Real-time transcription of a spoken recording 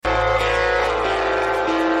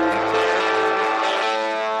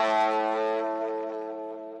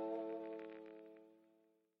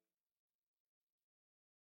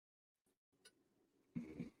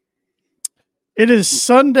It is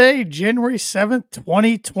Sunday, January 7th,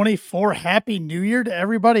 2024. Happy New Year to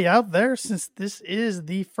everybody out there, since this is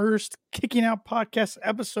the first Kicking Out Podcast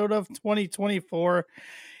episode of 2024.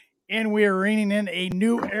 And we are reining in a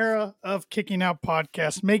new era of Kicking Out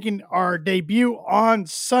Podcast, making our debut on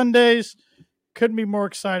Sundays. Couldn't be more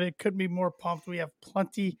excited, couldn't be more pumped. We have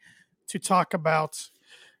plenty to talk about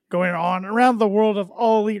going on around the world of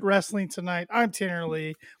All Elite Wrestling tonight. I'm Tanner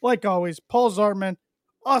Lee. Like always, Paul Zartman,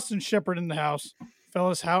 Austin Shepard in the house.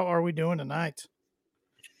 Fellas, how are we doing tonight?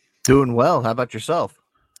 Doing well. How about yourself?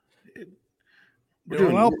 We're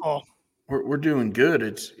doing well, Paul. We're doing good.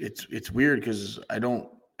 It's weird because I don't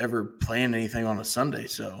ever plan anything on a Sunday,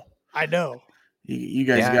 so I know you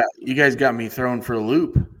guys got me thrown for a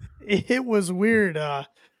loop. It was weird.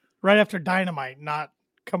 Right after Dynamite, not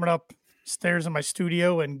coming upstairs in my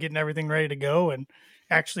studio and getting everything ready to go, and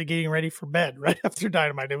actually getting ready for bed right after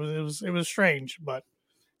Dynamite. It was strange, but.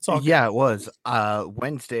 Yeah, it was.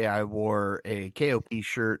 Wednesday, I wore a KOP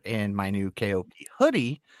shirt and my new KOP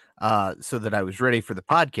hoodie so that I was ready for the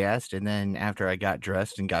podcast. And then after I got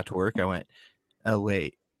dressed and got to work, I went, oh,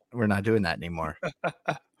 wait, we're not doing that anymore.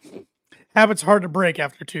 Habits hard to break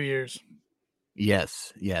after 2 years.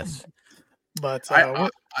 Yes. But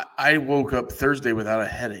I woke up Thursday without a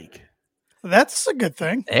headache. That's a good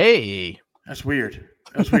thing. Hey. That's weird.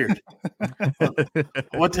 What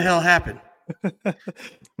the hell happened?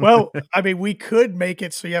 Well, I mean, we could make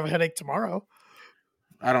it so you have a headache tomorrow.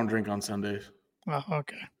 I don't drink on Sundays. Oh,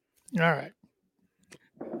 okay. All right.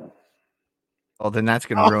 Well, then that's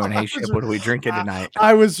going to ruin. Hey, Shep, what are we drinking tonight?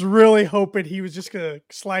 I was really hoping he was just going to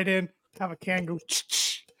slide in, have a can, go.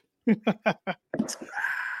 That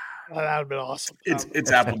would have been awesome.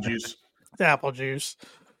 It's apple juice. It's apple juice.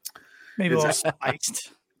 Maybe a little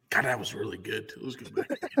spiced. God, that was really good. Let's go back.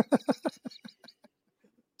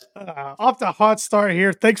 Off to a hot start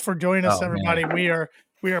here. Thanks for joining us, everybody. Man.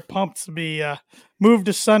 We are pumped to be moved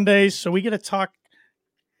to Sundays, so we get to talk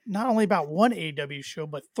not only about one AEW show,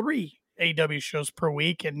 but 3 AEW shows per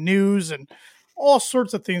week, and news and all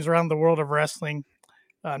sorts of things around the world of wrestling.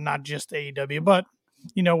 Not just AEW, but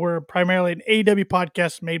we're primarily an AEW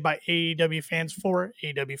podcast made by AEW fans for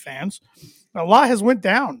AEW fans. A lot has went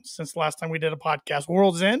down since the last time we did a podcast.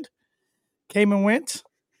 World's End came and went.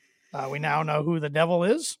 We now know who the devil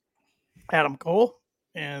is, Adam Cole.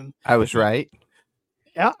 And I was right.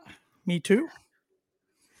 Yeah, me too.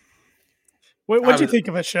 What do you think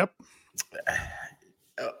of it, Shep?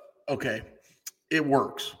 Okay, it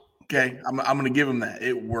works. Okay, I'm going to give him that.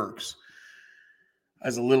 It works. I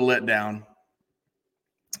was a little let down.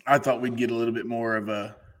 I thought we'd get a little bit more of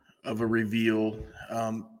a reveal.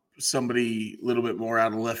 Somebody a little bit more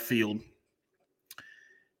out of left field.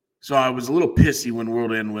 So I was a little pissy when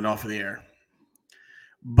World End went off of the air.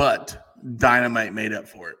 But Dynamite made up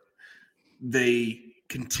for it. They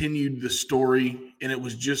continued the story, and it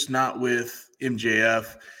was just not with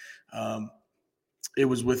MJF. It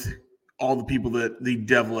was with all the people that the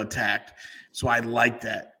devil attacked. So I liked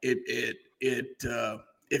that. It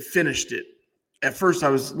finished it. At first I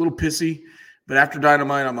was a little pissy, but after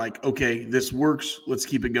Dynamite, I'm like, okay, this works. Let's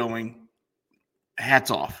keep it going.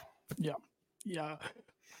 Hats off. Yeah.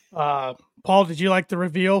 Paul, did you like the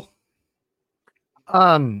reveal?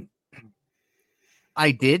 I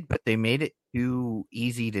did, but they made it too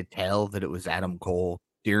easy to tell that it was Adam Cole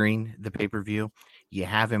during the pay-per-view. You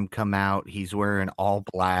have him come out. He's wearing all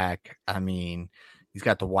black. I mean, he's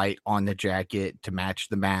got the white on the jacket to match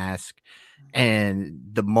the mask. And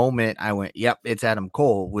the moment I went, yep, it's Adam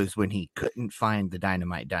Cole, was when he couldn't find the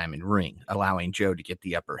Dynamite Diamond ring, allowing Joe to get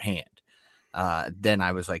the upper hand. Then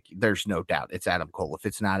I was like, there's no doubt it's Adam Cole. If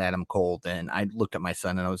it's not Adam Cole, then I looked at my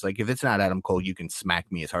son and I was like, if it's not Adam Cole, you can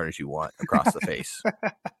smack me as hard as you want across the face.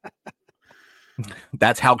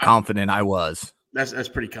 That's how confident I was. That's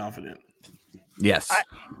pretty confident. Yes.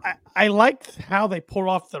 I liked how they pulled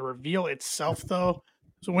off the reveal itself, though.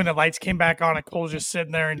 So when the lights came back on and Cole's just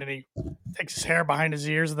sitting there and then he takes his hair behind his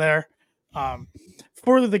ears there.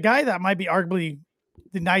 For the guy that might be arguably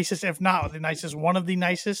the nicest, if not the nicest, one of the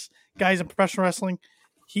nicest guys in professional wrestling,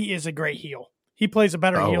 he is a great heel. He plays a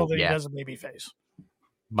better heel than he does a babyface.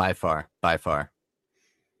 By far.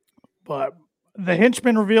 But the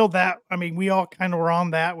henchman revealed that, I mean, we all kind of were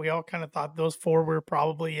on that. We all kind of thought those 4 were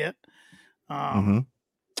probably it.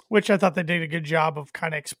 Which I thought they did a good job of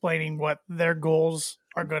kind of explaining what their goals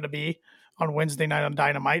are going to be on Wednesday night on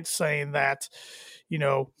Dynamite, saying that,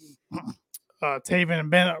 Taven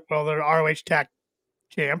and Bennett, well, they're ROH tag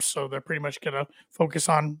champs, so they're pretty much going to focus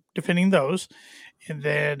on defending those. And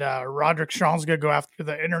then Roderick Strong's going to go after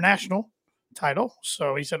the international title.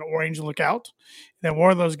 So he said, Orange, look out. And then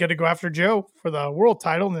Wardlow's going to go after Joe for the world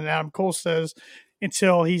title. And then Adam Cole says,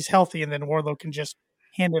 until he's healthy, and then Wardlow can just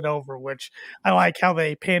hand it over, which I like how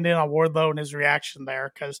they panned in on Wardlow and his reaction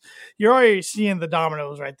there, because you're already seeing the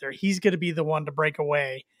dominoes right there. He's going to be the one to break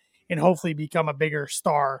away and hopefully become a bigger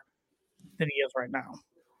star than he is right now.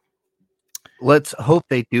 Let's hope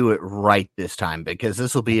they do it right this time, because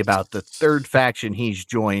this will be about the third faction he's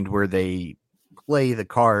joined where they play the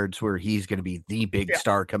cards where he's going to be the big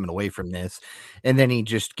star coming away from this, and then he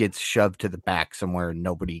just gets shoved to the back somewhere and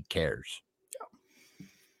nobody cares.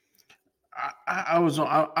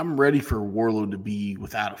 I'm ready for Warlord to be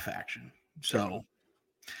without a faction. So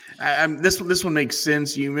this one makes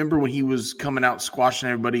sense. You remember when he was coming out squashing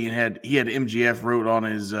everybody and he had MGF wrote on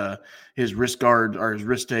his wrist guard or his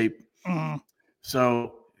wrist tape. Mm-hmm.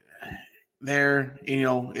 So there,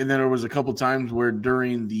 and then there was a couple times where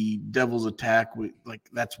during the Devil's attack,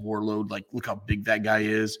 that's Warlord. Like, look how big that guy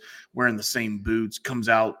is, wearing the same boots, comes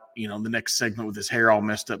out, the next segment with his hair all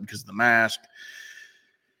messed up because of the mask.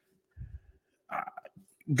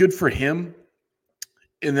 Good for him.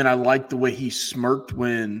 And then I like the way he smirked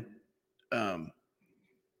when Adam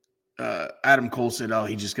Cole said, "Oh,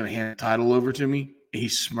 he's just going to hand the title over to me." He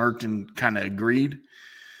smirked and kind of agreed.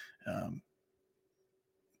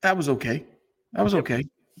 That was okay. Okay.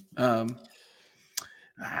 I'm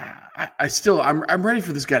ready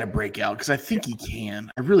for this guy to break out because I think he can.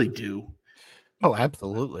 I really do. Oh,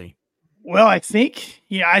 absolutely. Well, I think,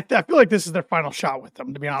 I feel like this is their final shot with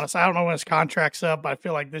him, to be honest. I don't know when his contract's up, but I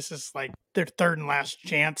feel like this is like their third and last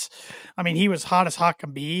chance. I mean, he was hot as hot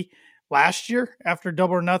can be last year after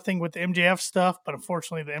Double or Nothing with the MJF stuff, but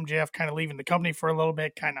unfortunately the MJF kind of leaving the company for a little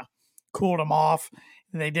bit kind of cooled him off,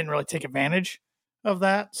 and they didn't really take advantage of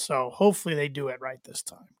that. So hopefully they do it right this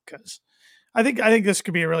time, because I think this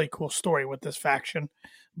could be a really cool story with this faction,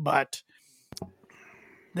 but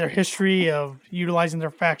their history of utilizing their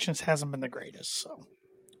factions hasn't been the greatest. So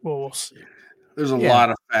we'll see. There's a lot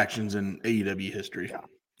of factions in AEW history. Yeah.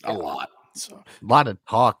 A lot. So a lot of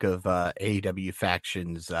talk of AEW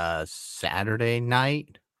factions Saturday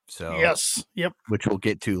night. So yes. Yep. Which we'll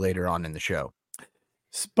get to later on in the show.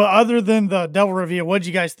 But other than the Devil reveal, what did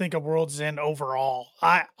you guys think of World's End overall?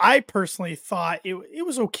 I personally thought it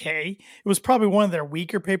was okay. It was probably one of their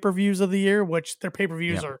weaker pay-per-views of the year, which their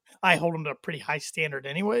pay-per-views I hold them to a pretty high standard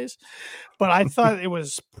anyways. But I thought it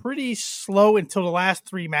was pretty slow until the last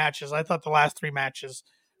three matches. I thought the last three matches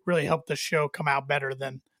really helped the show come out better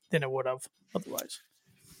than it would have otherwise.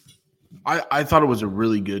 I thought it was a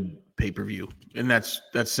really good pay-per-view, and that's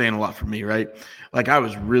saying a lot for me, right? Like, I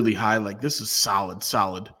was really high, like, this is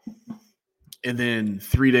solid. And then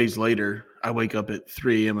 3 days later, I wake up at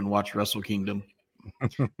 3 a.m. and watch Wrestle Kingdom.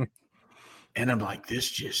 And I'm like, this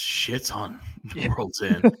just shits on World's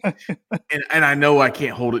End. and I know I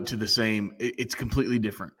can't hold it to the same. It's completely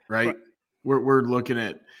different, right? We're looking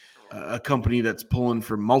at a company that's pulling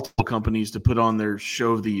from multiple companies to put on their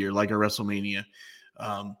show of the year, like a WrestleMania.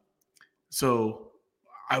 So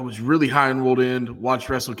I was really high on World End, watched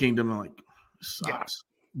Wrestle Kingdom, and I'm like, sucks.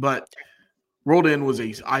 But World End was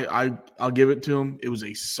I'll give it to him. It was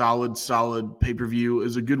a solid pay-per-view. It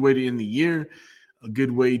was a good way to end the year, a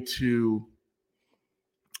good way to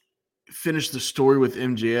finish the story with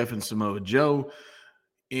MJF and Samoa Joe,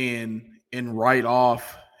 and write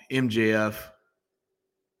off MJF,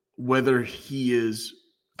 whether he is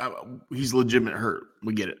he's legitimate hurt.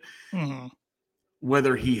 We get it. Mm-hmm.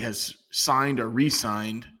 Whether he has signed or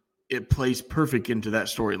re-signed, it plays perfect into that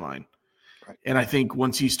storyline. Right. And I think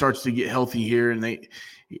once he starts to get healthy here, and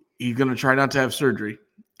he's going to try not to have surgery,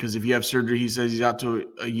 because if you have surgery, he says he's out to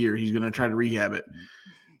a year. He's going to try to rehab it.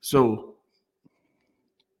 So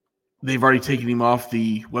they've already taken him off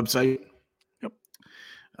the website. Yep.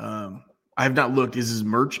 I have not looked. Is his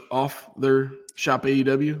merch off their shop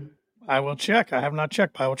AEW? I will check. I have not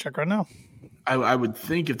checked, but I will check right now. I would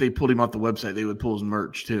think if they pulled him off the website, they would pull his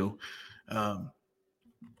merch too.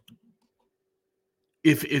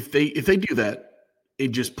 If they do that, it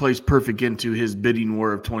just plays perfect into his bidding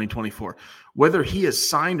war of 2024. Whether he is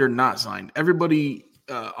signed or not signed, everybody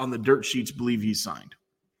on the dirt sheets believe he's signed.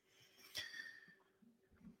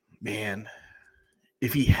 Man,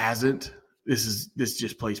 if he hasn't, this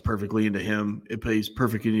just plays perfectly into him. It plays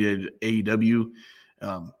perfectly into AEW,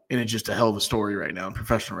 and it's just a hell of a story right now in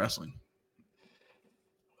professional wrestling.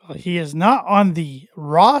 Well, he is not on the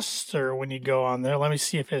roster when you go on there. Let me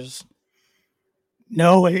see if his.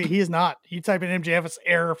 No, he is not. You type in MJF, it's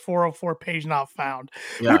error 404 page not found,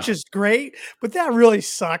 which is great. But that really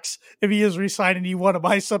sucks. If he is re-signed and you want to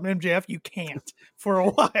buy something MJF, you can't for a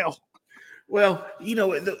while. Well,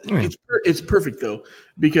 it's perfect though,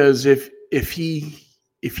 because if if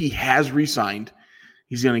he has re-signed,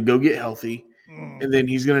 he's going to go get healthy, and then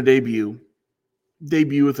he's going to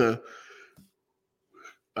debut with a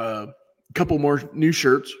couple more new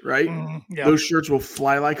shirts, right? Yep. Those shirts will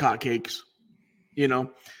fly like hotcakes, you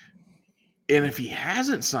know. And if he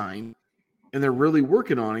hasn't signed and they're really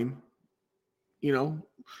working on him, you know,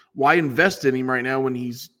 why invest in him right now when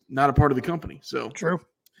he's not a part of the company? So True.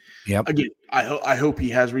 Yep. Again, I hope he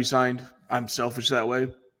has re-signed. I'm selfish that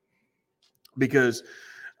way because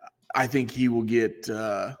I think he will get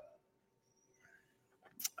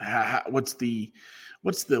what's the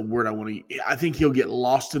word I want to? I think he'll get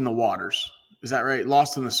lost in the waters. Is that right?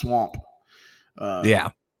 Lost in the swamp. Yeah.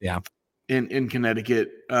 In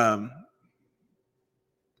Connecticut.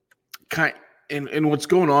 And what's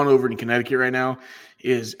going on over in Connecticut right now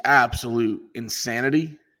is absolute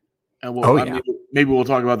insanity. And maybe we'll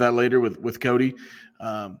talk about that later with Cody.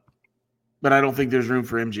 But I don't think there's room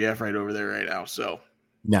for MGF right over there right now. So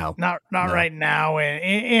no, not right now.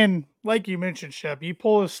 And like you mentioned, Shep, you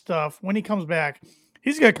pull his stuff when he comes back.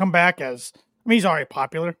 He's gonna come back as he's already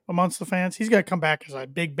popular amongst the fans. He's gonna come back as a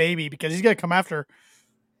big baby because he's gonna come after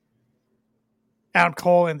Adam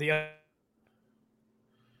Cole and the.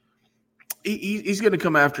 He's going to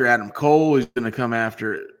come after Adam Cole. He's going to come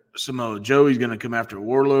after Samoa Joe. He's going to come after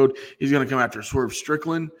Warlord. He's going to come after Swerve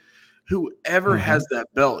Strickland. Whoever has that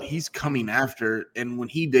belt, he's coming after. And when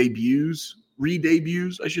he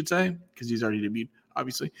re-debuts, I should say, because he's already debuted,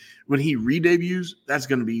 obviously. When he re-debuts, that's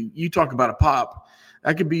going to be, you talk about a pop.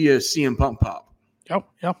 That could be a CM Punk pop. Yep.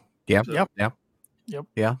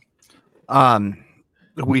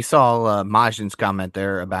 We saw Majin's comment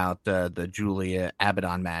there about the Julia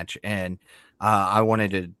Abaddon match, and I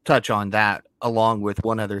wanted to touch on that along with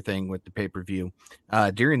one other thing with the pay-per-view.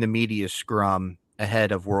 During the media scrum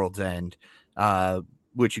ahead of World's End,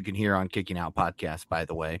 which you can hear on Kicking Out Podcast, by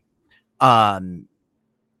the way,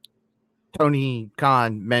 Tony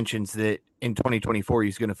Khan mentions that in 2024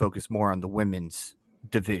 he's going to focus more on the women's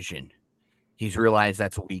division. He's realized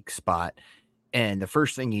that's a weak spot. And the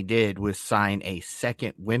first thing he did was sign a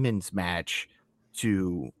second women's match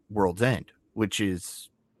to World's End, which is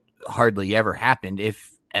hardly ever happened,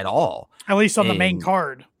 if at all. At least on the main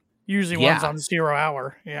card. Usually one's on 0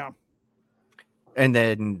 hour. Yeah. And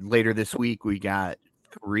then later this week, we got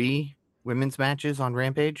 3 women's matches on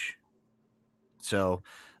Rampage. So,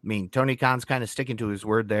 I mean, Tony Khan's kind of sticking to his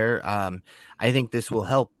word there. I think this will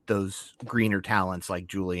help those greener talents like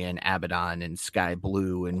Julian Abaddon and Sky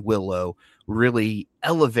Blue and Willow really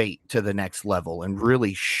elevate to the next level and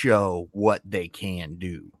really show what they can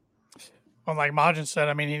do. Well, like Majin said,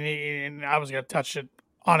 I mean, and I was going to touch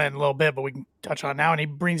on it in a little bit, but we can touch on it now. And he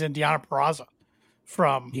brings in Deonna Purrazzo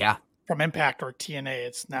from Impact, or TNA.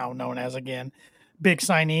 It's now known as, again, big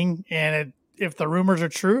signing. And if the rumors are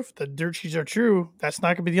true, if the dirt sheets are true, that's not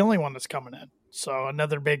going to be the only one that's coming in. So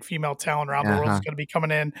another big female talent around the world is going to be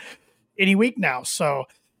coming in any week now. So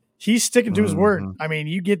he's sticking to his word. I mean,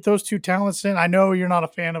 you get those 2 talents in. I know you're not a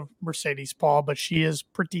fan of Mercedes, Paul, but she is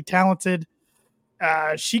pretty talented.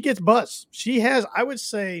 She gets buzz. She has, I would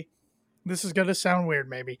say, this is going to sound weird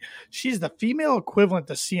maybe, she's the female equivalent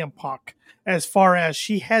to CM Punk as far as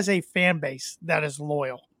she has a fan base that is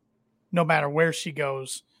loyal no matter where she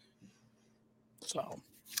goes. So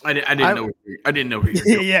I didn't know where you're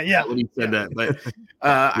going. Yeah. When you said that, but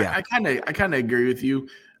I kind of agree with you.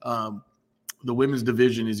 The women's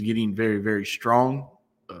division is getting very, very strong.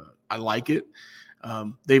 I like it.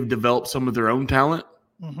 They've developed some of their own talent.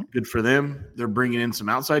 Good for them. They're bringing in some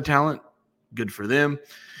outside talent. Good for them.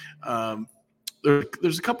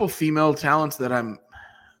 There's a couple of female talents that I'm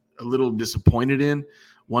a little disappointed in.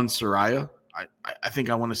 One, Saraya. I think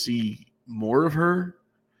I want to see more of her.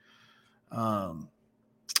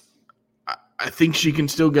 I think she can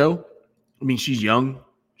still go. I mean, she's young.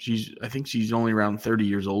 I think she's only around 30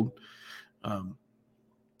 years old. I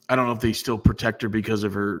don't know if they still protect her because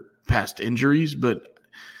of her past injuries, but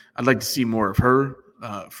I'd like to see more of her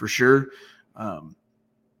for sure. The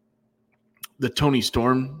Tony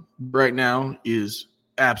Storm right now is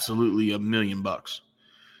absolutely $1 million.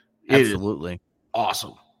 Absolutely.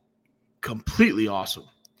 Awesome. Completely awesome.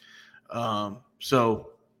 So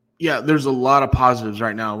yeah, there's a lot of positives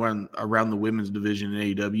right now around the women's division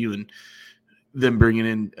in AEW, and them bringing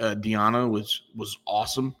in Deonna was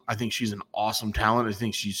awesome. I think she's an awesome talent. I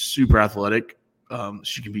think she's super athletic.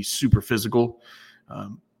 She can be super physical.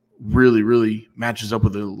 Really, really matches up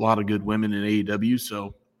with a lot of good women in AEW.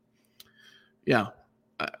 So yeah,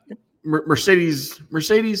 Mercedes.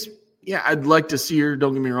 Yeah, I'd like to see her.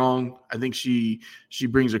 Don't get me wrong. I think she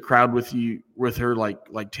brings a crowd with her,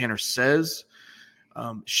 like Tanner says.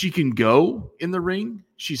 She can go in the ring.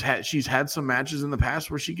 She's had some matches in the past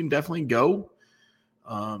where she can definitely go.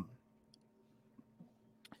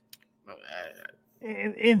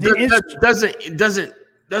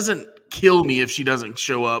 Doesn't kill me if she doesn't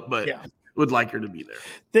show up, but would like her to be there.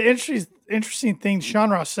 The interesting thing, Sean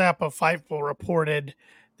Rossap of Fightful reported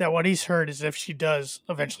that what he's heard is if she does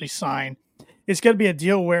eventually sign, it's going to be a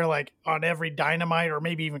deal where, like, on every Dynamite or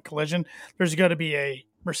maybe even Collision, there's going to be a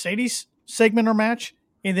Mercedes segment or match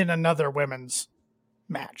and then another women's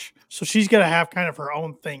match. So she's going to have kind of her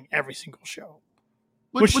own thing every single show,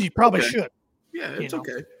 which she probably should. Yeah, it's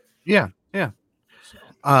okay. Yeah.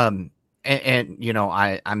 And you know,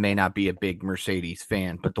 I may not be a big Mercedes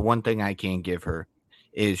fan, but the one thing I can give her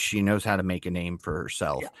is she knows how to make a name for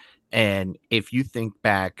herself. Yeah. And if you think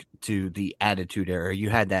back to the Attitude Era, you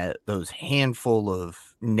had those handful of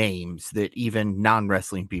names that even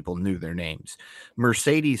non-wrestling people knew their names.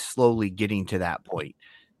 Mercedes slowly getting to that point.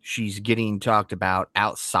 She's getting talked about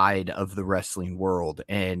outside of the wrestling world.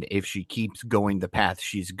 And if she keeps going the path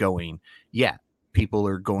she's going, people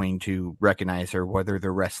are going to recognize her, whether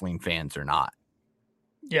they're wrestling fans or not.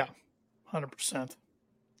 Yeah, 100%.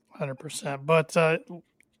 100%. But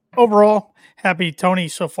overall, happy Tony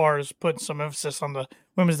so far is putting some emphasis on the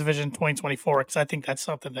women's division 2024, because I think that's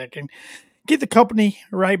something that can get the company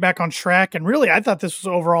right back on track. And really, I thought this was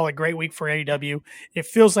overall a great week for AEW. It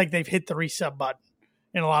feels like they've hit the reset button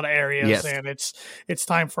in a lot of areas, and it's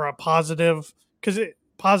time for a positive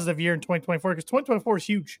year in 2024, because 2024 is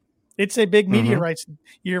huge. It's a big media rights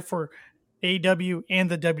year for AEW and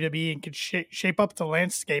the WWE, and could shape up the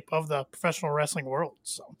landscape of the professional wrestling world.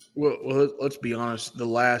 So, well, let's be honest. The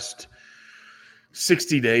last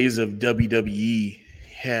 60 days of WWE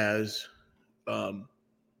has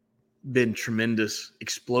been tremendous,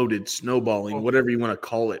 exploded, snowballing, whatever you want to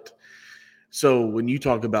call it. So when you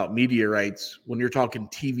talk about media rights, when you're talking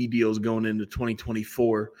TV deals going into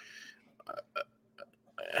 2024,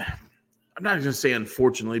 I'm not going to say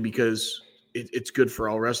unfortunately, because it's good for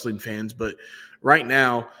all wrestling fans, but right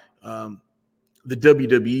now, the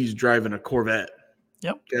WWE is driving a Corvette.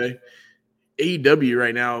 Yep. Okay. AEW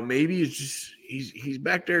right now, maybe it's just he's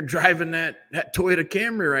back there driving that Toyota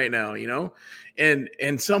Camry right now, you know, and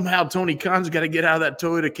somehow Tony Khan's got to get out of that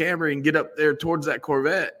Toyota Camry and get up there towards that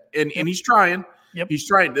Corvette, and he's trying. Yep. He's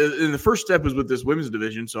trying. And the first step is with this women's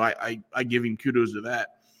division, so I give him kudos to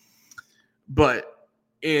that. But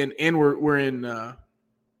and we're in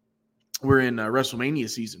WrestleMania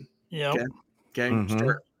season. Yeah. Okay.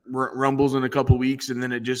 Start Rumbles in a couple weeks, and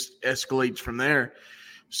then it just escalates from there.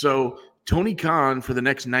 So Tony Khan for the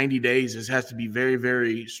next 90 days has to be very,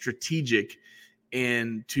 very strategic,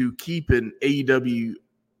 and to keep an AEW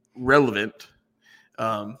relevant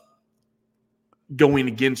going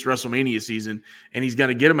against WrestleMania season, and he's got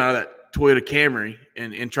to get him out of that Toyota Camry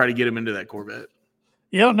and try to get him into that Corvette.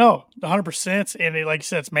 Yeah, no, 100%. And like you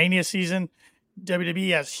said, it's Mania season.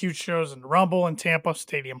 WWE has huge shows in Rumble in Tampa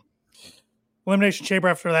Stadium. Elimination Chamber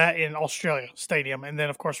after that in Australia Stadium. And then,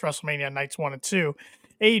 of course, WrestleMania nights 1 and 2.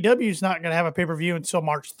 AEW is not going to have a pay-per-view until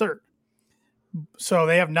March 3rd. So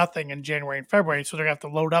they have nothing in January and February. So they're going to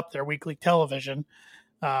have to load up their weekly television,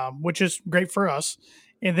 which is great for us.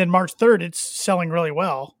 And then March 3rd, it's selling really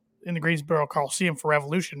well in the Greensboro Coliseum for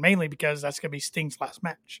Revolution, mainly because that's going to be Sting's last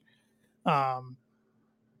match.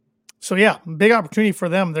 So, yeah, big opportunity for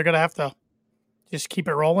them. They're going to have to just keep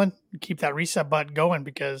it rolling, keep that reset button going,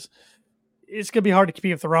 because it's going to be hard to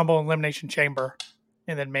compete with the Rumble and Elimination Chamber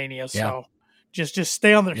and then Mania. So just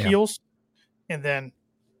stay on their heels, and then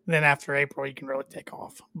after April, you can really take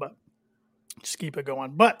off. But just keep it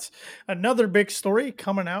going. But another big story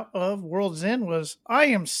coming out of World's End was I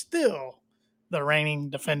am still the reigning,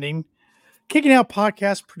 defending, Kicking Out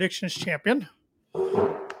Podcast Predictions Champion.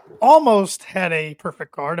 Almost had a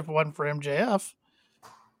perfect card if it wasn't for MJF.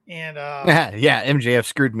 And MJF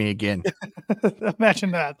screwed me again.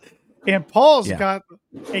 Imagine that. And Paul's got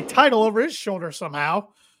a title over his shoulder somehow.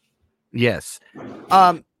 Yes.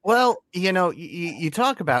 Well, you know, you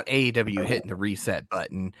talk about AEW hitting the reset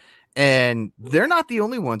button, and they're not the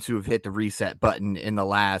only ones who have hit the reset button in the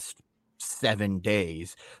last 7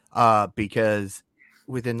 days, because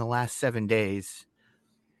within the last 7 days,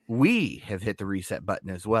 we have hit the reset button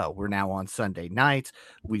as well. We're now on Sunday nights.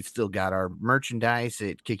 We've still got our merchandise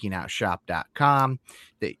at kickingoutshop.com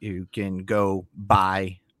that you can go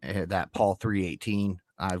buy that Paul 318.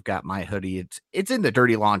 I've got my hoodie. It's in the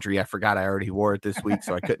dirty laundry. I forgot I already wore it this week,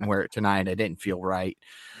 so I couldn't wear it tonight. I didn't feel right.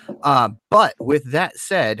 But with that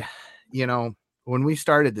said, you know, when we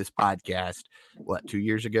started this podcast, 2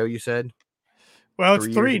 years ago, you said? Well,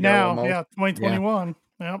 it's 3 now. Almost? Yeah, 2021.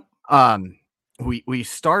 Yeah. We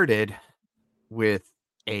started with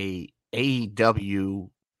a AEW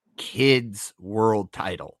kids world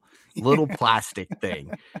title, little plastic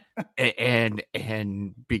thing. And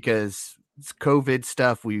because it's COVID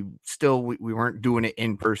stuff, we weren't doing it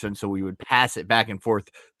in person, so we would pass it back and forth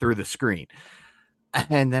through the screen.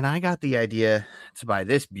 And then I got the idea to buy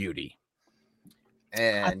this beauty.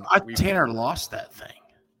 And Tanner lost that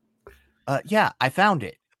thing. Yeah, I found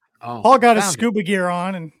it. Oh, Paul got his scuba gear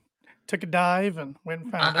on and took a dive and went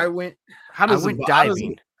and found it. How does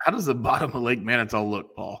diving. How does the bottom of Lake Manitou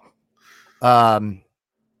look, Paul?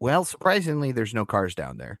 Well, surprisingly, there's no cars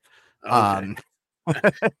down there. Okay.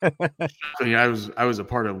 I was a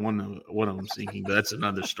part of one of them sinking, but that's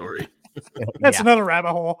another story. That's another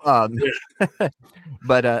rabbit hole.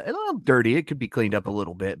 But a little dirty. It could be cleaned up a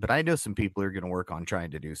little bit, but I know some people are going to work on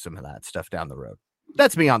trying to do some of that stuff down the road.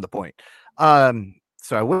 That's beyond the point.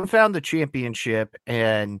 So I went and found the championship,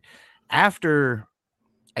 and after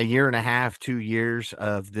a year and a half, 2 years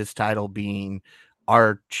of this title being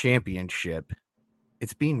our championship,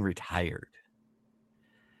 it's being retired.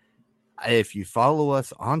 If you follow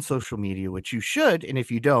us on social media, which you should, and if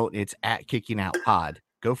you don't, it's at Kicking Out Pod.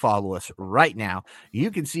 Go follow us right now. You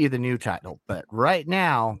can see the new title, but right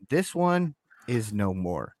now, this one is no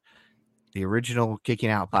more. The original Kicking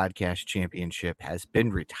Out Podcast Championship has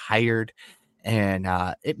been retired, and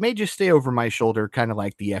it may just stay over my shoulder, kind of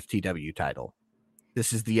like the FTW title.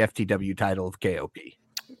 This is the FTW title of KOP.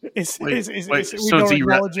 It's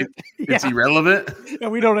irrelevant?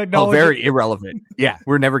 And we don't acknowledge very irrelevant. Yeah,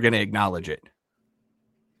 we're never going to acknowledge it.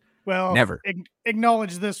 Well, never.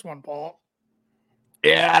 Acknowledge this one, Paul.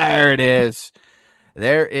 Yeah, there it is.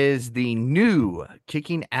 There is the new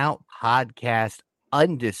Kicking Out Podcast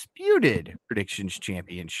Undisputed Predictions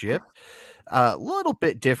Championship. A little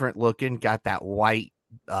bit different looking. Got that white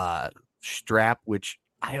strap, which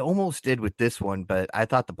I almost did with this one, but I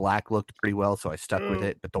thought the black looked pretty well, so I stuck with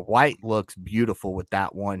it. But the white looks beautiful with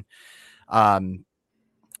that one. That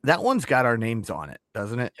one's got our names on it,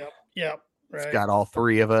 doesn't it? Yep. Right. It's got all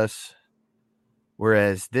three of us.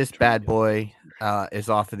 Whereas this bad boy is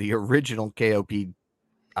off of the original KOP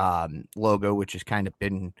logo, which has kind of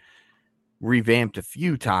been revamped a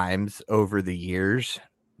few times over the years.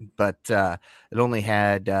 But it only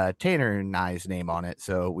had Tanner and I's name on it.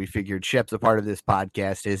 So we figured Shep's a part of this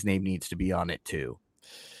podcast. His name needs to be on it too.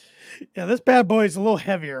 Yeah, this bad boy is a little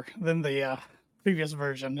heavier than the previous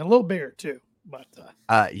version. A little bigger too. But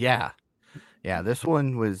yeah, this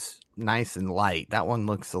one was nice and light. That one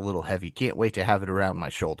looks a little heavy. Can't wait to have it around my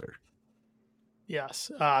shoulder. Yes,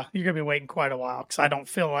 you're going to be waiting quite a while because I don't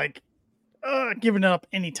feel like giving it up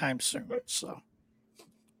anytime soon. So.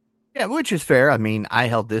 Yeah, which is fair. I mean, I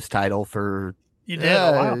held this title for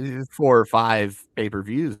 4 or 5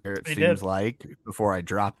 pay-per-views there, it seems like, before I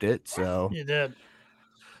dropped it. So you did.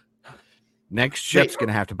 Next, Shep's going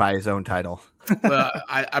to have to buy his own title. Well,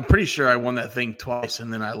 I'm pretty sure I won that thing twice,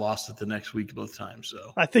 and then I lost it the next week both times.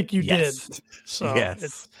 So I think you did. So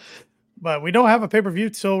but we don't have a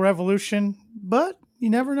pay-per-view till Revolution, but you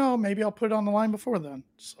never know. Maybe I'll put it on the line before then.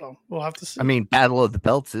 So we'll have to see. I mean, Battle of the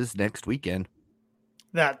Belts is next weekend.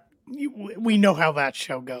 We know how that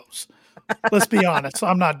show goes. Let's be honest.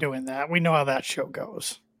 I'm not doing that. We know how that show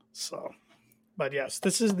goes. So, but yes,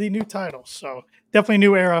 this is the new title. So definitely a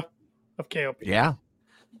new era of KOP. Yeah.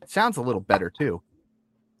 It sounds a little better too.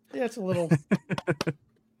 Yeah, it's a little.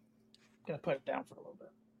 Gotta put it down for a little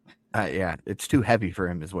bit. Yeah, it's too heavy for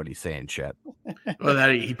him, is what he's saying, Shep. Well,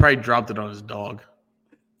 he probably dropped it on his dog.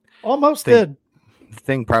 Almost did. The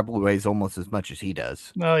thing probably weighs almost as much as he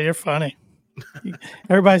does. No, you're funny.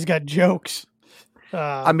 Everybody's got jokes.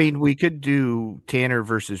 I mean, we could do Tanner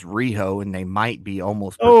versus Riho, and they might be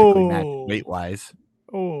almost perfectly matched weight-wise.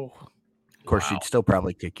 Oh, of course, she'd still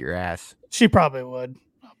probably kick your ass. She probably would.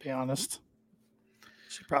 I'll be honest.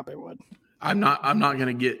 She probably would. I'm not going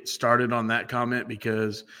to get started on that comment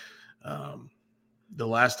because the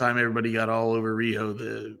last time everybody got all over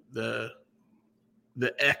Riho,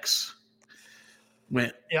 the X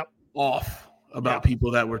went off about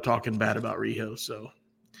people that were talking bad about Riho. So,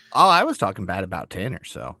 I was talking bad about Tanner.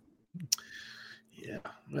 So, yeah.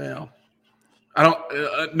 Well, I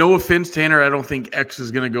don't. No offense, Tanner. I don't think X is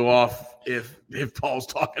going to go off if Paul's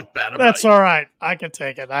talking bad about. That's all right. I can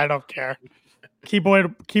take it. I don't care.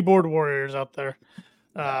 Keyboard warriors out there.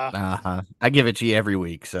 I give it to you every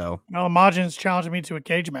week. So, well, Majin's challenging me to a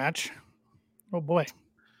cage match. Oh boy.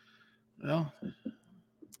 Well,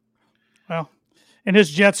 and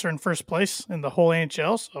his Jets are in first place in the whole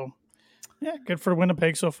NHL. So, yeah, good for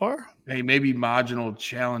Winnipeg so far. Hey, maybe Majin will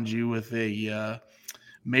challenge you with a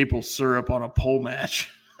maple syrup on a pole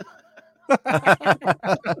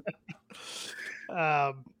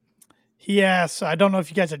Yes, I don't know if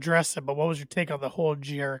you guys addressed it, but what was your take on the whole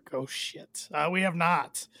Jericho shit? We have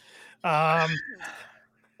not. Um,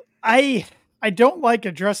 I I don't like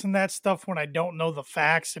addressing that stuff when I don't know the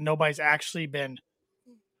facts and nobody's actually been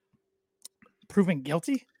proven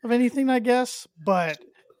guilty of anything, I guess. But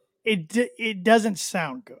it doesn't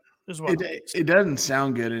sound good, is what I'm saying. It doesn't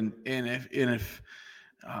sound good, and if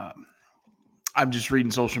um, I'm just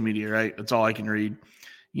reading social media, right? That's all I can read.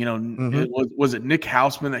 You know, Mhm. was it Nick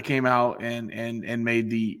Houseman that came out and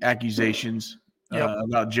made the accusations Yep.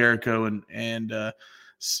 about Jericho and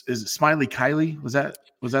is it Smiley Kylie? Was that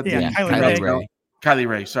Yeah, the Kylie Kylie Ray. Ray. Kylie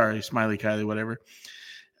Ray? Sorry, Smiley Kylie, whatever.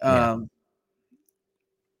 Yeah.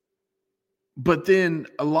 But then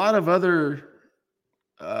a lot of other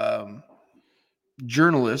um,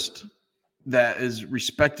 journalists that is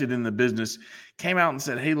respected in the business came out and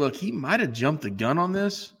said, "Hey, look, he might have jumped the gun on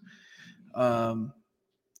this." Um,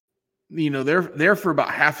 they're there for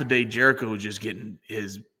about half a day. Jericho was just getting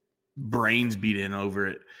his brains beat in over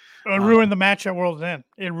it. It ruined the match at World's End.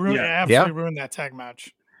 It Yeah, absolutely ruined that tag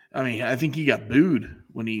match. I mean, I think he got booed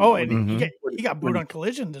when he. Oh, When and he, he got when booed on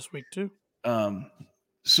Collision this week too.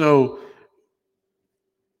 So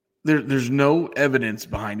there's no evidence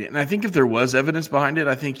behind it, and I think if there was evidence behind it,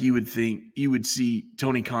 I think you would see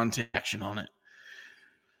Tony Khan take action on it.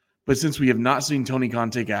 But since we have not seen Tony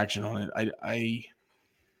Khan take action on it,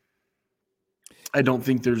 I don't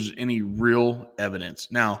think there's any real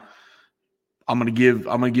evidence. Now, I'm gonna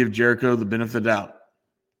give Jericho the benefit of the doubt.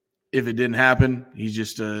 If it didn't happen, he's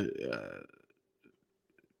just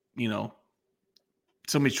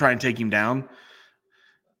somebody's trying to take him down.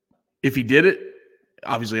 If he did it,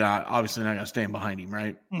 obviously not gonna stand behind him,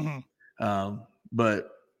 right? Mm-hmm. But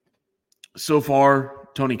so far,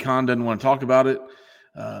 Tony Khan doesn't want to talk about it.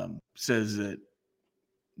 Says that,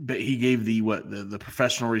 but he gave the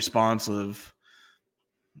professional response of,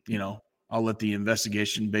 I'll let the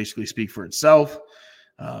investigation basically speak for itself.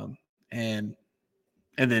 And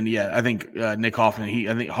then, I think Nick Hoffman,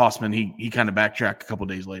 Hossman, he kind of backtracked a couple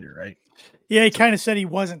days later, right? Yeah, he kind of said he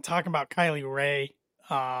wasn't talking about Kylie Ray,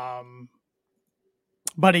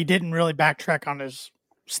 but he didn't really backtrack on his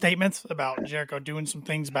statements about Jericho doing some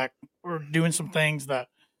things that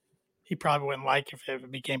he probably wouldn't like if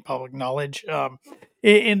it became public knowledge. And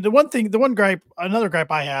another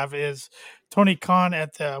gripe I have is Tony Khan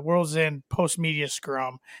at the World's End post media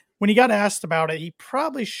scrum. When he got asked about it, he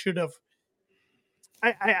probably should have.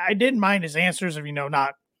 I didn't mind his answers of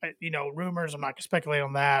not rumors. I'm not gonna speculate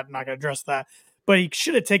on that. I'm not gonna address that. But he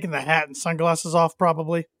should have taken the hat and sunglasses off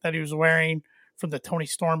probably that he was wearing from the Tony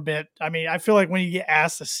Storm bit. I mean, I feel like when you get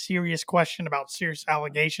asked a serious question about serious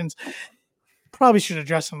allegations, probably should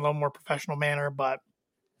address it in a little more professional manner. But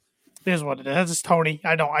it is what it is. It's Tony.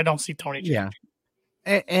 I don't see Tony changing. Yeah.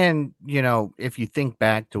 And if you think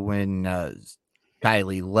back to when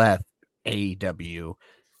Kylie left AEW,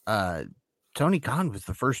 Tony Khan was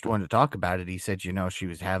the first one to talk about it. He said, she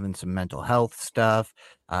was having some mental health stuff.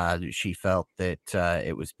 She felt that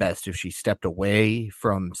it was best if she stepped away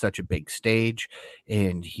from such a big stage,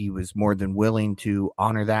 and he was more than willing to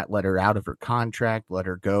honor that, let her out of her contract, let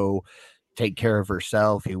her go take care of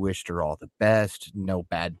herself. He wished her all the best, no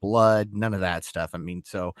bad blood, none of that stuff. I mean,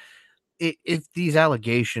 so if these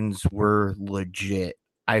allegations were legit,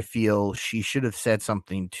 I feel she should have said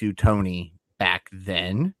something to Tony back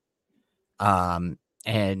then,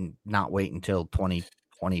 and not wait until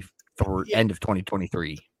 2023, end of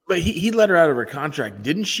 2023. But he let her out of her contract.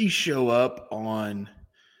 Didn't she show up on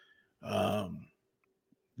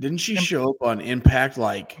Impact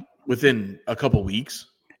like within a couple weeks?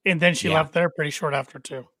 And then she left there pretty short after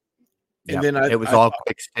too. And then it was all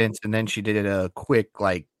quick stints, and then she did a quick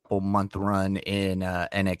month run in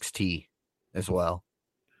NXT as well.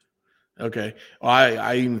 Okay,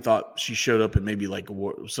 I even thought she showed up at maybe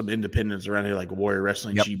some independents around here, like Warrior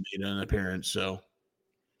Wrestling. Yep. She made an appearance. So,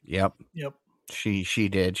 yep, she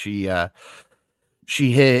did. She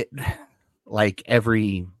hit like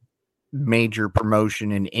every major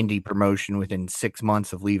promotion and indie promotion within 6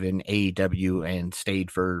 months of leaving AEW and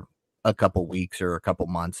stayed for a couple weeks or a couple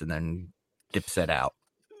months and then dipset out.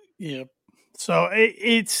 Yep. So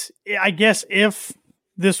it's I guess if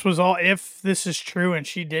this is true and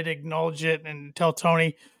she did acknowledge it and tell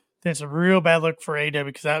Tony, then it's a real bad look for AEW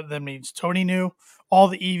because that means Tony knew, all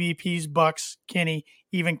the EVPs, Bucks, Kenny,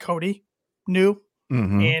 even Cody knew,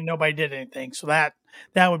 and nobody did anything. So that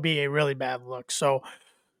would be a really bad look. So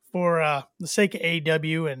for the sake of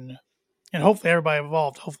AEW and hopefully everybody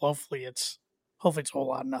involved, hopefully it's a whole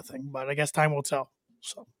lot of nothing. But I guess time will tell.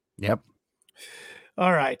 So yep.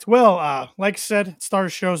 All right. Well, like I said,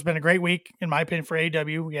 Star's show has been a great week, in my opinion, for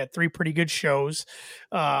AEW. We had 3 pretty good shows.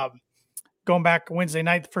 going back Wednesday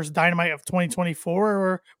night, the first Dynamite of 2024.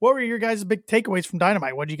 Or what were your guys' big takeaways from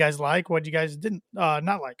Dynamite? What did you guys like? What did you guys didn't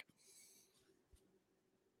not like?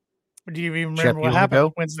 Or do you even Shep, remember you what wanna happened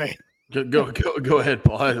go? Wednesday? Go ahead,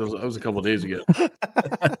 Paul. That was a couple of days ago.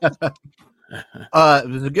 It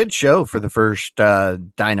was a good show for the first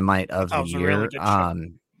Dynamite of That the was a really year. good show.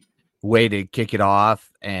 Way to kick it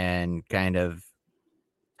off and kind of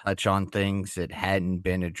touch on things that hadn't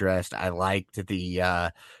been addressed. I liked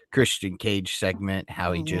the Christian Cage segment,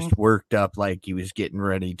 how he just worked up like he was getting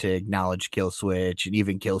ready to acknowledge Kill Switch, and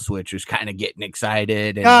even Kill Switch was kind of getting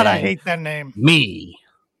excited. And God, I hate that name. Me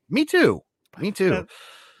too. That-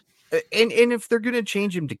 And if they're gonna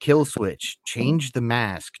change him to Kill Switch, change the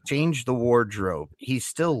mask, change the wardrobe. He's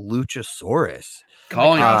still Luchasaurus.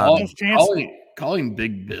 Calling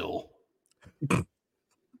Big Bill.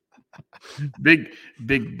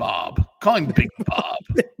 Big Bob. Calling Big Bob.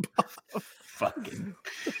 Fucking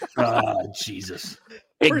Jesus.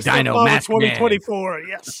 Big First Dino Mask 2024. Man.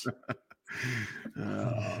 Yes.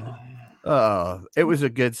 It was a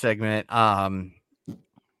good segment.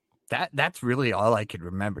 That's really all I could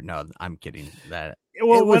remember. No, I'm kidding.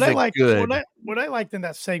 Well, what I liked in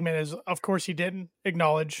that segment is, of course, he didn't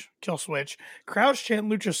acknowledge Kill Switch. Crowd's chant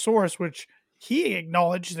Luchasaurus, which he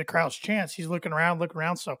acknowledged the crowd's chants. He's looking around.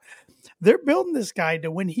 So they're building this guy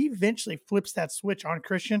to when he eventually flips that switch on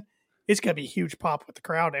Christian, it's going to be a huge pop with the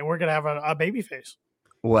crowd, and we're going to have a baby face.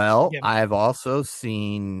 Well, again. I've also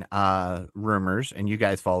seen rumors, and you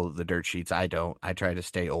guys follow the dirt sheets. I don't. I try to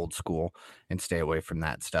stay old school and stay away from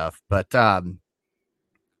that stuff. But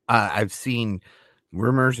I've seen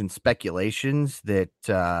rumors and speculations that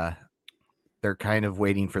they're kind of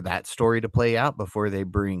waiting for that story to play out before they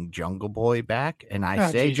bring Jungle Boy back. And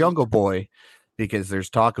I say Jesus. Jungle Boy because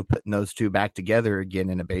there's talk of putting those two back together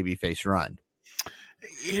again in a babyface run.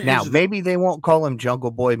 Now, maybe they won't call him Jungle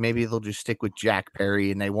Boy. Maybe they'll just stick with Jack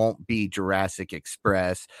Perry and they won't be Jurassic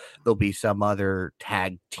Express. There'll be some other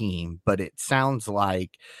tag team. But it sounds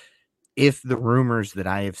like if the rumors that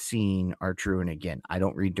I have seen are true, and again, I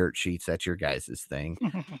don't read dirt sheets, that's your guys' thing,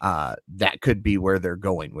 that could be where they're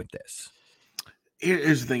going with this.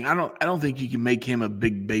 Here's the thing. I don't think you can make him a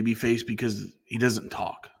big baby face because he doesn't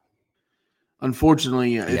talk.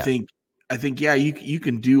 Unfortunately, I think you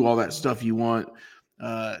can do all that stuff you want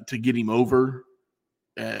to get him over,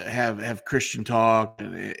 have Christian talk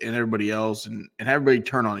and everybody else and have everybody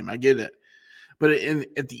turn on him. I get it. But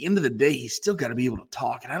at the end of the day, he's still got to be able to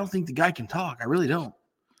talk. And I don't think the guy can talk. I really don't.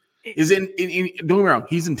 Don't get me wrong.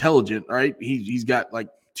 He's intelligent, right? He's got like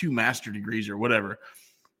 2 master degrees or whatever.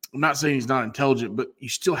 I'm not saying he's not intelligent, but you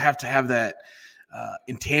still have to have that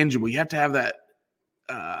intangible. You have to have that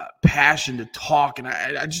passion to talk. And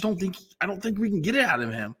I just don't think we can get it out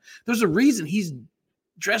of him. There's a reason he's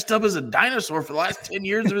dressed up as a dinosaur for the last 10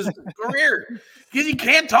 years of his career because he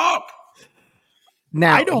can't talk.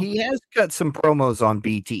 Now, he has cut some promos on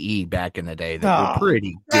BTE back in the day that were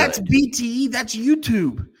pretty good. That's BTE. That's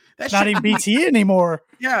YouTube. That's not even BTE anymore.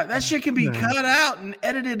 Yeah, that shit can be cut out and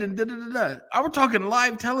edited and da-da-da-da. I was talking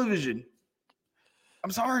live television.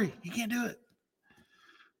 I'm sorry. You can't do it.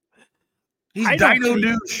 He's Dino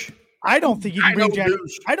Douche. I don't think you can bring Jack.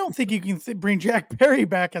 I don't think you can bring Jack Perry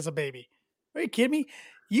back as a baby. Are you kidding me?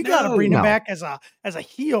 You got to bring him back as a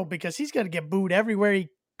heel because he's got to get booed everywhere he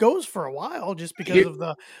goes for a while just because of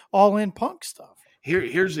the all-in Punk stuff.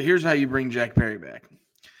 Here's how you bring Jack Perry back.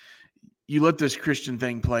 You let this Christian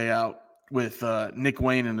thing play out with Nick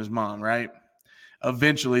Wayne and his mom, right?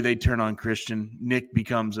 Eventually, they turn on Christian. Nick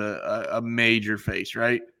becomes a major face,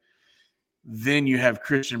 right? Then you have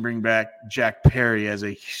Christian bring back Jack Perry as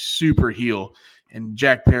a super heel, and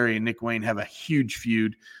Jack Perry and Nick Wayne have a huge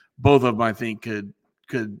feud. Both of them, I think,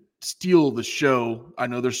 could steal the show. I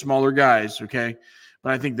know they're smaller guys, okay?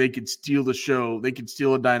 But I think they could steal the show. They could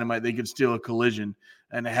steal a Dynamite. They could steal a Collision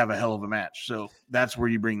and have a hell of a match. So that's where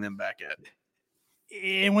you bring them back at.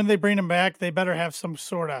 And when they bring them back, they better have some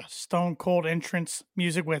sort of Stone Cold entrance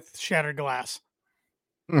music with Shattered Glass.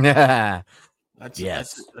 That's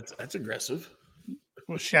aggressive.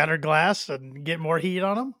 With Shattered Glass and get more heat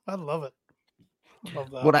on them. I love it.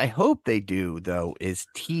 Love that. What I hope they do, though, is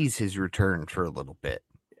tease his return for a little bit.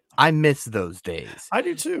 I miss those days. I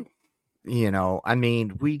do, too. You know, I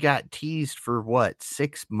mean, we got teased for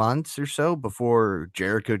 6 months or so before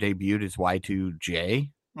Jericho debuted as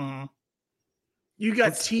Y2J. Mm-hmm. You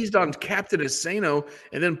got teased on Captain Insano,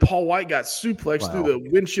 and then Paul White got suplexed through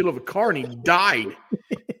the windshield of a car and he died.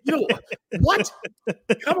 You know, what?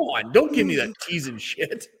 Come on. Don't give me that teasing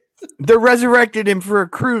shit. They resurrected him for a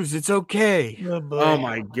cruise. It's okay. Oh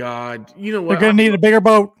my God. You know what? They're going to need a bigger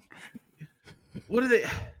boat. What are they?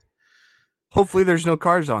 Hopefully there's no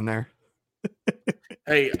cars on there.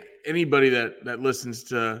 Hey, anybody that listens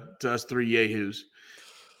to us three yahoos,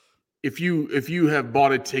 if you have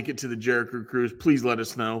bought a ticket to the Jericho Cruise, please let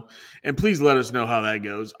us know, and please let us know how that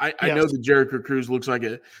goes. I know Yes. the Jericho Cruise looks like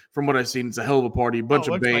from what I've seen, it's a hell of a party, a bunch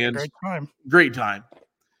of looks like a bands, great time.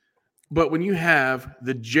 But when you have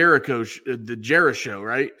the Jericho show,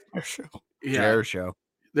 right? Sure. Yeah, show.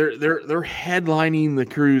 They're headlining the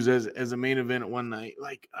cruise as a main event one night.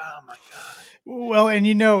 Like, oh my god. Well, and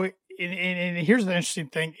and here's the interesting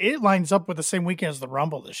thing: it lines up with the same weekend as the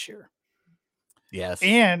Rumble this year. Yes,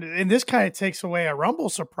 and this kind of takes away a Rumble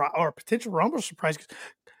surprise or a potential Rumble surprise.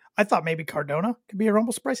 I thought maybe Cardona could be a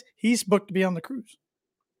Rumble surprise. He's booked to be on the cruise.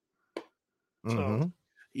 Mm-hmm. So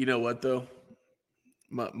you know what though?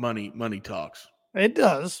 Money talks. It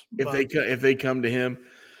does. If they come to him,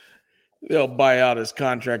 they'll buy out his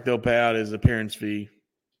contract. They'll pay out his appearance fee.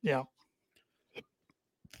 Yeah.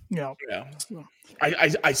 Yeah. So,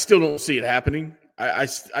 I still don't see it happening. I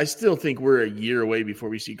still think we're a year away before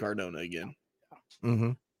we see Cardona again.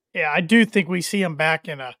 Mm-hmm. Yeah, I do think we see him back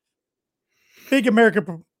in a big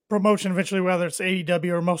American promotion eventually, whether it's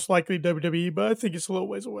AEW or most likely WWE, but I think it's a little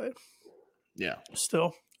ways away. Yeah.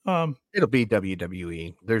 Still. It'll be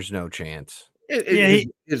WWE. There's no chance.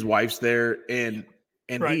 His wife's there, and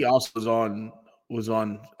right. he also was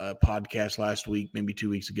on a podcast last week, maybe 2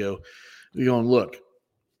 weeks ago. We're going, look,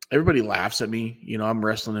 everybody laughs at me. You know, I'm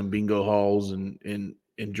wrestling in bingo halls and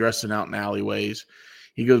dressing out in alleyways.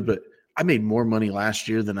 He goes, but I made more money last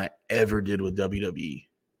year than I ever did with WWE.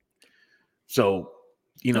 So,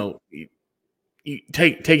 you know, you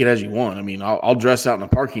take it as you want. I mean, I'll dress out in a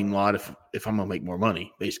parking lot if I'm gonna make more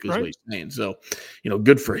money. Basically, is what he's saying. So, you know,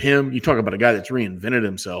 good for him. You talk about a guy that's reinvented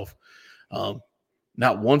himself.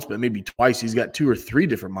 Not once, but maybe twice. He's got 2 or 3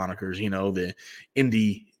 different monikers. You know, the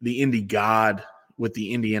indie god with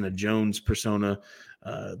the Indiana Jones persona,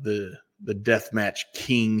 the deathmatch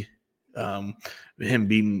king, him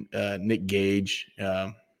beating Nick Gage.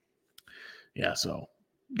 Yeah, so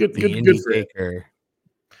good for him.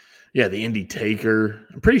 Yeah, the Indie Taker.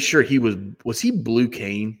 I'm pretty sure he was he Blue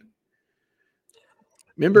Cane?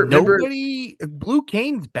 Remember Blue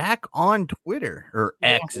Cane's back on Twitter, or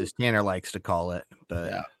X as Tanner likes to call it.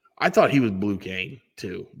 But yeah, I thought he was Blue Cane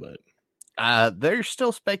too, but there's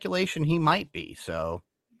still speculation he might be. So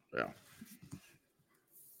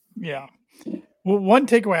yeah. Well, one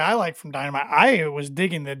takeaway I like from Dynamite, I was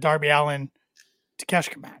digging the Darby Allin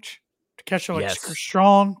Takeshita match. Takeshita looks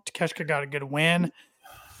strong. Takeshita got a good win.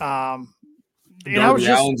 Darby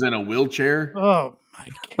Allin's in a wheelchair. Oh my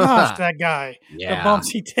gosh, that guy! Yeah. The bumps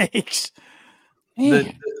he takes.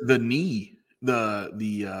 The knee,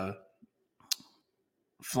 the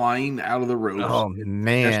flying out of the ropes. Oh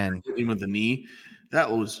man, hitting with the knee. That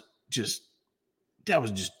was just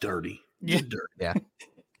dirty. Just dirty. Yeah.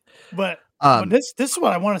 But this is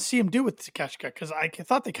what I want to see him do with Takeshita, because I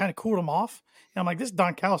thought they kind of cooled him off. And I'm like, this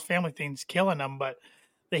Don Callis family thing's killing him, but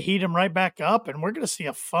they heat him right back up, and we're going to see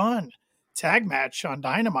a fun tag match on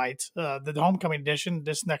Dynamite, the homecoming edition,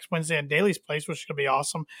 this next Wednesday in Daly's place, which is going to be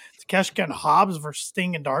awesome. Takeshita and Hobbs versus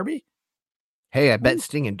Sting and Darby. Hey, I bet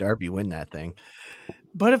Sting and Darby win that thing.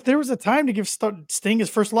 But if there was a time to give Sting his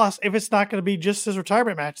first loss, if it's not going to be just his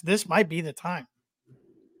retirement match, this might be the time.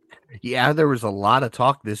 Yeah, there was a lot of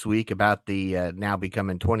talk this week about the now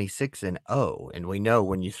becoming 26-0, and we know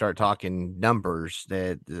when you start talking numbers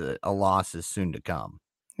that a loss is soon to come.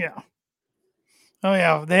 Yeah. Oh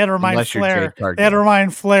yeah, they had to remind Unless Flair. They had to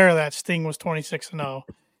remind Flair that Sting was 26-0.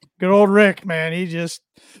 Good old Rick, man, he just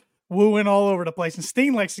wooing all over the place, and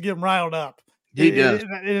Sting likes to get him riled up. He does.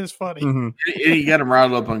 It is funny. Mm-hmm. He got him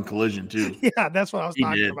riled up on Collision too. Yeah, that's what I was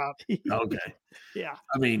talking about. Okay. Yeah.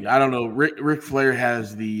 I mean, I don't know. Ric Flair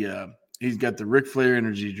has he's got the Ric Flair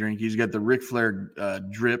energy drink. He's got the Ric Flair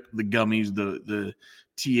drip, the gummies, the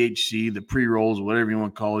THC, the pre-rolls, whatever you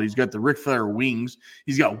want to call it. He's got the Ric Flair wings.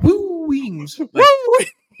 He's got woo wings. Like,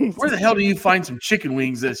 where the hell do you find some chicken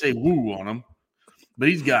wings that say woo on them? But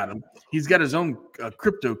he's got them. He's got his own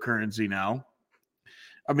cryptocurrency now.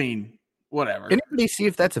 I mean, whatever. Anybody see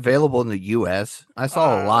if that's available in the U.S.? I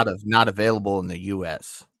saw a lot of not available in the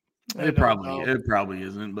U.S. It probably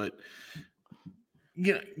isn't, but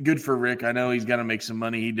yeah, good for Rick. I know he's got to make some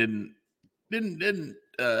money. He didn't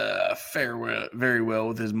fare very well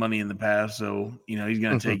with his money in the past, so you know he's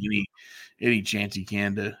going to take any chance he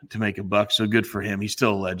can to make a buck. So good for him. He's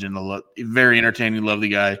still a legend. Very entertaining, lovely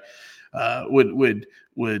guy.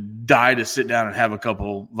 Would die to sit down and have a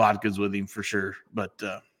couple vodkas with him for sure. But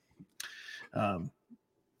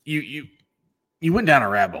you went down a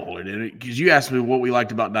rabbit hole, didn't it? Because you asked me what we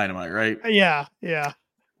liked about Dynamite, right? Yeah.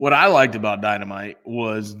 What I liked about Dynamite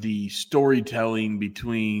was the storytelling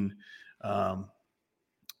between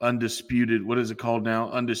undisputed. What is it called now?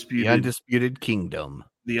 The Undisputed. Undisputed Kingdom.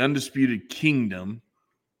 The Undisputed Kingdom.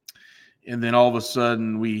 And then all of a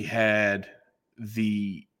sudden we had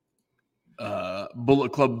the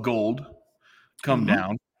Bullet Club Gold come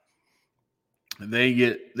down. They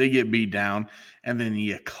get beat down, and then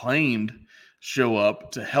the Acclaimed show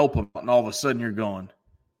up to help them. And all of a sudden you're going,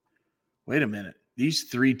 wait a minute. These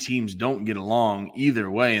three teams don't get along either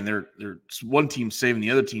way, and they're one team saving the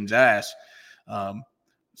other team's ass.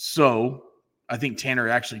 So I think Tanner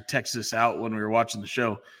actually texted us out when we were watching the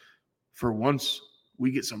show. For once,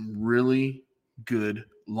 we get some really good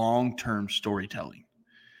long-term storytelling.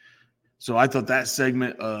 So I thought that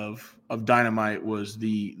segment of Dynamite was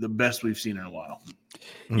the best we've seen in a while.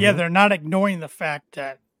 Yeah, they're not ignoring the fact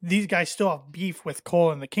that these guys still have beef with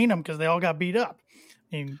Cole and the Kingdom because they all got beat up.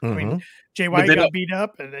 I mean, Jay White got beat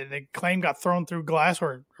up, and the Claim got thrown through glass,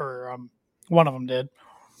 or one of them did.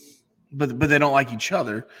 But they don't like each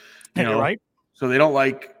other, you know. Right? So they don't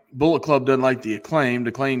like Bullet Club doesn't like the Acclaimed.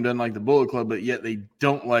 Acclaimed doesn't like the Bullet Club, but yet they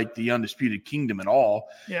don't like the Undisputed Kingdom at all.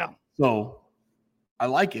 Yeah. So I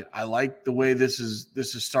like it. I like the way this is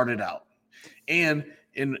started out, and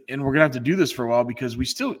we're gonna have to do this for a while because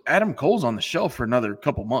Adam Cole's on the shelf for another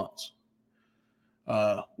couple months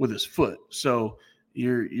with his foot. So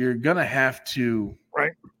you're gonna have to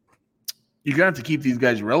You're gonna have to keep these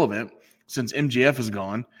guys relevant since MJF is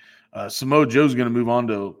gone. Samoa Joe's gonna move on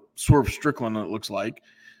to Swerve Strickland. It looks like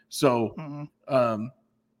so.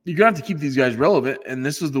 You're gonna have to keep these guys relevant, and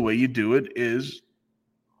this is the way you do it. Is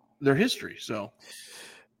their history. So.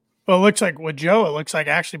 Well, it looks like with Joe, it looks like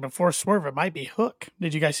actually before Swerve, it might be Hook.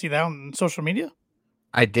 Did you guys see that on social media?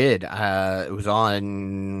 I did. It was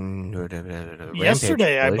on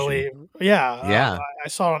yesterday, I believe. Yeah. Yeah. I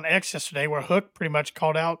saw it on X yesterday where Hook pretty much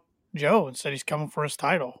called out Joe and said he's coming for his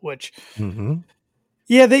title, which,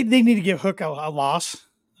 yeah, they need to give Hook a loss.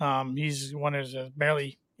 He's one of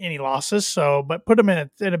barely any losses. So, but put him in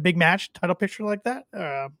a big match title picture like that,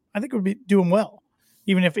 I think it would be doing well,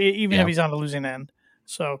 even if he's on the losing end.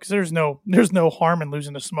 So, because there's no harm in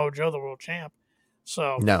losing to Samoa Joe, the world champ.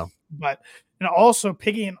 So no, but also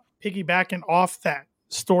piggybacking off that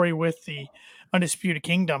story with the Undisputed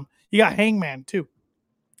Kingdom, you got Hangman too.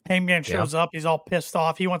 Hangman shows up, he's all pissed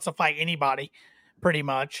off. He wants to fight anybody, pretty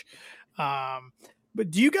much. But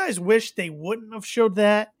do you guys wish they wouldn't have showed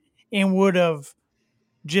that and would have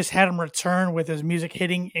just had him return with his music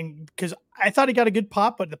hitting? And because I thought he got a good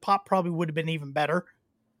pop, but the pop probably would have been even better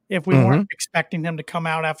if we weren't expecting him to come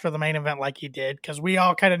out after the main event like he did, because we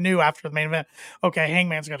all kind of knew after the main event, okay,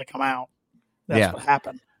 Hangman's going to come out. That's what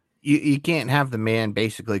happened. You can't have the man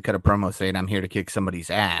basically cut a promo saying, I'm here to kick somebody's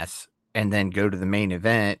ass, and then go to the main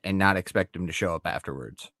event and not expect him to show up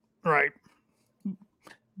afterwards. Right.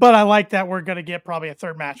 But I like that we're going to get probably a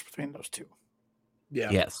third match between those two. Yeah.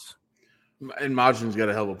 Yes. And Majin's got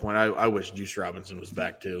a hell of a point. I wish Juice Robinson was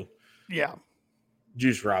back too. Yeah.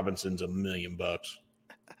 Juice Robinson's $1 million.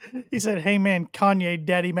 He said, "Hey man, Kanye,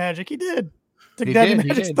 Daddy Magic." He did. Took Daddy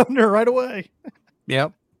Magic's thunder right away.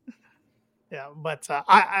 Yep. Yeah, but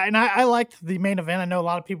I liked the main event. I know a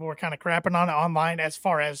lot of people were kind of crapping on it online as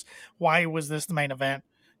far as why was this the main event,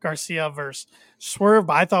 Garcia versus Swerve.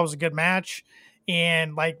 But I thought it was a good match.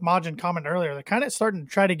 And like Majin commented earlier, they're kind of starting to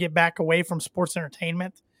try to get back away from sports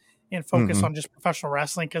entertainment and focus on just professional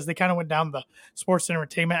wrestling, because they kind of went down the sports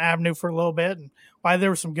entertainment avenue for a little bit. And while there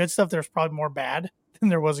was some good stuff, there's probably more bad than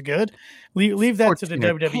there was good. Leave that to the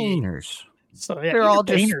WWE. So yeah, they're all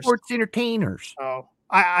just sports entertainers. So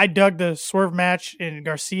I dug the Swerve match in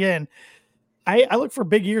Garcia, and I look for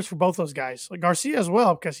big years for both those guys, like Garcia as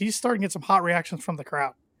well, because he's starting to get some hot reactions from the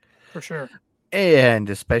crowd, for sure. And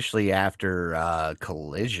especially after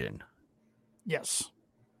Collision. Yes.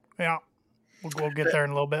 Yeah. We'll get there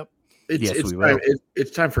in a little bit.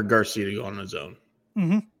 It's time for Garcia to go on his own.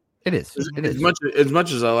 Mm-hmm. It is. As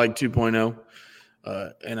much as I like 2.0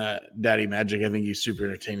 and Daddy Magic, I think he's super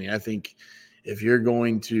entertaining. I think if you're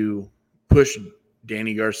going to push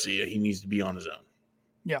Danny Garcia, he needs to be on his own.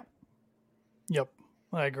 Yeah. Yep.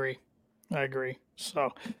 I agree.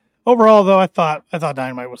 So overall, though, I thought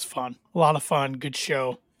Dynamite was fun. A lot of fun. Good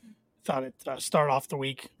show. Thought it started off the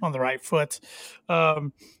week on the right foot.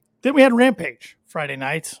 Then we had Rampage Friday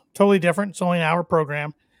night. Totally different. It's only an hour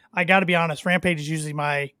program. I got to be honest, Rampage is usually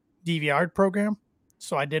my DVR program,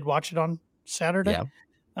 so I did watch it on Saturday.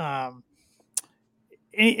 Yeah.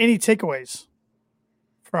 Any takeaways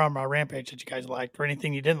from Rampage that you guys liked, or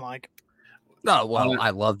anything you didn't like? Oh, well,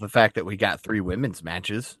 I love the fact that we got 3 women's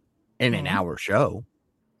matches in an hour show.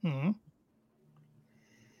 Mm-hmm.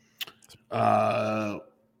 I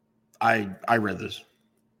read this.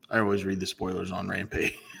 I always read the spoilers on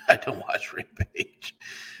Rampage. I don't watch Rampage.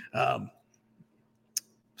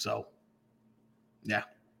 So, yeah.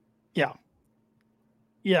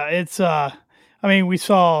 It's I mean, we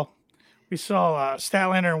saw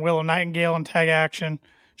Statlander and Willow Nightingale in tag action.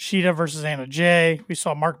 Sheeta versus Anna Jay. We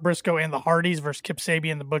saw Mark Briscoe and the Hardys versus Kip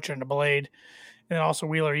Sabian, the Butcher, and the Blade. And then also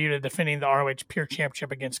Wheeler Yuta defending the ROH Pure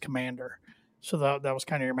Championship against Commander. So that was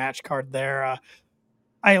kind of your match card there.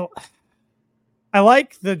 I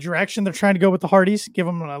like the direction they're trying to go with the Hardys. Give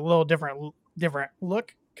them a little different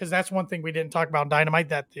look, because that's one thing we didn't talk about in Dynamite,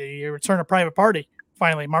 that the return of Private Party,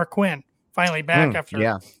 finally, Mark Quinn, finally back after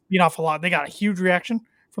being off a lot. They got a huge reaction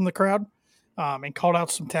from the crowd and called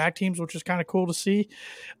out some tag teams, which is kind of cool to see.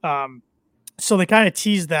 So they kind of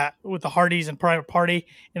teased that with the Hardys and Private Party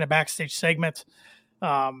in a backstage segment.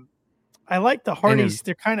 I like the Hardys.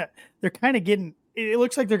 They're kind of getting. It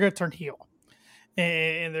looks like they're going to turn heel,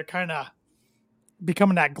 and they're kind of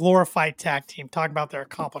becoming that glorified tag team, talking about their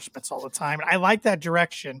accomplishments all the time. And I like that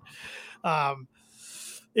direction. I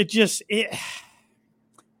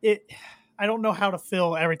don't know how to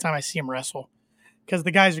feel every time I see them wrestle, because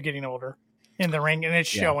the guys are getting older in the ring, and it's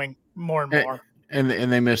showing more and more. And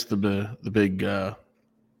they missed the big the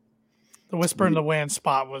Whisper in the Wind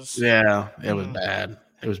spot was it was bad.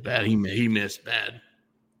 It was bad. He missed bad.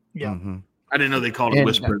 Yeah, I didn't know they called it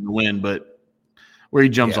Whisper in the Wind, but where he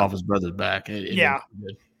jumps off his brother's back. Yeah.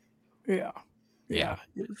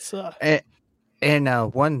 It's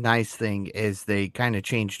And one nice thing is they kind of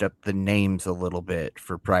changed up the names a little bit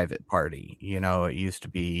for Private Party. You know, it used to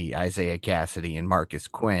be Isaiah Cassidy and Marcus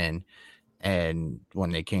Quinn, and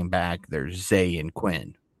when they came back, there's Zay and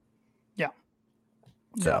Quinn.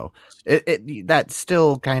 So that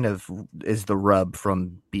still kind of is the rub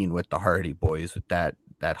from being with the Hardy Boys, with that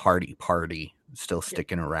Hardy Party still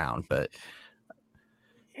sticking around. But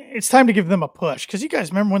it's time to give them a push, because you guys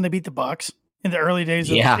remember when they beat the Bucks in the early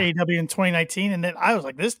days of AEW in 2019, and then I was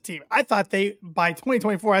like, this team. I thought by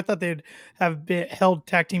 2024, I thought they'd have held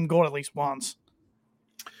tag team gold at least once.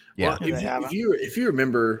 Yeah, well, if you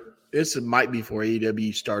remember, this might be before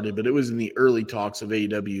AEW started, but it was in the early talks of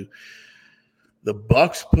AEW. The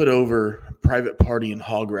Bucks put over Private Party and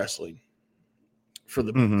Hog Wrestling for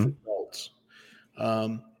the belts.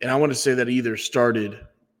 And I want to say that either started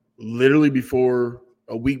literally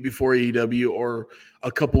a week before AEW or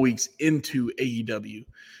a couple weeks into AEW.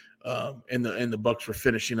 And the Bucks were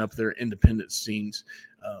finishing up their independent scenes,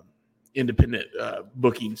 independent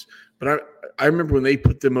bookings. But I remember when they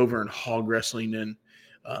put them over in Hog Wrestling, and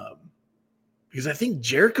because I think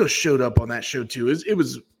Jericho showed up on that show too. It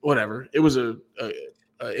was whatever. It was a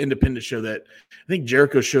independent show that I think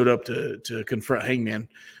Jericho showed up to confront Hangman.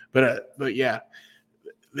 But yeah,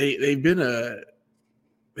 they're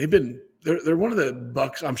one of the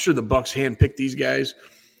Bucks. I'm sure the Bucks handpicked these guys,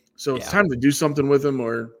 so it's time to do something with them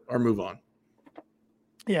or move on.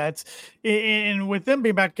 Yeah, and with them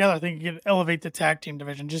being back together, I think you can elevate the tag team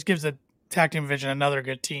division. Just gives the tag team division another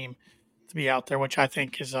good team to be out there, which I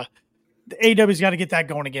think is the AEW's got to get that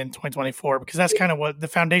going again in 2024, because that's kind of what the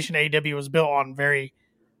foundation of AEW was built on,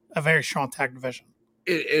 a very strong tag division.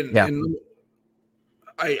 And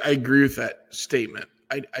I agree with that statement.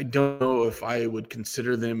 I don't know if I would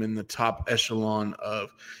consider them in the top echelon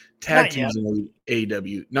of tag teams in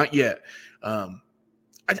AEW. Not yet. I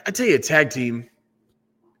tell you a tag team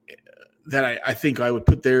that I think I would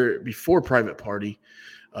put there before Private Party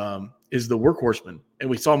is the Workhorsemen, and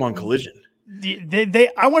we saw them on Collision.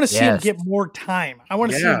 I want to see them get more time. I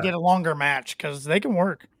want to see them get a longer match, because they can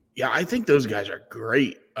work. Yeah, I think those guys are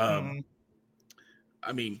great. I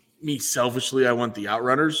mean, me selfishly, I want the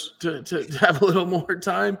Outrunners to have a little more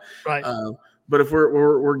time. Right. But if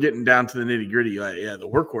we're getting down to the nitty gritty, the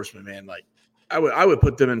Workhorsemen, man, like I would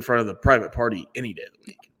put them in front of the Private Party any day of the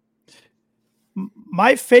week.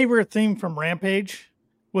 My favorite theme from Rampage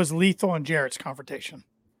was Lethal and Jarrett's confrontation.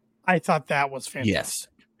 I thought that was fantastic. Yes.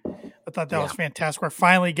 I thought that was fantastic. We're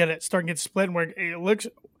finally starting to get split, and where it looks.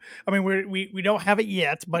 I mean, we don't have it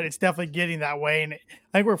yet, but it's definitely getting that way. And I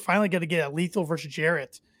think we're finally going to get a Lethal versus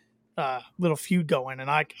Jarrett little feud going, and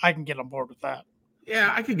I can get on board with that.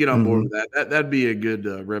 Yeah, I could get on board with that. That'd be a good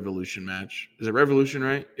Revolution match. Is it Revolution,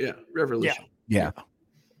 right? Yeah, Revolution. Yeah.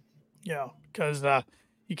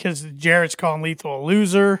 Because Jarrett's calling Lethal a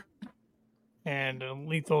loser, and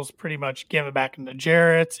Lethal's pretty much giving it back into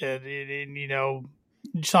Jarrett, and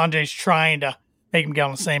Sanjay's trying to make him get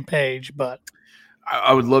on the same page, but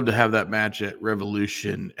I would love to have that match at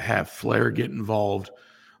Revolution, have Flair get involved.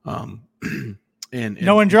 And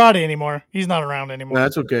no Andrade anymore. He's not around anymore. No,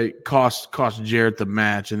 that's okay. Cost Jarrett the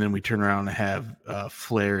match, and then we turn around and have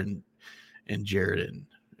Flair and Jarrett and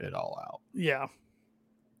it all out. Yeah.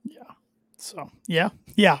 So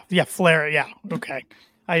Flair. Yeah. Okay.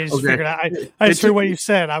 I just Okay. figured out. It I just heard took what you- you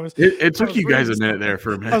said. I was. It took was you guys a reading minute there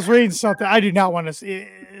for a I minute. was reading something. I do not want to see.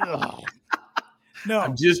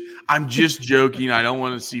 No. I'm just joking. I don't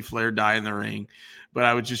want to see Flair die in the ring, but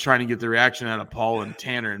I was just trying to get the reaction out of Paul and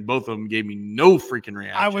Tanner, and both of them gave me no freaking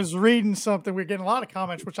reaction. I was reading something. We're getting a lot of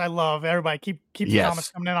comments, which I love. Everybody keep the Yes.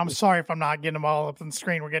 comments coming in. I'm sorry if I'm not getting them all up on the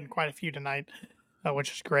screen. We're getting quite a few tonight,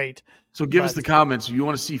 which is great. So give us the comments. You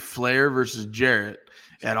want to see Flair versus Jarrett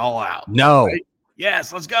at All Out? No. Right?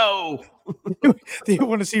 Yes, let's go. Do you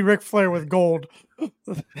want to see Ric Flair with gold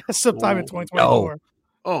sometime in 2024?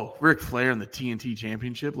 Oh, Ric Flair in the TNT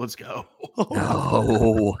Championship. Let's go.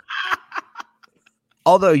 No.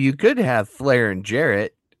 Although you could have Flair and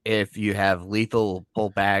Jarrett if you have Lethal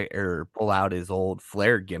pull back or pull out his old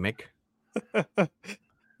Flair gimmick.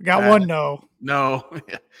 Got one no. No.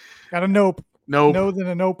 Got a nope. Nope. No, then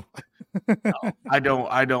a nope. No, I don't.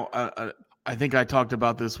 I think I talked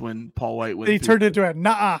about this when Paul White went. He turned into a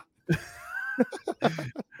nah.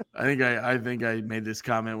 I think I made this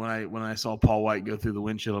comment when I saw Paul White go through the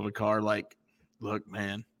windshield of a car. Like, look,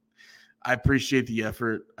 man, I appreciate the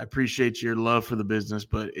effort. I appreciate your love for the business,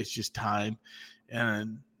 but it's just time.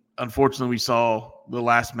 And unfortunately, we saw the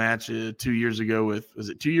last match 2 years ago was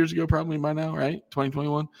it 2 years ago? Probably by now, right?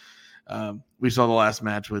 2021. We saw the last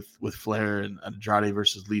match with Flair and Andrade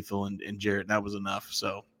versus Lethal and Jarrett, and that was enough.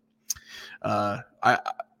 So,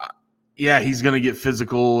 yeah, he's going to get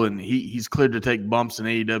physical, and he's cleared to take bumps in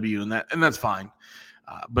AEW, and that's fine.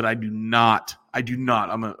 But I do not.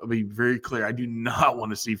 I'm going to be very clear. I do not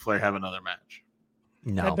want to see Flair have another match.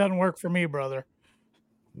 No, That doesn't work for me, brother.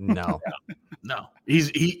 no. No.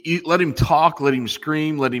 He let him talk, let him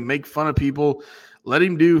scream, let him make fun of people, let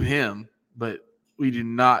him do him, but we do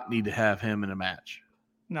not need to have him in a match.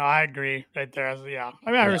 No, I agree right there. Yeah,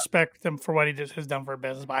 I mean, I respect him for what he just has done for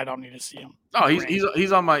business, but I don't need to see him. Oh,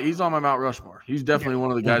 he's on my Mount Rushmore. He's definitely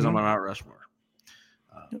one of the guys on my Mount Rushmore.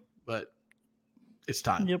 But it's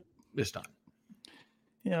time. Yep, it's time.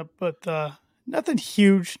 Yeah, but nothing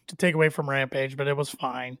huge to take away from Rampage, but it was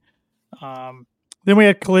fine. Then we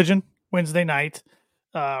had Collision Wednesday night.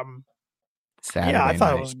 Saturday yeah, I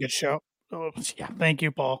thought night. it was a good show. Yeah, thank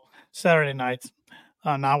you, Paul. Saturday night,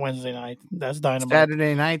 not Wednesday night. That's Dynamite.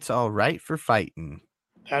 Saturday night's all right for fighting.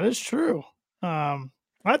 That is true. I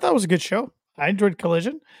thought it was a good show. I enjoyed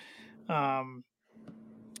Collision.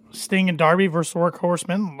 Sting and Darby versus the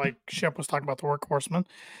Workhorsemen, like Shep was talking about the Workhorsemen.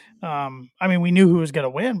 I mean, we knew who was going to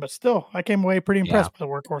win, but still, I came away pretty impressed by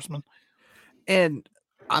the Workhorsemen. And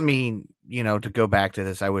I mean, to go back to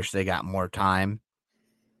this, I wish they got more time.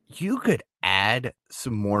 You could add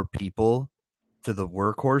some more people to the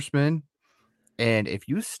Workhorsemen. And if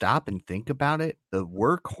you stop and think about it, the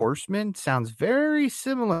Workhorsemen sounds very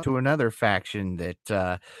similar to another faction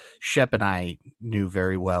that Shep and I knew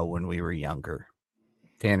very well when we were younger.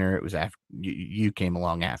 Tanner, it was after you came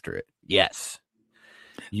along after it. Yes.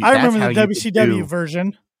 I remember the WCW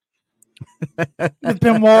version with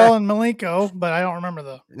Benoit and Malenko, but I don't remember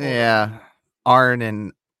the. Yeah. Arn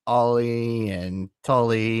and Ollie and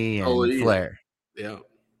Tully and Flair. Yeah.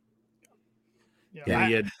 Yeah,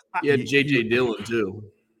 he had JJ Dillon too.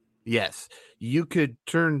 Yes. You could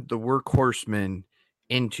turn the Workhorsemen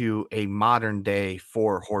into a modern day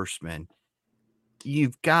Four Horsemen.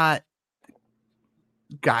 You've got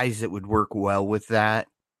guys that would work well with that.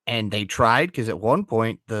 And they tried because at one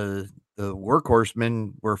point the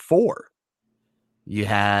Workhorsemen were 4. You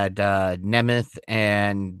had Nemeth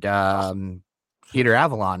and Peter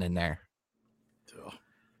Avalon in there.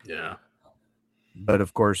 Yeah. But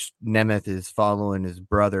of course, Nemeth is following his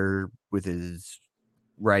brother with his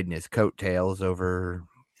riding his coattails over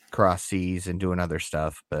cross seas and doing other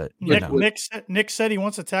stuff. But Nick said he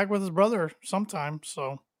wants to tag with his brother sometime.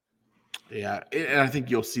 So yeah, and I think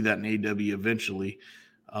you'll see that in AEW eventually.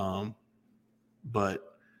 But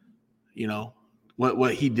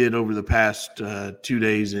what he did over the past 2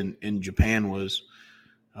 days in Japan was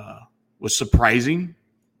surprising,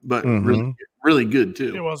 but really good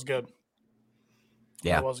too. It was good.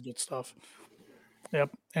 Yeah, it was good stuff. Yep,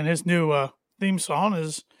 and his new theme song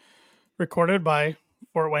is recorded by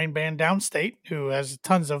Fort Wayne band Downstate, who has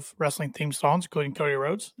tons of wrestling theme songs, including Cody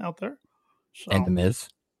Rhodes out there, and The Miz,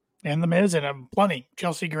 and plenty.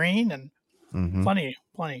 Chelsea Green and plenty.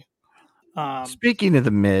 Speaking of The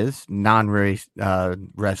Miz, non-race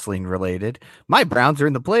wrestling related, my Browns are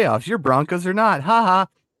in the playoffs. Your Broncos are not. Ha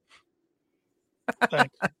ha.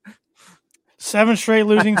 Thanks. 7 straight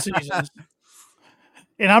losing seasons.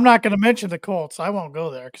 And I'm not going to mention the Colts. I won't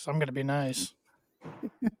go there because I'm going to be nice.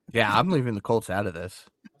 Yeah, I'm leaving the Colts out of this.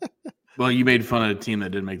 Well, you made fun of a team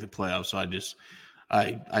that didn't make the playoffs, so I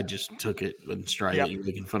just took it in stride. You're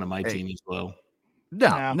making fun of my team as well.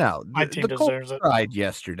 No. My The team Colts deserves it. tried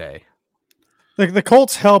yesterday. The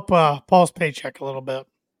Colts help Paul's paycheck a little bit.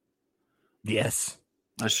 Yes.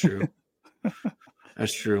 That's true.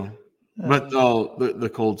 That's true. But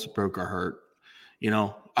the Colts broke our heart.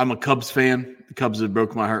 I'm a Cubs fan. The Cubs have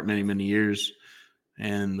broke my heart many, many years,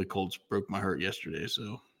 and the Colts broke my heart yesterday.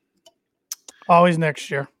 So always next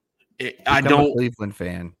year. I Become a don't. Cleveland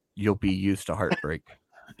fan. You'll be used to heartbreak.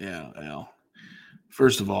 Yeah. Well,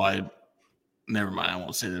 first of all, never mind. I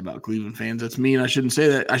won't say that about Cleveland fans. That's mean. I shouldn't say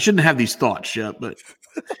that. I shouldn't have these thoughts yet. But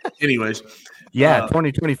anyways, Yeah,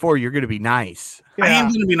 2024. You're going to be nice. I am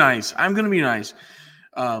Yeah. going to be nice. I'm going to be nice.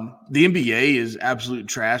 The NBA is absolute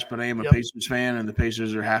trash, but I am a Pacers fan, and the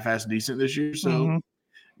Pacers are half-assed decent this year. So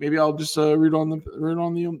maybe I'll just root on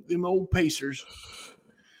the old Pacers.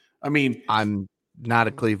 I mean, I'm not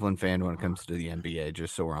a Cleveland fan when it comes to the NBA,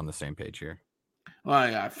 just so we're on the same page here. well,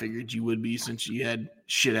 I figured you would be since you had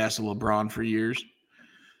shit-ass LeBron for years.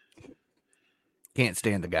 Can't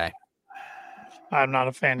stand the guy. I'm not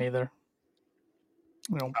a fan either.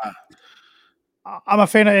 I'm a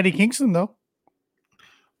fan of Eddie Kingston, though.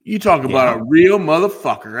 You talk about a real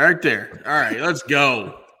motherfucker right there. All right, let's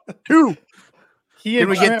go. 2. Can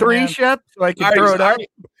we get 3, Shep, so I can throw it out?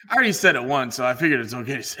 I already said it once, so I figured it's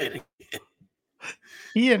okay to say it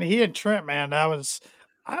again. He and Trent, man, I'm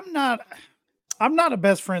not a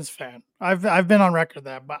best friends fan. I've been on record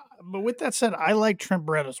that, but with that said, I like Trent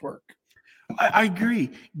Beretta's work. I agree.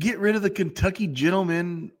 Get rid of the Kentucky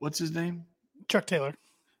gentleman. What's his name? Chuck Taylor.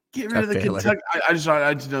 Get rid of the Kentucky. I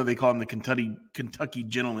just know they call him the Kentucky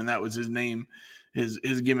gentleman. That was his name, his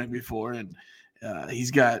gimmick before, and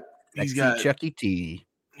he's got Chucky T.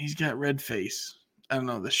 He's got red face. I don't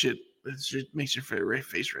know the shit. It makes your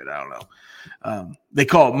face red. I don't know. They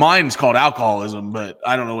call it, mine's called alcoholism, but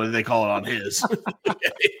I don't know what they call it on his.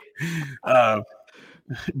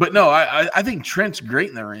 But no, I think Trent's great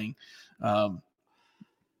in the ring.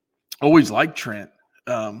 Always liked Trent.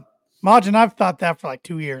 Majin, I've thought that for like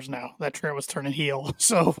 2 years now, that Trent was turning heel.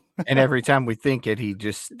 So, and every time we think it, he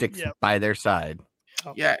just sticks by their side.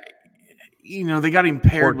 Yeah. They got him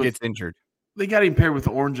paired with, gets injured. They got him paired with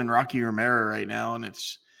Orange and Rocky Romero right now, and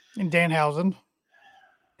it's in Danhausen,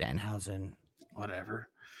 whatever.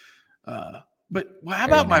 But how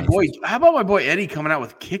about my boy? How about my boy Eddie coming out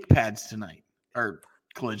with kick pads tonight or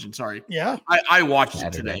Collision? Sorry. Yeah, I watched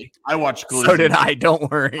it today. I watched Collision. So did I. Don't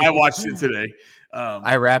worry. I watched it today.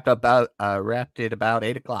 I wrapped it about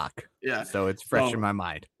 8:00. Yeah, so it's fresh in my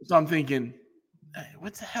mind. So I'm thinking, hey,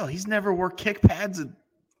 what the hell? He's never wore kick pads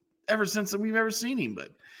ever since we've ever seen him, but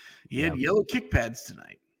he had yellow kick pads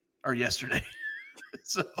tonight or yesterday.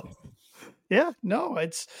 So that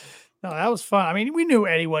was fun. I mean, we knew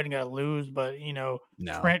Eddie wasn't going to lose, but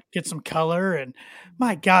Trent gets some color, and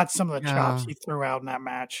my God, some of the chops he threw out in that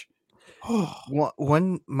match.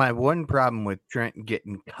 My one problem with Trent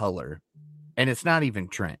getting color. And it's not even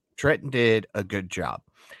Trent. Trent did a good job.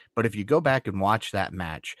 But if you go back and watch that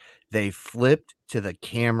match, they flipped to the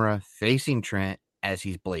camera facing Trent as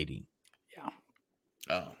he's blading. Yeah.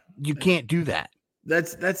 Oh. You can't do that.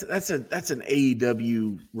 That's an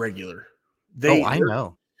AEW regular. I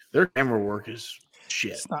know. Their camera work is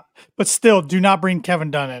shit. It's not, but still, do not bring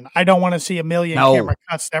Kevin Dunn in. I don't want to see a million camera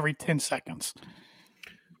cuts every 10 seconds.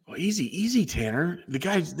 Well, easy, Tanner. The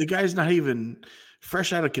guy's not even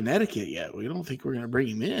fresh out of Connecticut yet. We don't think we're going to bring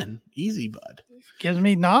him in. Easy, bud. Gives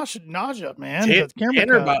me nausea, man.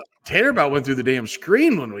 Tanner about went through the damn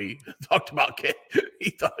screen when we talked about Kevin.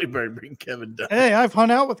 He thought he better bring Kevin Dunn. Hey, I've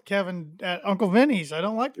hung out with Kevin at Uncle Vinny's. I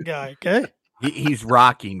don't like the guy, okay? He's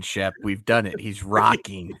rocking, Shep. We've done it. He's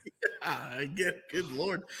rocking. I get it. Good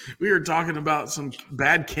Lord. We were talking about some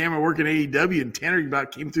bad camera work in AEW, and Tanner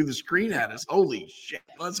about came through the screen at us. Holy shit.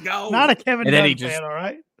 Let's go. Not a Kevin Dunn fan, all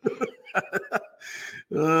right?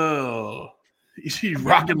 Oh, he's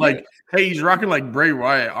rocking like Bray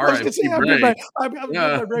Wyatt. All right, Bray. I've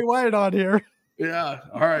got Bray Wyatt on here. Yeah,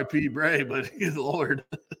 R.I.P. Bray, but good Lord.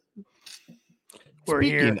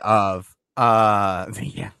 Speaking of,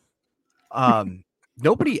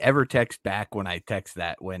 nobody ever texts back when I text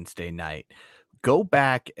that Wednesday night. Go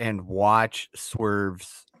back and watch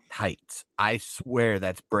Swerve's tights. I swear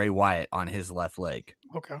that's Bray Wyatt on his left leg.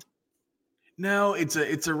 Okay. No, it's a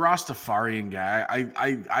Rastafarian guy.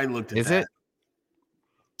 I looked at Is that. it?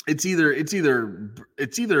 It's either a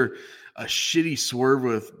shitty Swerve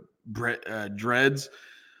with dreads,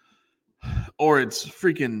 or it's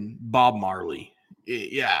freaking Bob Marley.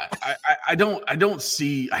 Yeah, I don't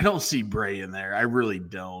see Bray in there. I really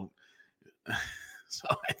don't. So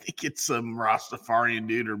I think it's some Rastafarian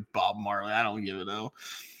dude or Bob Marley. I don't give it though.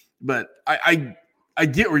 But I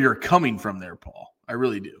get where you're coming from there, Paul. I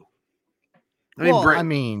really do. I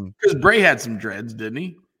mean, because Bray had some dreads, didn't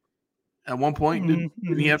he? At one point,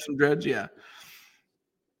 didn't he have some dreads? Yeah.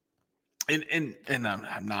 And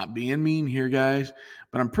I'm not being mean here, guys,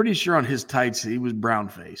 but I'm pretty sure on his tights he was brown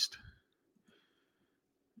faced.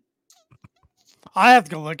 I have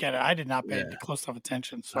to go look at it. I did not pay close enough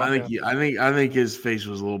attention. So I think his face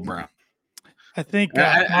was a little brown. I think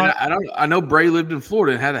I know Bray lived in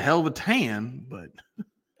Florida and had a hell of a tan, but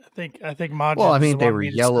I think Majin. Well, I mean, they were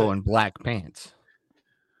yellow and black pants.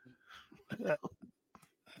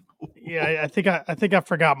 Yeah, I think I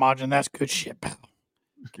forgot Majin. That's good shit, pal.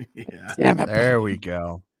 Yeah, damn it, there we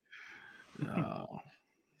go.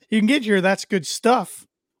 You can get your That's Good Stuff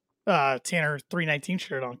Tanner 319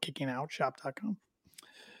 shirt on kickingoutshop.com.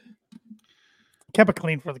 Kept it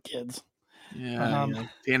clean for the kids. Yeah,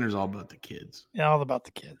 Tanner's all about the kids. Yeah, all about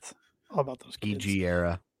the kids. All about those kids. PG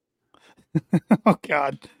era. Oh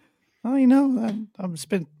God. Well, you know, I've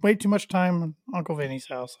spent way too much time in Uncle Vinny's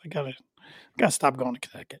house. I gotta stop going to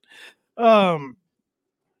Connecticut. The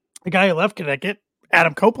guy who left Connecticut,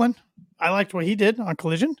 Adam Copeland. I liked what he did on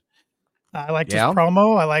Collision. I liked his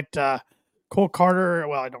promo. I liked Cole Carter.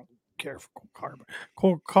 Well, I don't care for Cole Carter, but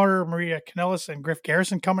Cole Carter, Maria Kanellis, and Griff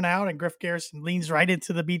Garrison coming out, and Griff Garrison leans right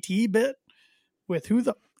into the BTE bit with who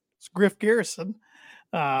the it's Griff Garrison.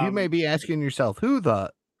 You may be asking yourself, who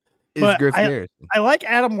the is Griff Garrison? I like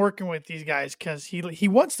Adam working with these guys because he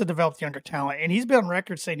wants to develop younger talent, and he's been on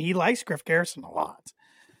record saying he likes Griff Garrison a lot.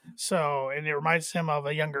 So, and it reminds him of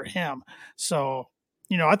a younger him. So,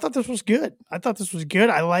 I thought this was good.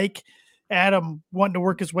 I like Adam wanting to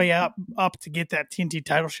work his way up to get that TNT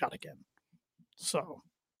title shot again. So,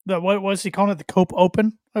 what was he calling it? The Cope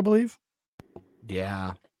Open, I believe.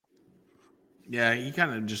 Yeah. Yeah, he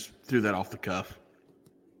kind of just threw that off the cuff.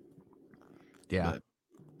 Yeah.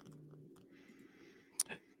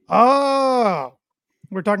 Oh,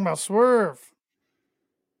 we're talking about Swerve.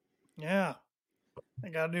 Yeah. I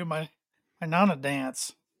got to do my Nana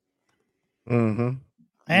dance. Mm-hmm.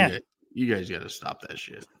 Man. You guys got to stop that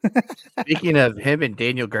shit. Speaking of him and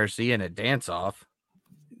Daniel Garcia in a dance-off.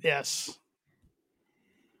 Yes.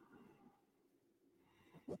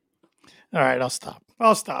 All right, I'll stop.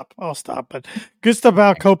 But good stuff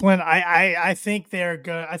about Copeland. I think they're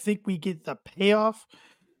good. I think we get the payoff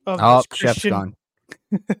of this Christian. Chef's gone.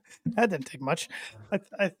 That didn't take much.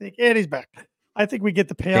 I think, and he's back. I think we get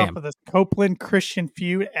the payoff of this Copeland Christian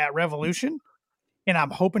feud at Revolution, and I'm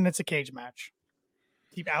hoping it's a cage match.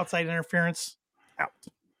 Keep outside interference out.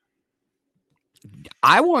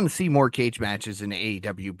 I want to see more cage matches in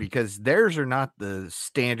AEW because theirs are not the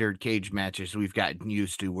standard cage matches we've gotten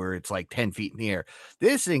used to where it's like 10 feet in the air.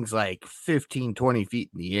 This thing's like 15, 20 feet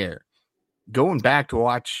in the air. Going back to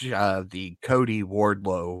watch the Cody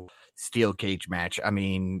Wardlow steel cage match, I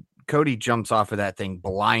mean, Cody jumps off of that thing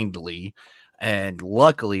blindly, and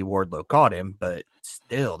luckily Wardlow caught him, but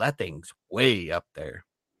still, that thing's way up there.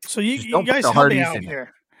 So you guys help me out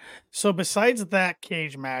here. So besides that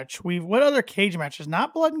cage match, what other cage matches,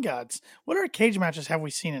 not blood and guts, what other cage matches have we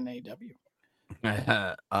seen in AEW?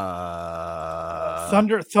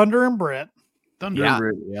 Thunder and Britt. And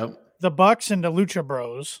Britt, yep. The Bucks and the Lucha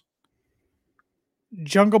Bros.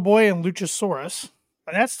 Jungle Boy and Luchasaurus.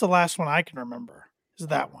 And that's the last one I can remember, is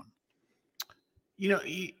that one.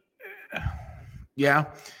 Yeah.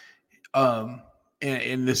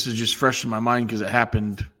 And this is just fresh in my mind because it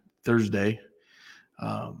happened Thursday.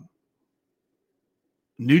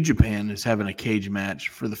 New Japan is having a cage match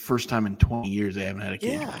for the first time in 20 years. They haven't had a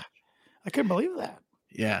cage match. I couldn't believe that.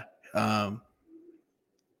 Yeah.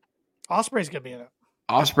 Osprey's gonna be in it.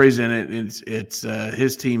 Osprey's in it. It's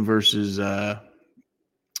his team versus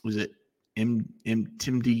was it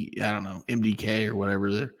MD? I don't know, MDK or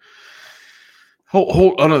whatever. The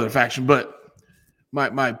whole another faction. But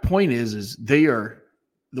my point is the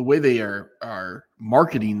way they are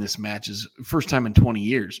marketing this match is first time in 20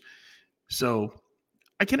 years. So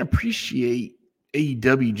I can appreciate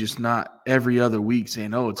AEW just not every other week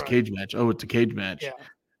saying, "Oh, it's a cage match. Oh, it's a cage match."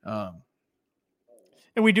 Yeah.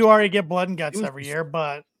 And we do already get blood and guts every year,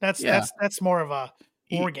 but that's more of a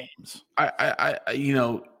War Games. I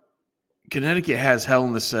Connecticut has Hell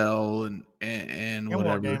in the Cell and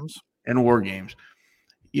whatever and War Games.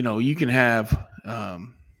 You can have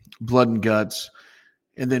blood and guts,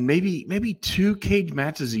 and then maybe 2 cage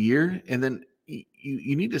matches a year, and then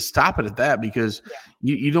you need to stop it at that because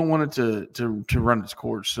you don't want it to run its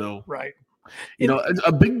course. So it's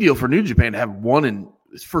a big deal for New Japan to have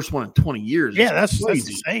first one in 20 years. Yeah, that's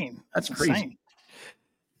insane. That's crazy. Insane.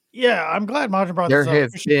 Yeah, I'm glad Martin brought this up.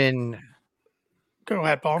 Go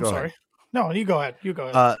ahead, Paul. I'm sorry. No, you go ahead.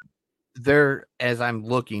 There, as I'm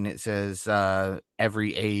looking, it says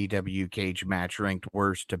every AEW cage match ranked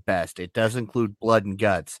worst to best. It does include blood and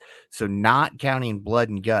guts. So, not counting blood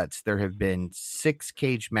and guts, there have been 6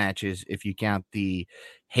 cage matches if you count the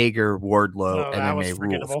Hager Wardlow Oh, that was MMA rules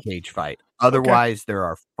forgettable. cage fight. Okay. Otherwise, there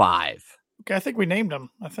are 5. Okay, I think we named them.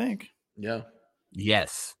 I think. Yeah.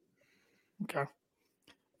 Yes. Okay.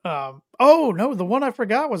 Oh no, the one I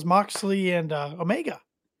forgot was Moxley and Omega.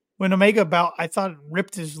 When Omega I thought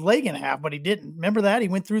ripped his leg in half, but he didn't. Remember that? He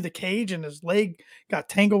went through the cage and his leg got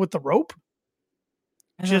tangled with the rope.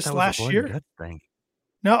 I thought Just that was a last blood year. and guts thing.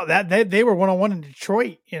 No, that they were 1-on-1 in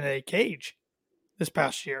Detroit in a cage this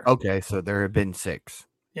past year. Okay, so there have been 6.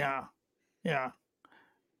 Yeah.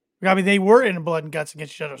 I mean, they were in blood and guts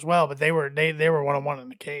against each other as well, but they were 1-on-1 in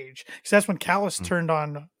the cage. Because that's when Callis turned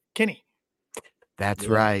on Kenny. That's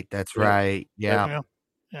Yeah. right. That's right. Yeah.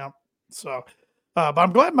 Yeah. So, but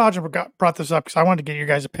I'm glad Majin brought this up because I wanted to get your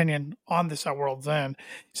guys' opinion on this at World's End.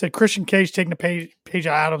 He said Christian Cage taking the page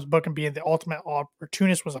out of Adams' book and being the ultimate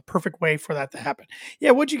opportunist was a perfect way for that to happen.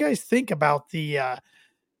 Yeah, what'd you guys think about the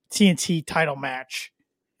TNT title match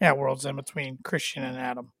at World's End between Christian and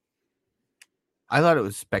Adam? I thought it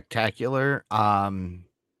was spectacular. I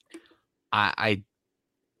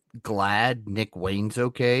glad Nick Wayne's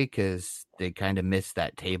okay because they kind of missed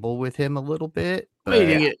that table with him a little bit. Well,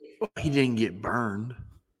 But he didn't get burned.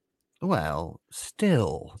 well,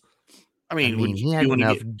 still, I I mean, mean, he had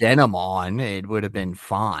enough denim on; it would have been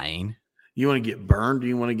fine. You want to get burned? Do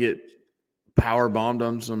you want to get power bombed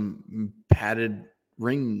on some padded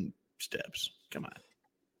ring steps? Come on,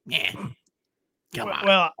 yeah, come on.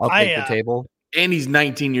 Well, I'll take the table. And he's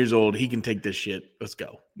 19 years old. He can take this shit. Let's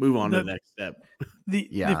go. Move on to the next step.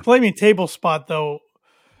 The flaming table spot, though,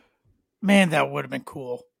 man, that would have been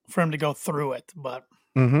cool for him to go through it. But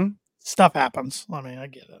stuff happens. I mean, I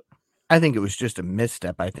get it. I think it was just a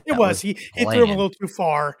misstep. I think it was. He threw him a little too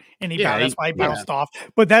far, and that's why he bounced off.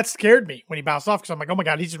 But that scared me when he bounced off because I'm like, oh my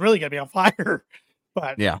god, he's really gonna be on fire.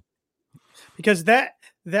 But yeah, because that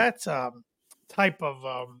type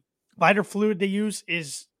of lighter fluid they use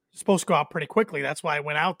is supposed to go out pretty quickly. That's why it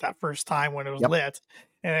went out that first time when it was lit.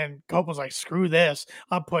 And then Cope was like, screw this.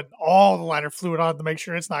 I'm putting all the lighter fluid on to make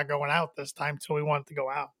sure it's not going out this time until we want it to go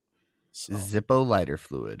out. So. Zippo lighter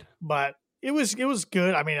fluid. But it was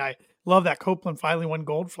good. I mean, I love that Copeland finally won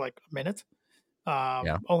gold for like a minute.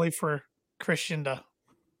 Only for Christian to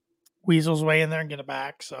weasel his way in there and get it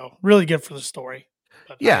back. So really good for the story.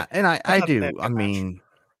 But I do. I mean,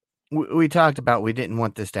 we talked about we didn't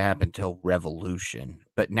want this to happen till Revolution,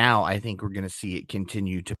 but now I think we're going to see it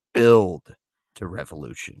continue to build to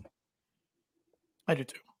Revolution. I do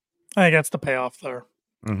too. I think that's the payoff there.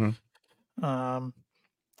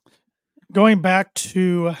 Going back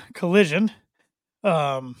to Collision,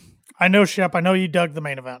 I know, Shep, I know you dug the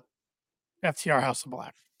main event, FTR House of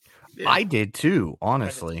Black. Yeah. I did too,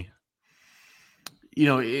 honestly. You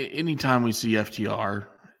know, anytime we see FTR,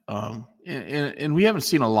 and we haven't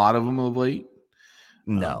seen a lot of them of late.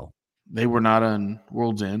 No. They were not on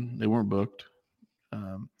World's End. They weren't booked.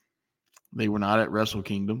 They were not at Wrestle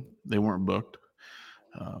Kingdom. They weren't booked.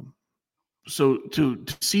 So to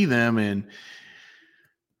see them and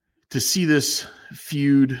to see this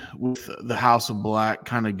feud with the House of Black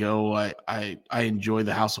kind of go, I enjoy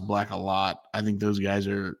the House of Black a lot. I think those guys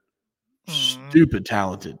are stupid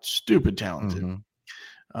talented.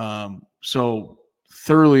 So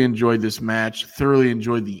thoroughly enjoyed this match, thoroughly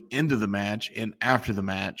enjoyed the end of the match and after the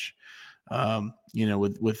match,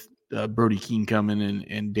 with Brody Keane coming in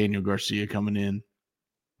and Daniel Garcia coming in.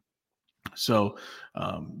 So,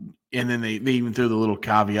 and then they even threw the little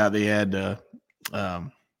caveat. They had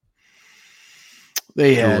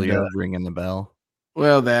Julia ringing the bell.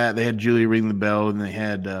 Well, they had Julia ringing the bell, and they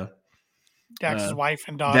had Dax's wife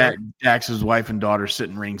and daughter. Dax's wife and daughter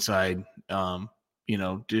sitting ringside.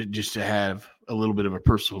 Just to have a little bit of a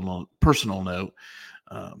personal note.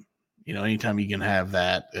 Anytime you can have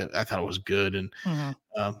that, I thought it was good, and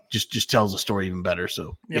just tells the story even better.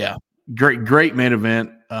 So yeah, great main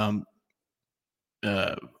event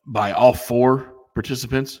by all 4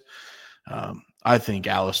 participants. I think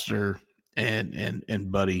Alistair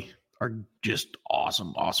and Buddy are just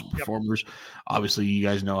awesome performers. Obviously, you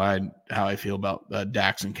guys know how I feel about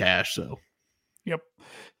Dax and Cash. So, yep,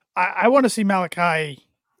 I want to see Malachi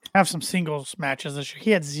have some singles matches this year.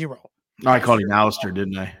 He had 0. I called him Alistair,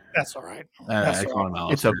 didn't I? That's all right. I called him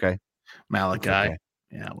Alistair. It's okay. Malachi. Okay.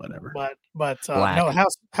 Yeah, whatever. But no,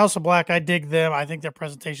 House of Black, I dig them. I think their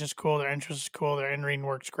presentation is cool. Their entrance is cool. Their in-ring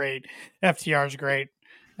works great. FTR is great,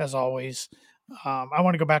 as always. I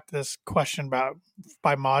want to go back to this question by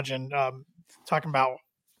Majin, talking about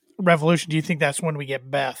Revolution. Do you think that's when we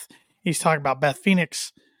get Beth? he's talking about Beth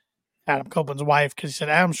Phoenix, Adam Copeland's wife, because he said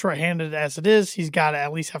Adam's shorthanded as it is. He's got to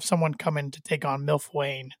at least have someone come in to take on MILF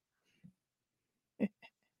Wayne.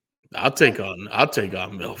 I'll take on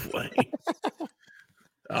MILF Wayne.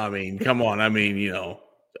 I mean, come on. I mean,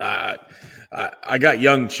 I got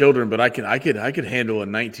young children, but I could handle a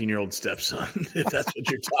 19-year-old stepson if that's what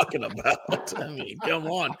you're talking about. I mean, come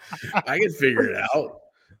on, I can figure it out.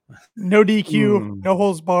 No DQ, no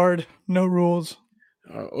holds barred, no rules.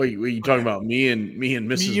 Wait, you talking about me and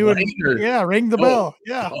Mrs. You Wayne? yeah, ring the bell.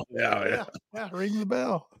 Yeah. Yeah, ring the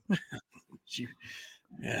bell.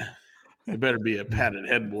 Yeah, it better be a padded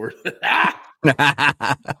headboard.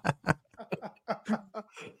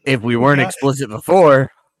 If we weren't explicit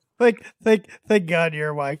before. Thank God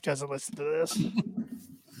your wife doesn't listen to this.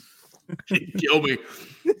 She'd kill me.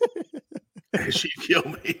 She'd kill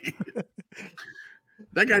me.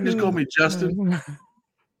 That guy just called me Justin.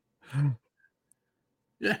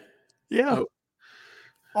 Yeah. Oh.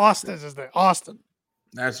 Austin's his name. Austin.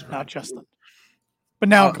 That's right. Not Justin. But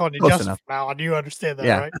now I'm calling you Justin enough. now. Do you understand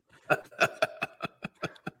that,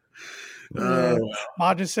 right?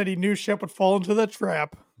 Ma just said he knew Shep would fall into that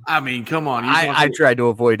trap. I mean, come on. I tried to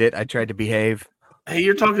avoid it. I tried to behave. Hey,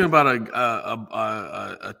 you're talking about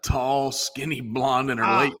a tall, skinny blonde in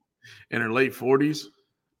her late 40s.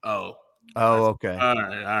 Oh, okay. All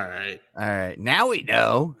right. Now we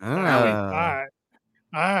know. All right,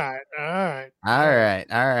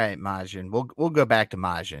 Majin. We'll go back to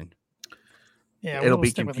Majin. Yeah, it'll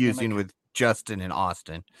be confusing with Justin and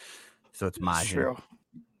Austin, so it's Majin. True.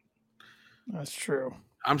 That's true.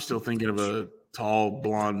 I'm still thinking of a tall,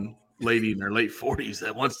 blonde lady in her late 40s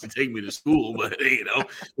that wants to take me to school, but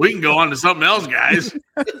we can go on to something else, guys.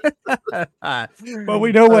 Well,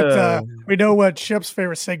 we know what Shep's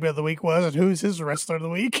favorite segment of the week was, and who's his wrestler of the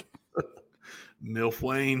week. MILF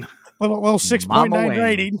Wayne. Little 6.9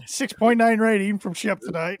 rating. 6.9 rating from Shep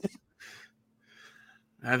tonight.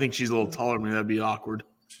 I think she's a little taller than me. That'd be awkward.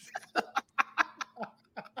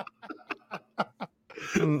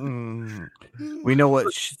 We know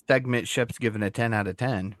what segment Shep's given a 10 out of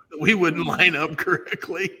 10. We wouldn't line up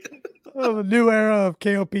correctly. The new era of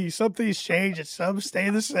KOP. Some things change and some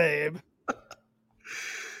stay the same.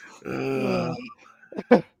 All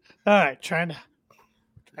right, trying to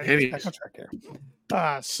get back on track here.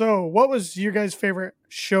 So what was your guys' favorite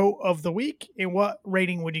show of the week, and what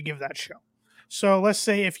rating would you give that show? So let's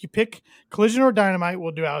say if you pick Collision or Dynamite,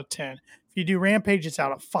 we'll do out of 10. If you do Rampage, it's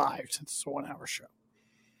out of 5 since it's a 1 hour show.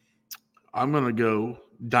 I'm going to go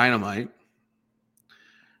Dynamite.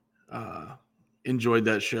 Enjoyed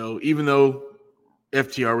that show. Even though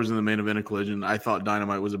FTR was in the main event of Collision, I thought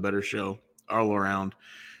Dynamite was a better show all around.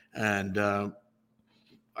 And I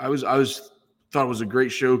thought it was a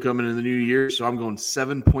great show coming in the new year, so I'm going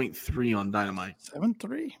 7.3 on Dynamite.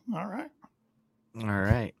 7.3. All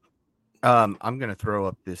right. I'm going to throw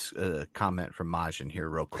up this comment from Majin here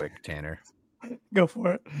real quick, Tanner. Go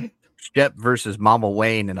for it. Shep versus Mama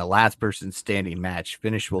Wayne in a last person standing match.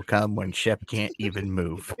 Finish will come when Shep can't even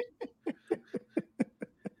move.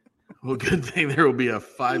 Well, good thing there will be a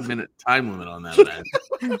 5-minute time limit on that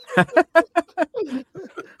match.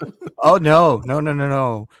 Oh, no.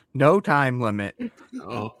 No time limit.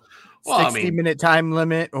 Oh, well, 60-minute time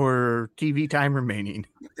limit or TV time remaining.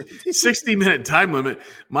 60-minute time limit.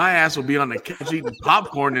 My ass will be on the couch eating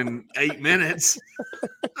popcorn in 8 minutes.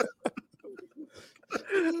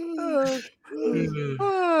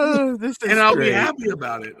 I'll be happy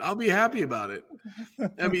about it.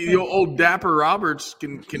 I mean, the old Dapper Roberts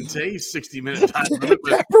can taste 60-minute time limit.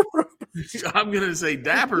 I'm gonna say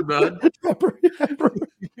Dapper, bud.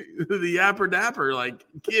 The Yapper Dapper, like,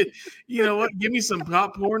 kid, you know what? Give me some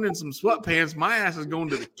popcorn and some sweatpants. My ass is going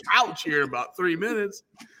to the couch here in about 3 minutes.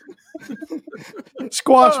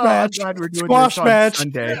 Squash match. God, we're doing Squash this on match.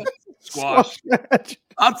 Sunday. Squash match.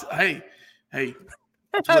 Hey.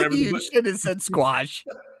 You should have said squash.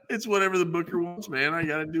 It's whatever the booker wants, man. I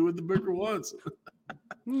got to do what the booker wants.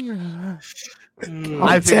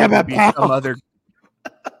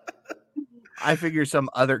 I figure some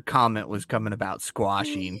other comment was coming about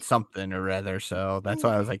squashing something or other, so that's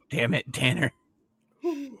why I was like, "Damn it, Tanner!"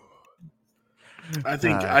 I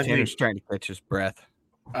think Tanner's trying to catch his breath.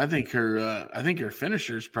 I think her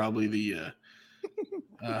finisher is probably the.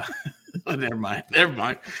 Never mind.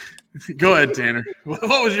 Go ahead, Tanner. What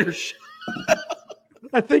was your?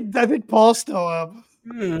 I think Paul's still up.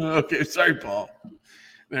 Okay, sorry, Paul.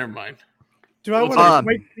 Never mind. Do I want to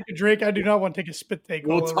wait to take a drink? I do not want to take a spit take.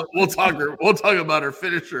 We'll talk about her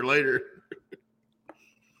finisher later.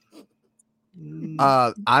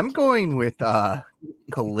 I'm going with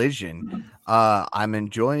Collision. I'm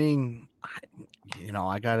enjoying.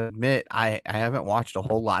 I gotta admit, I haven't watched a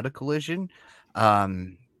whole lot of Collision,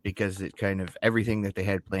 because it kind of everything that they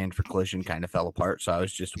had planned for Collision kind of fell apart. So I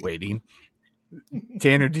was just waiting.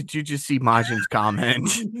 Tanner, did you just see Majin's comment?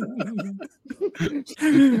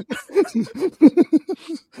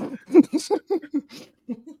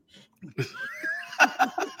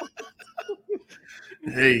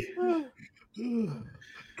 Hey,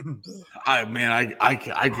 I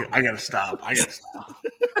gotta stop. I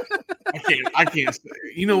can't.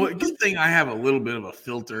 You know what? Good thing I have a little bit of a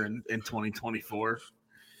filter in 2024.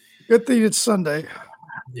 Good thing it's Sunday.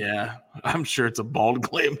 Yeah, I'm sure it's a bald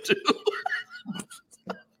glam too.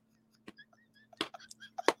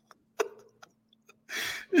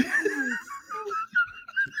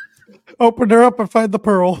 Open her up and find the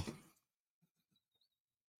pearl.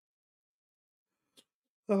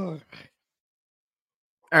 Oh.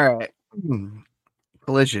 All right.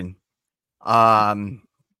 Collision. Uh-huh.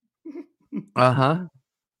 I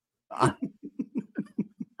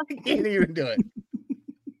can't even do it.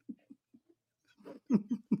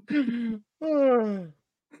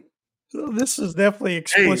 This is definitely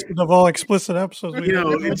explicit of all explicit episodes. You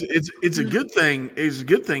know, it's a good thing. It's a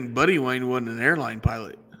good thing Buddy Wayne wasn't an airline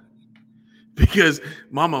pilot, because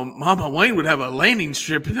Mama Wayne would have a landing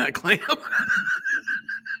strip in that clam.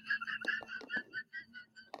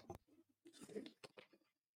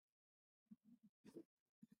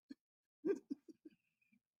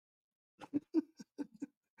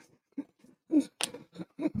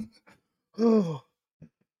 Oh,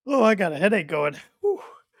 I got a headache going.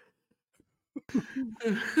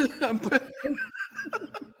 There's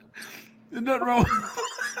nothing wrong.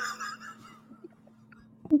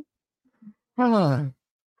 All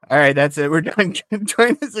right, that's it. We're done.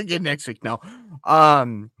 Join us again next week. No.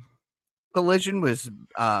 Collision was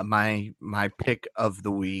my pick of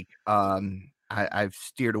the week. I've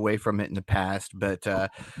steered away from it in the past, but I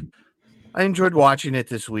enjoyed watching it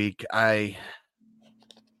this week.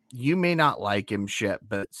 You may not like him, Shep,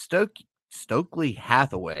 but Stokely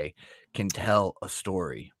Hathaway can tell a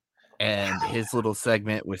story, and his little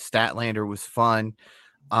segment with Statlander was fun.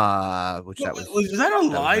 Was that a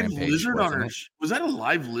live lizard on her? Was that a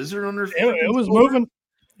live lizard on her? It was moving.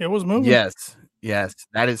 It was moving. Yes,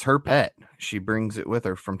 that is her pet. She brings it with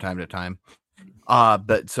her from time to time.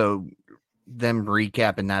 But so them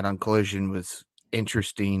recapping that on Collision was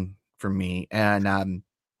interesting for me, and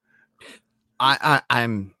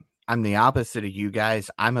I'm the opposite of you guys.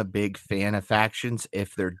 I'm a big fan of factions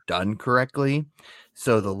if they're done correctly.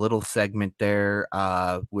 So the little segment there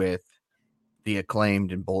with the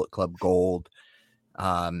Acclaimed and Bullet Club Gold,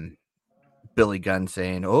 Billy Gunn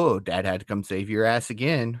saying, "Oh, Dad had to come save your ass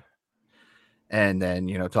again," and then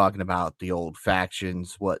talking about the old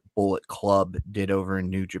factions, what Bullet Club did over in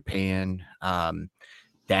New Japan,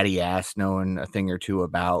 Daddy Ass knowing a thing or two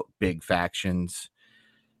about big factions.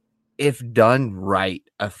 If done right,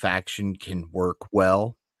 a faction can work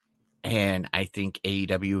well. And I think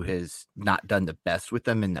AEW has not done the best with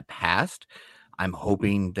them in the past. I'm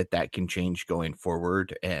hoping that can change going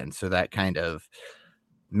forward. And so that kind of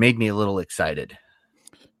made me a little excited.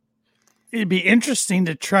 It'd be interesting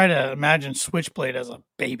to try to imagine Switchblade as a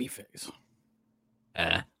babyface.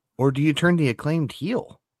 Or do you turn the Acclaimed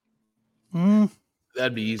heel?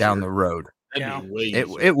 That'd be easier. Down the road. That'd be way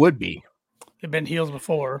easier. It would be. They've been heels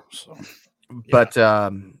before, so. But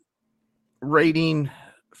rating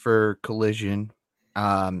for Collision,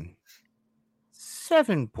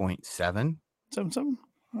 7.7. 7.7.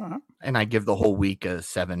 Uh-huh. And I give the whole week a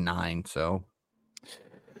 7.9. So,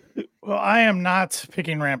 well, I am not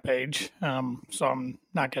picking Rampage, so I'm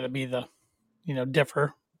not going to be the,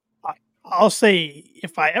 differ. I'll say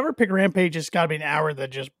if I ever pick Rampage, it's got to be an hour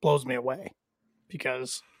that just blows me away,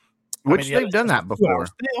 because they've done that before.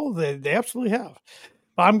 They absolutely have.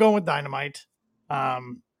 But I'm going with Dynamite. I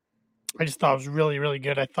just thought it was really, really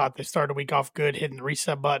good. I thought they started the week off good, hitting the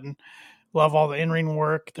reset button. Love all the in-ring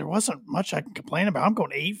work. There wasn't much I can complain about. I'm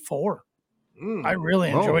going 8-4. I really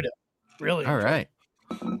enjoyed it. Really. All right.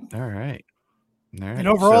 And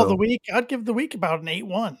overall, the week, I'd give the week about an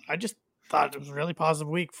 8-1. I just thought it was a really positive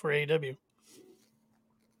week for AEW.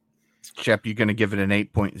 Shep, you going to give it an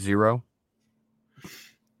 8.0?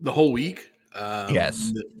 The whole week?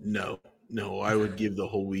 Yes. No, I would give the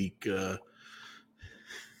whole week a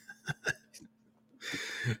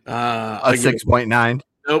 6.9.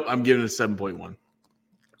 Nope, I'm giving it a 7.1.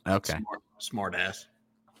 Okay. Smart ass.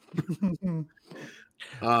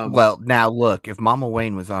 Well, now look, if Mama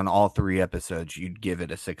Wayne was on all 3 episodes, you'd give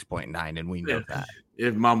it a 6.9, and we know that.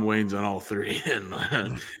 If Mama Wayne's on all 3,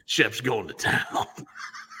 and Shep's going to town.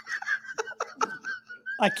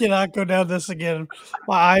 I cannot go down this again.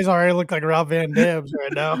 My eyes already look like Rob Van Dam's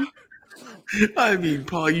right now. I mean,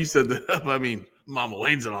 Paul, you set that up. I mean, Mama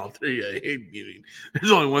Wayne's on all three. I mean,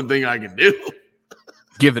 there's only one thing I can do.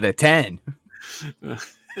 Give it a 10.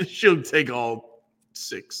 She'll take all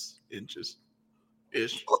 6 inches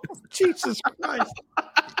ish. Jesus Christ.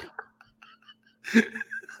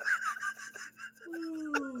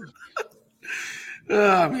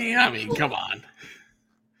 I mean, come on.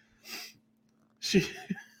 She,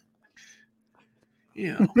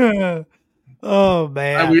 you know. Oh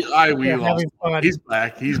man. We are lost. having fun. He's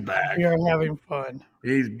back. He's back. We are having fun.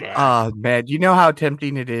 He's back. Oh, man. You know how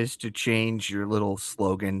tempting it is to change your little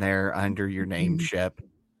slogan there under your name, Shep?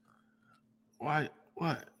 Why?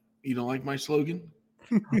 What? You don't like my slogan?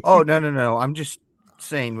 Oh, no. I'm just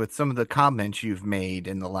saying with some of the comments you've made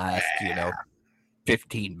in the last,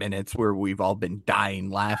 15 minutes where we've all been dying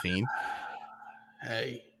laughing.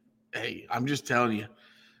 Hey, I'm just telling you.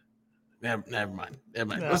 Never mind.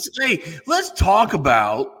 No. Let's talk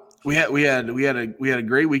about. We had a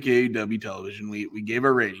great week of AEW television. We gave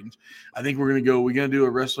our ratings. I think we're gonna do a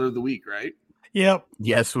wrestler of the week, right? Yep.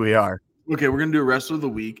 Yes, we are. Okay, we're gonna do a wrestler of the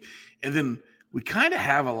week, and then we kind of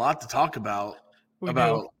have a lot to talk about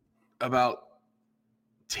about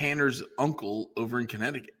Tanner's uncle over in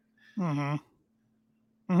Connecticut.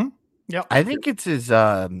 Yep. I think it's his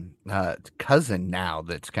cousin now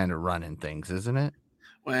that's kind of running things, isn't it?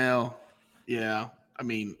 Well, yeah. I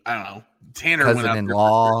mean, I don't know. Tanner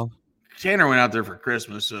Cousin-in-law. Tanner went out there for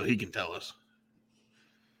Christmas, so he can tell us.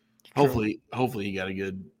 True. Hopefully he got a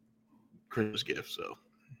good Christmas gift. So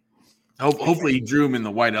hopefully he drew him in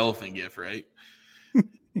the white elephant gift, right?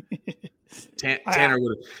 Tanner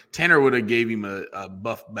would have gave him a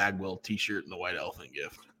Buff Bagwell T-shirt and the white elephant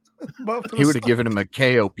gift. He would have given him a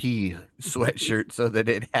KOP sweatshirt so that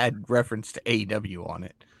it had reference to AEW on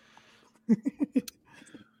it.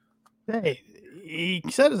 Hey, he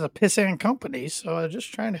said it's a pissant company, so I was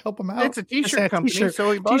just trying to help him out. It's a T-shirt company,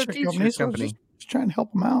 so he bought a T-shirt company. Just trying to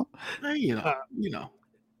help him out. You know.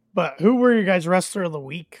 But who were your guys' wrestler of the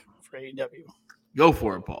week for AEW? Go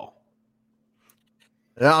for it, Paul.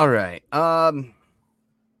 All right. I'm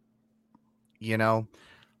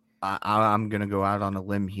going to go out on a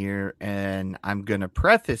limb here, and I'm going to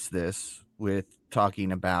preface this with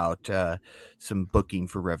talking about some booking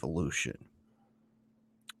for Revolution.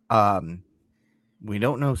 We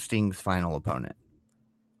don't know Sting's final opponent.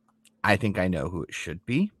 I think I know who it should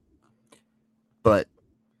be, but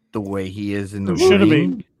the way he is in the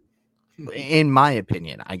ring, in my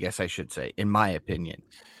opinion, I guess I should say, in my opinion,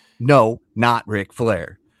 no, not Ric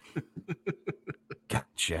Flair. God,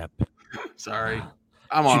 Shep. Sorry.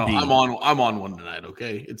 I'm on one tonight,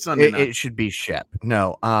 okay? It's Sunday night. It should be Shep.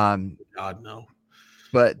 No. God, no.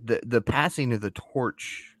 But the passing of the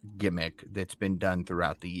torch gimmick that's been done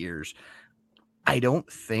throughout the years, I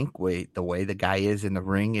don't think the way the guy is in the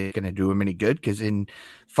ring is going to do him any good, because in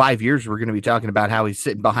 5 years, we're going to be talking about how he's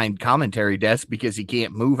sitting behind commentary desk because he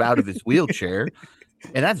can't move out of his wheelchair.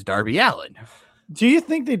 And that's Darby Allin. Do you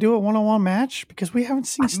think they do a one-on-one match? Because we haven't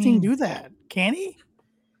seen Sting do that. Can he?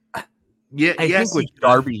 Yeah, I think with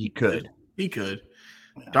Darby, he could. He could.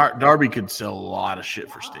 Darby could sell a lot of shit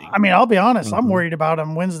for Sting. I mean, I'll be honest. I'm worried about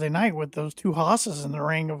him Wednesday night with those two hosses in the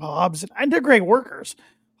ring of Hobbs. And they're great workers,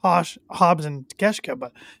 Hobbs and Takeshita,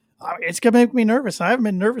 but it's going to make me nervous. I haven't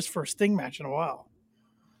been nervous for a Sting match in a while.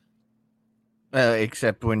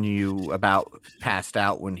 Except when you about passed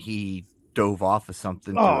out when he dove off of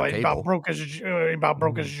something. Oh, he about broke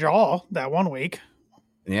his jaw that one week.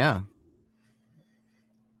 Yeah.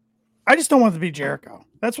 I just don't want it to be Jericho.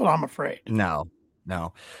 That's what I'm afraid. No.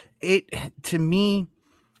 To me,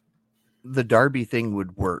 the Darby thing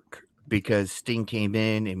would work because Sting came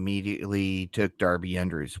in, immediately took Darby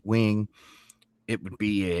under his wing. It would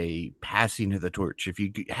be a passing of the torch. If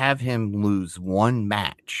you have him lose one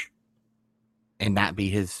match and that be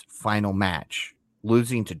his final match,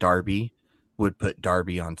 losing to Darby would put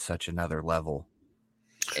Darby on such another level.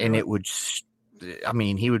 Sure. And it would,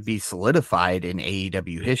 he would be solidified in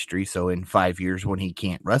AEW history. So in 5 years, when he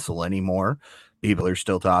can't wrestle anymore, people are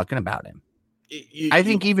still talking about him. I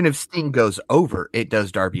think even if Sting goes over, it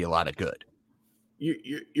does Darby a lot of good.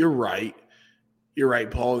 You're right. You're right,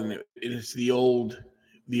 Paul. And it's the old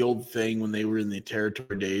thing when they were in the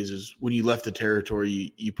territory days is when you left the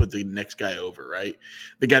territory, you put the next guy over, right?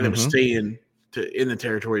 The guy that was staying in the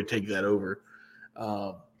territory to take that over.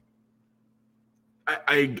 I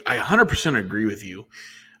 100% agree with you.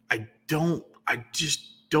 I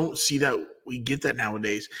just don't see that we get that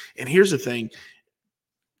nowadays. And here's the thing.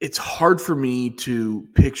 It's hard for me to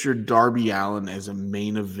picture Darby Allin as a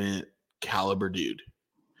main event caliber dude.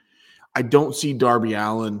 I don't see Darby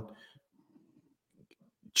Allin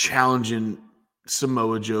challenging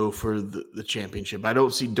Samoa Joe for the championship. I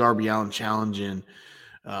don't see Darby Allin challenging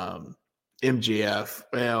MJF.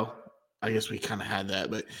 Well, I guess we kind of had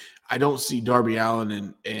that, but I don't see Darby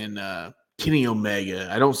Allin and Kenny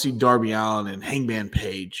Omega. I don't see Darby Allin and Hangman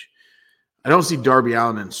Page. I don't see Darby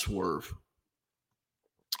Allin and Swerve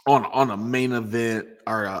on a main event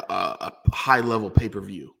or a high level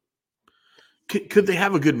pay-per-view. Could they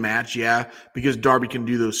have a good match? Yeah, because Darby can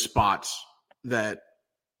do those spots that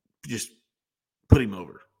just put him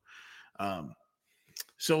over.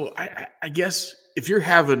 So I guess if you're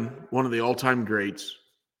having one of the all-time greats,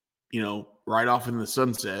 right off in the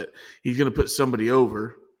sunset, he's going to put somebody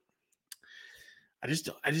over. It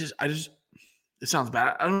sounds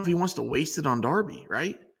bad. I don't know if he wants to waste it on Darby,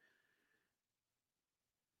 right?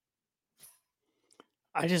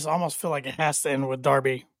 I just almost feel like it has to end with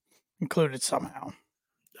Darby included somehow.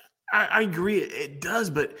 I agree. It does,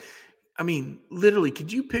 but I mean, literally,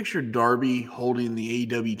 could you picture Darby holding the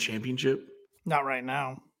AEW championship? Not right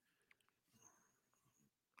now.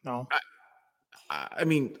 No. I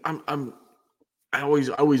mean, I always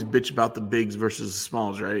bitch about the bigs versus the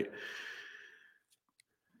smalls, right?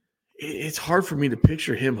 It's hard for me to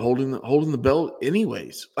picture him holding the belt,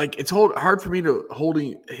 anyways. Like it's hard for me to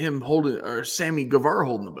or Sammy Guevara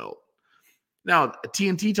holding the belt. Now, a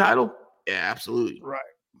TNT title, yeah, absolutely. Right.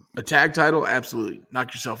 A tag title, absolutely.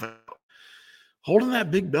 Knock yourself out. Holding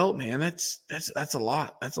that big belt, man, that's a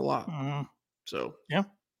lot. That's a lot. Mm-hmm. So yeah.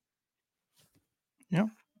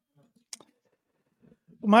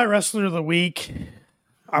 My wrestler of the week,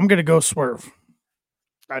 I'm gonna go Swerve.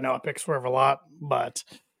 I know I pick Swerve a lot, but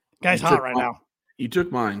guy's hot right now. You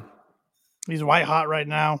took mine. He's white hot right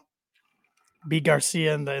now. Beat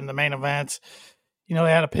Garcia in the main event. They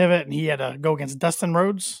had a pivot and he had to go against Dustin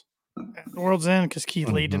Rhodes at World's End because Keith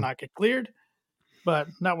Lee did not get cleared, but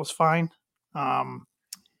that was fine.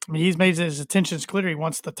 He's made his intentions clear. He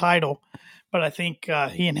wants the title, but I think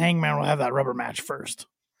he and Hangman will have that rubber match first.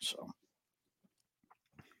 So,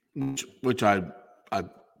 which I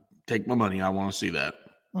take my money. I want to see that.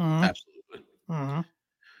 Mm-hmm. Absolutely.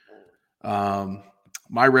 Mm-hmm.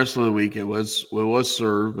 My wrestler of the week it was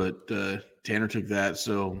Sir, but Tanner took that,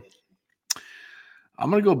 so I'm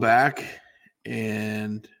gonna go back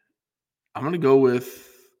and I'm gonna go with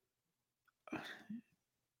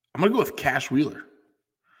Cash Wheeler.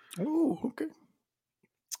 Oh, okay.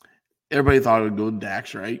 Everybody thought it would go with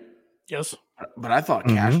Dax, right? Yes. But I thought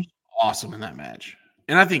Cash was awesome in that match.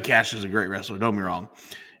 And I think Cash is a great wrestler. Don't be wrong.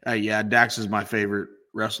 Yeah, Dax is my favorite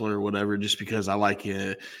wrestler or whatever, just because I like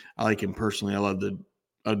him personally.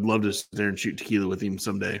 I'd love to sit there and shoot tequila with him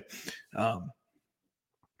someday.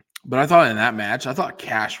 But I thought in that match,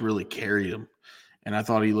 Cash really carried him. And I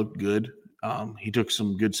thought he looked good. He took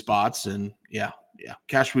some good spots. And yeah,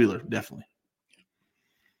 Cash Wheeler, definitely.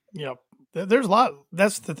 Yep. There's a lot.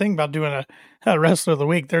 That's the thing about doing a wrestler of the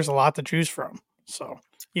week. There's a lot to choose from. So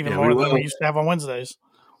even more than we used to have on Wednesdays.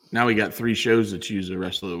 Now we got 3 shows to choose a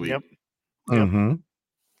wrestler of the week. Yep. Mm-hmm.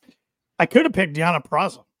 I could have picked Deonna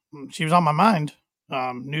Purrazzo. She was on my mind.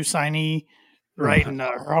 New signee, right in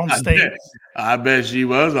her home state. I bet she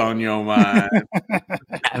was on your mind.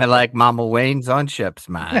 Kind of like Mama Wayne's on Shep's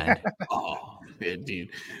mind. Oh, yeah, dude.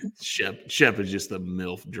 Shep is just a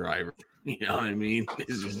MILF driver. You know what I mean?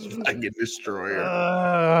 It's just fucking destroyer.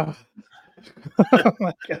 Oh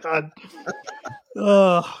my god.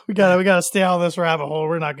 We gotta stay out of this rabbit hole.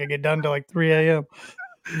 We're not gonna get done till like 3 a.m.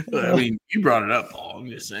 I mean, you brought it up, Paul. I'm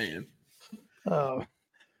just saying.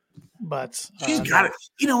 But she's got it.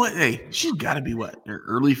 You know what? Hey, she's got to be what? Her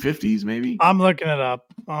early 50s, maybe. I'm looking it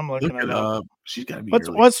up. Look it up. She's got to be.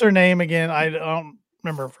 What's her name again? I don't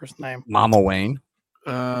remember her first name. Mama Wayne.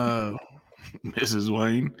 Mrs.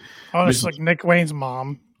 Wayne. Oh, it's like Nick Wayne's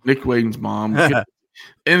mom. Nick Wayne's mom. And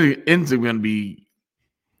it's going to be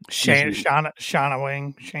Shauna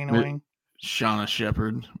Wayne. Shauna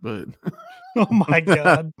Shepherd, but oh my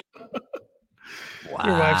god. Wow.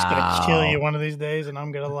 Your wife's gonna kill you one of these days, and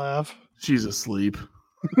I'm gonna laugh. She's asleep.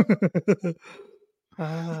 Please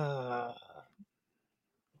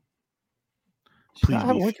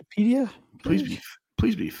have Wikipedia. Please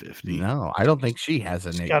be 50. No, I don't think she has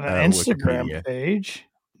She's got an Instagram Wikipedia page.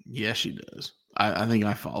 Yeah, she does. I think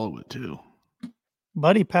I follow it too.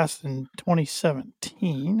 Buddy passed in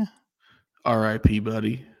 2017. R.I.P.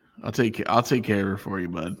 Buddy. I'll take care of her for you,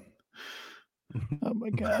 bud. Oh my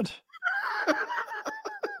god.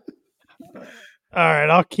 All right,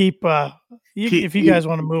 I'll keep. If you guys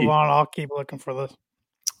want to move on, I'll keep looking for this.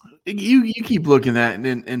 You keep looking at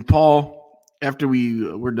it, and Paul. After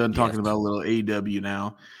we're done talking about a little AEW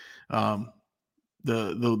now,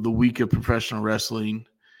 the week of professional wrestling.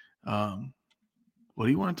 What do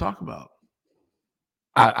you want to talk about?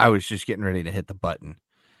 I was just getting ready to hit the button.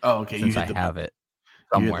 Oh, okay. Since I have it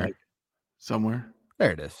somewhere. Somewhere.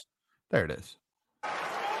 There it is. There it is.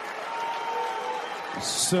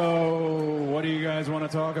 So, what do you guys want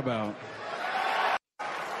to talk about?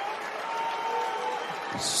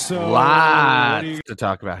 So, Lots to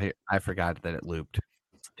talk about here. I forgot that it looped.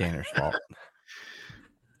 Tanner's fault.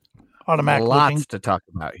 Automatic Lots looping. to talk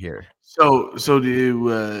about here. So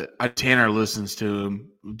do Tanner listens to him.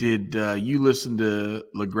 Did you listen to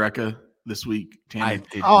La Greca this week, Tanner? I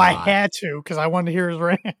did. Oh, I had to because I wanted to hear his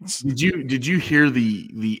rants. Did you hear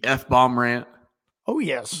the F-bomb rant? Oh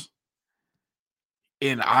yes.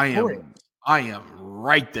 And I am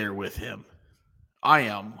right there with him. I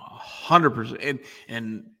am 100%.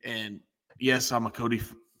 And yes, I'm a Cody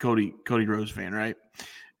Rhodes fan, right?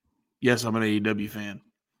 Yes, I'm an AEW fan.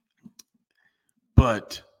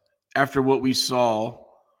 But after what we saw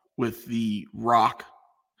with The Rock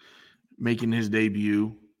making his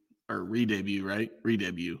debut or re-debut, right?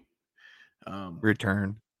 Re-debut.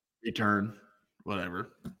 Return,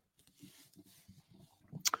 whatever.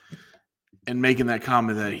 And making that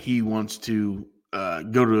comment that he wants to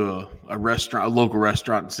go to a restaurant, a local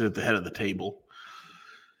restaurant, and sit at the head of the table.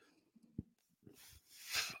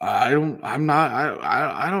 I don't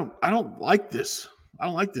like this. I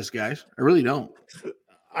don't like this, guys. I really don't.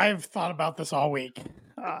 I've thought about this all week.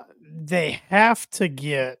 They have to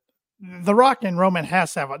get The Rock and Roman they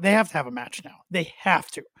have to have a match now. They have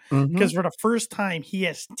to. Because for the first time, he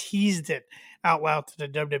has teased it out loud to the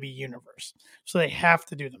WWE universe. So they have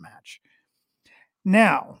to do the match.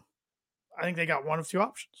 Now, I think they got one of two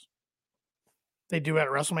options. They do it at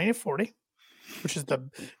WrestleMania 40, which is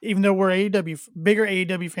even though we're bigger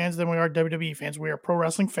AEW fans than we are WWE fans, we are pro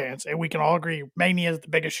wrestling fans, and we can all agree Mania is the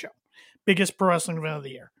biggest show, biggest pro wrestling event of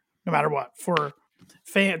the year, no matter what. For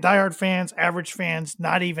diehard fans, average fans,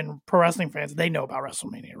 not even pro wrestling fans, they know about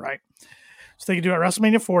WrestleMania, right? So they could do it at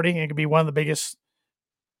WrestleMania 40, and it could be one of the biggest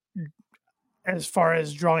as far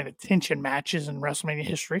as drawing attention matches in WrestleMania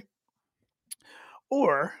history.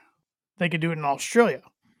 Or they could do it in Australia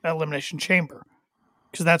at Elimination Chamber,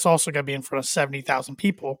 because that's also going to be in front of 70,000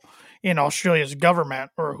 people in Australia's government,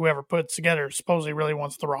 or whoever puts together supposedly really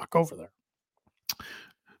wants The Rock over there.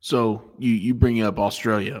 So you bring up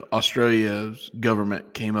Australia. Australia's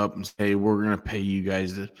government came up and said, we're going to pay you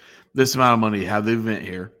guys this amount of money to have the event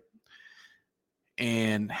here.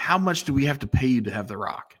 And how much do we have to pay you to have The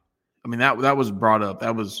Rock? I mean, that was brought up.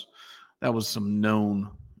 That was some known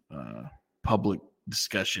public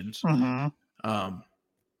discussions.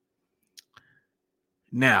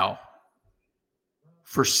 Now,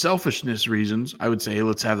 for selfishness reasons, I would say, hey,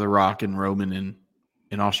 let's have The Rock and Roman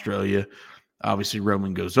in Australia. Obviously,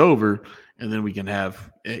 Roman goes over, and then we can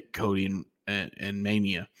have Cody and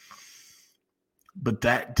Mania. But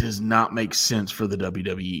that does not make sense for the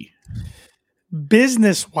WWE.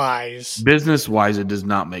 Business-wise, it does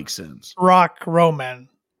not make sense. Rock Roman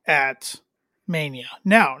at Mania.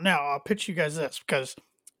 Now, I'll pitch you guys this because,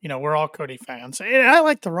 we're all Cody fans. And I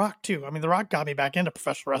like The Rock, too. I mean, The Rock got me back into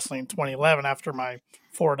professional wrestling in 2011 after my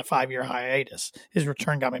 4 to 5 year hiatus. His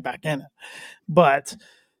return got me back in it. But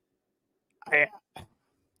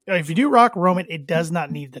if you do Rock Roman, it does not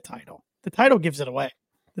need the title. The title gives it away.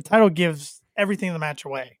 The title gives everything in the match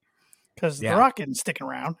away. Because The Rock isn't sticking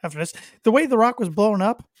around after this. The way The Rock was blown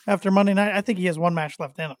up after Monday night, I think he has one match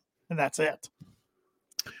left in him, and that's it.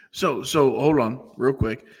 So hold on real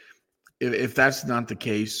quick. If that's not the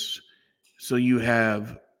case, so you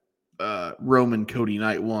have Roman Cody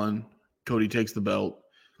night 1, Cody takes the belt.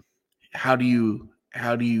 How do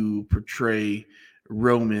you portray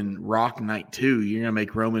Roman Rock night 2? You're gonna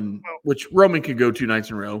make Roman, which Roman could go 2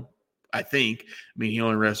 nights in a row, I think. I mean, he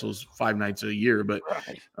only wrestles 5 nights a year, but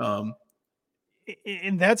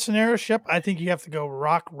in that scenario, Shep, I think you have to go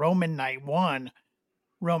Rock Roman night 1,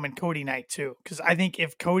 Roman Cody night 2. Because I think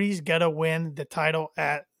if Cody's gonna win the title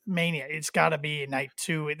at Mania, it's got to be night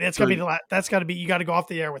 2. That's got to be. You got to go off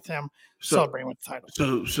the air with him celebrating with the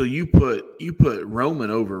title. So you put Roman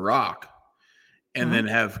over Rock, and then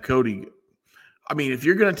have Cody. I mean, if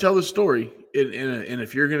you're going to tell the story, and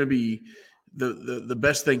if you're going to be the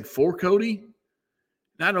best thing for Cody,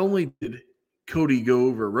 not only did Cody go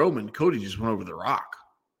over Roman, Cody just went over The Rock.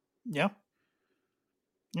 Yeah.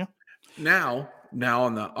 Now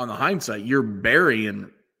on the hindsight, you're burying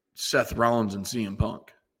Seth Rollins and CM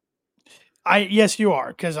Punk. Yes, you are,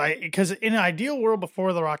 because in an ideal world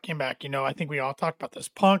before The Rock came back, I think we all talked about this.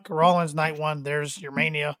 Punk Rollins night 1, there's your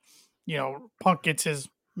Mania. Punk gets his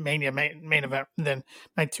Mania main event, and then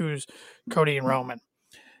night 2 is Cody and Roman.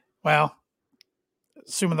 Well,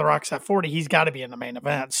 assuming The Rock's at 40, he's got to be in the main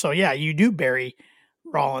event. So yeah, you do bury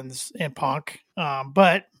Rollins and Punk,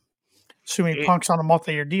 but assuming Punk's on a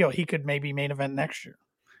multi-year deal, he could maybe main event next year.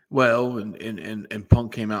 Well, and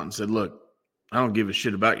Punk came out and said, "Look, I don't give a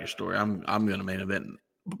shit about your story. I'm going to main event."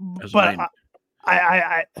 But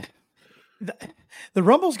the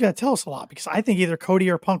Rumble's going to tell us a lot, because I think either Cody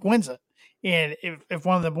or Punk wins it, and if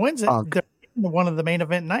one of them wins it, they're one of the main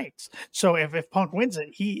event nights. So if Punk wins it,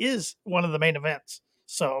 he is one of the main events.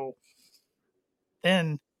 So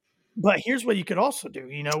then, but here's what you could also do.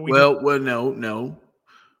 No.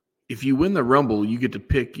 If you win the Rumble, you get to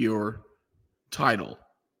pick your title.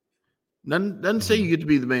 Doesn't say you get to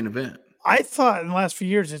be the main event. I thought in the last few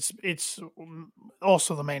years it's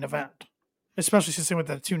also the main event, especially since they went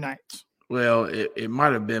to 2 nights. Well, it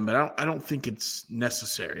might have been, but I don't think it's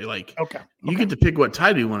necessary. Like, you get to pick what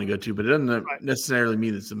title you want to go to, but it doesn't necessarily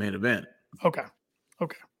mean it's the main event. Okay.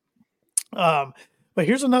 But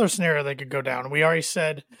here's another scenario that could go down. We already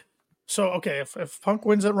said, so okay, if Punk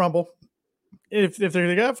wins at Rumble, if they're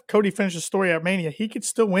going to have Cody finish the story at Mania, he could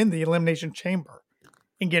still win the Elimination Chamber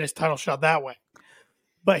and get his title shot that way.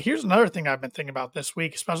 But here's another thing I've been thinking about this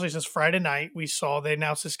week, especially since Friday night, we saw they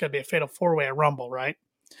announced it's going to be a fatal 4-way at Rumble, right?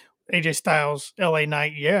 AJ Styles, LA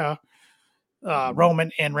Knight,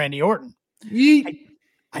 Roman, and Randy Orton.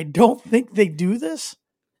 I don't think they do this,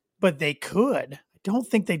 but they could. I don't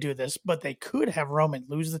think they do this, but they could have Roman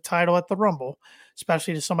lose the title at the Rumble,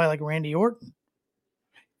 especially to somebody like Randy Orton.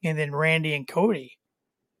 And then Randy and Cody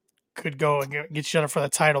could go and get each other for the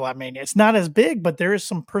title at Mania. It's not as big, but there is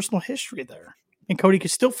some personal history there. And Cody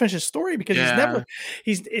could still finish his story, because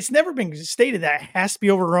it's never been stated that it has to be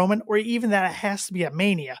over Roman, or even that it has to be at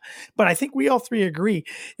Mania. But I think we all three agree,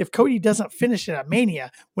 if Cody doesn't finish it at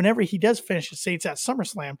Mania, whenever he does finish it, say it's at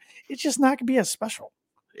SummerSlam, it's just not going to be as special.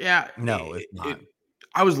 Yeah. No, it's not.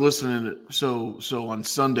 I was listening. So on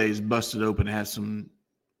Sundays, Busted Open has some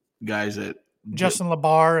guys that Justin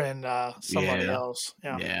LaBar and somebody else.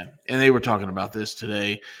 Yeah. And they were talking about this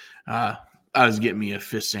today. I was getting me a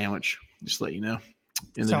fish sandwich, just to let you know,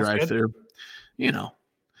 in the drive-thru.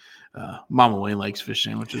 Mama Wayne likes fish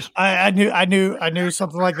sandwiches. I knew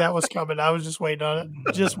something like that was coming. I was just waiting on it.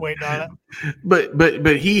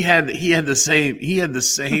 But he had the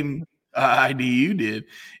same idea you did.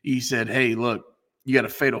 He said, "Hey, look, you got a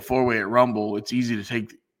fatal 4-way at Rumble. It's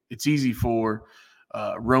easy for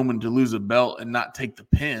Roman to lose a belt and not take the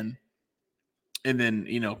pin, and then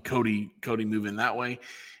Cody moving that way."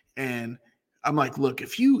 And I'm like, look,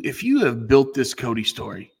 if you have built this Cody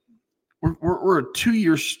story, we're a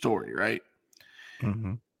 2-year story, right?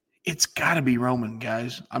 Mm-hmm. It's got to be Roman,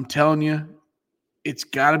 guys. I'm telling you, it's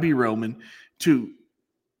got to be Roman to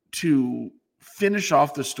finish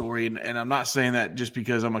off the story. And I'm not saying that just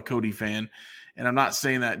because I'm a Cody fan, and I'm not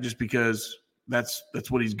saying that just because that's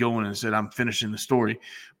what he's going and said I'm finishing the story.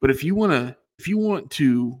 But if you want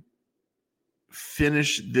to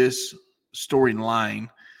finish this storyline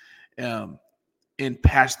and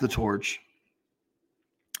pass the torch,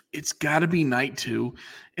 it's got to be night 2,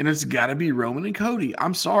 and it's got to be Roman and Cody.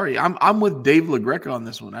 I'm sorry, I'm with Dave LaGreca on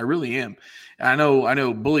this one. I really am. And I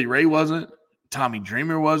know Bully Ray wasn't, Tommy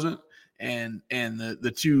Dreamer wasn't, and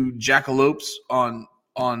the 2 jackalopes on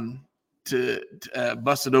to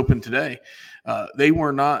Busted Open today, they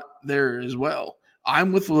were not there as well.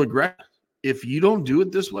 I'm with LaGreca. If you don't do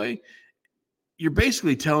it this way, you're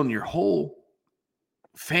basically telling your whole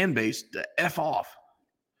fan base to F off.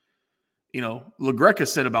 LaGreca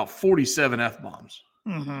said about 47 F-bombs.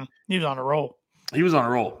 Mm-hmm. He was on a roll.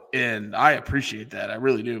 And I appreciate that. I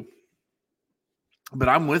really do. But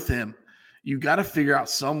I'm with him. You got to figure out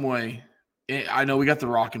some way. I know we got The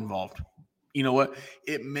Rock involved. You know what?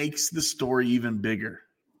 It makes the story even bigger.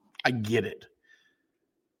 I get it.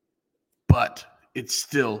 But it's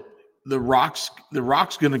still The Rock's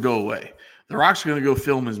going to go away. The Rock's going to go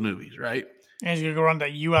film his movies, right? And he's going to go run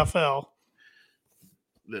that UFL.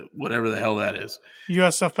 Whatever the hell that is.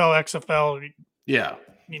 USFL, XFL. Yeah.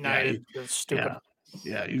 United. It's stupid.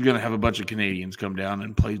 Yeah. You're going to have a bunch of Canadians come down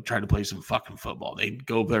and try to play some fucking football. They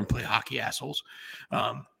go there and play hockey, assholes.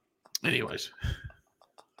 Anyways.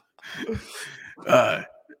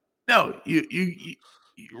 No,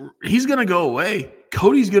 he's going to go away.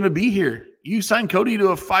 Cody's going to be here. You signed Cody to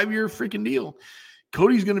a 5-year freaking deal.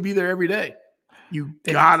 Cody's going to be there every day.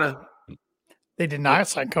 They did not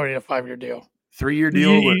sign Cody to a 5-year deal. 3-year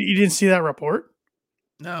deal. You didn't see that report?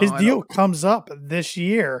 No. His deal comes up this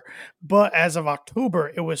year, but as of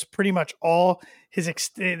October, it was pretty much all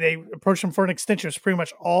they approached him for an extension. It was pretty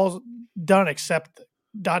much all done except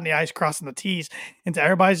dotting the I's, crossing the T's. And to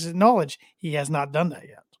everybody's knowledge, he has not done that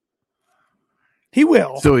yet. He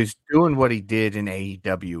will. So he's doing what he did in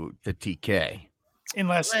AEW to TK.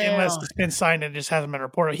 Unless it's been signed and just hasn't been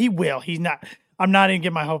reported. He will. He's not. I'm not even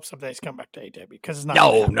getting my hopes up that he's coming back to AEW because it's not.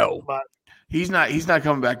 No. But he's not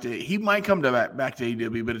coming back to. He might come back to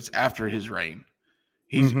AEW, but it's after his reign.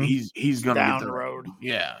 He's going to down get the road.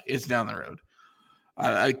 Yeah, it's down the road.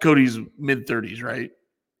 Cody's mid-30s, right?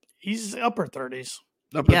 He's upper 30s.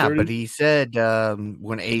 Upper 30s? But he said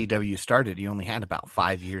when AEW started, he only had about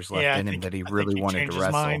 5 years left in him that he really wanted to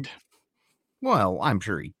wrestle. Mind. Well, I'm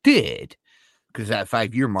sure he did, because that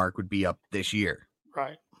 5-year mark would be up this year.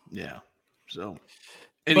 Right. Yeah. So,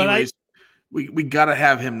 anyways, we got to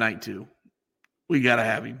have him night 2. We got to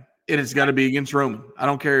have him. And it's got to be against Roman. I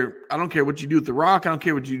don't care what you do with The Rock. I don't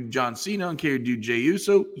care what you do with John Cena. I don't care what you do Jey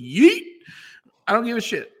Uso. Yeet. I don't give a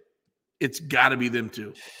shit. It's got to be them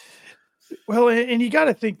two. Well, and you got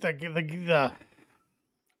to think that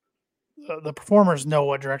the performers know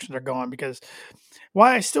what direction they're going, because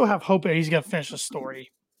why I still have hope that he's going to finish the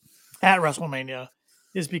story at WrestleMania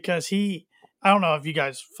is because I don't know if you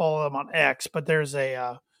guys follow him on X, but there's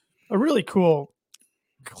a really cool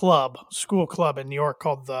school club in New York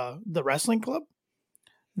called the Wrestling Club,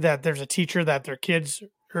 that there's a teacher that their kids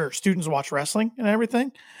or students watch wrestling and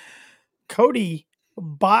everything. Cody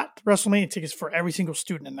bought WrestleMania tickets for every single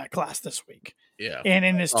student in that class this week. Yeah. And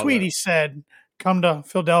in his tweet, he said, "Come to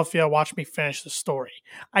Philadelphia, watch me finish the story."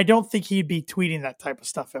 I don't think he'd be tweeting that type of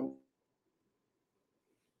stuff. It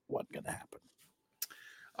wasn't going to happen.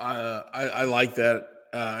 I like that.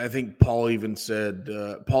 I think Paul even sent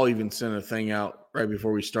a thing out right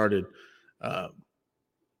before we started.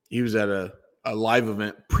 He was at a live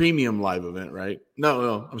event, premium live event, right?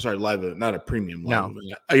 No, I'm sorry, live event, not a premium live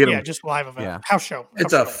event. Just live event, house show.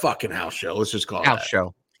 It's a fucking house show. Let's just call it house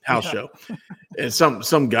show. House show. And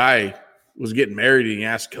some guy was getting married and he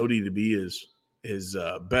asked Cody to be his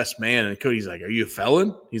best man, and Cody's like, "Are you a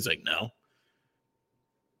felon?" He's like, "No."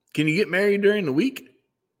 "Can you get married during the week?"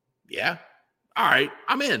 "Yeah." "All right,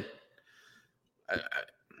 I'm in."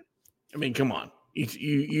 I mean, come on.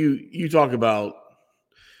 You talk about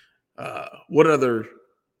what other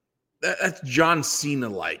that's John Cena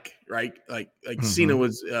like, right? Like Cena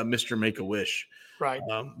was Mr. Make-A-Wish, right?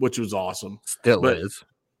 Which was awesome. Still is.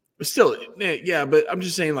 Still, yeah. But I'm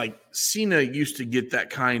just saying, like, Cena used to get that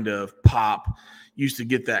kind of pop, used to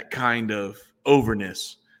get that kind of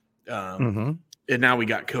overness, and now we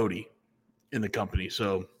got Cody in the company.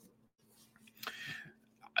 So,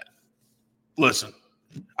 listen,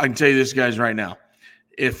 I can tell you this, guys, right now.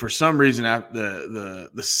 If for some reason after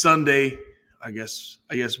the Sunday, I guess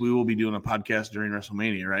we will be doing a podcast during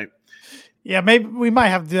WrestleMania, right? Yeah, maybe we might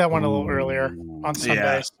have to do that one a little earlier on Sunday.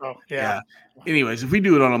 Yeah. So yeah. Anyways, if we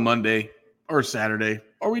do it on a Monday or Saturday,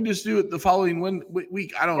 or we just do it the following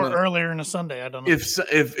week, I don't know. Or earlier in a Sunday, I don't know.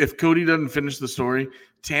 If Cody doesn't finish the story,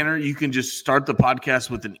 Tanner, you can just start the podcast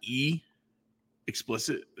with an E,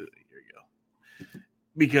 explicit. Here you go.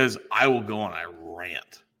 Because I will go on a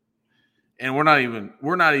rant. And we're not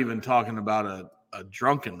even talking about a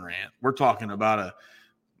drunken rant. We're talking about a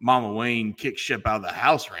Mama Wayne kick ship out of the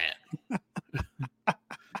house rant.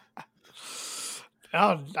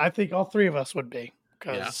 I think all three of us would be,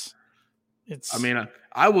 because it's. I mean,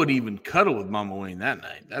 I would even cuddle with Mama Wayne that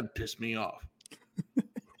night. That'd piss me off.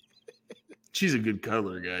 She's a good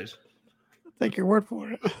cuddler, guys. Take your word for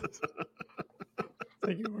it.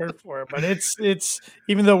 Take your word for it. But it's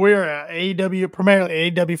even though we're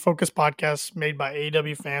primarily AEW focused podcast made by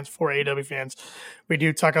AEW fans for AEW fans, we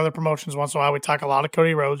do talk other promotions once in a while. We talk a lot of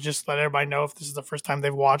Cody Rhodes, just to let everybody know if this is the first time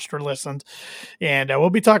they've watched or listened. And we'll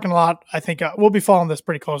be talking a lot. I think we'll be following this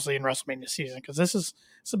pretty closely in WrestleMania season, because it's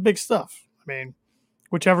some big stuff. I mean,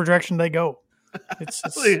 whichever direction they go, it's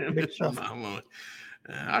big stuff. Mama.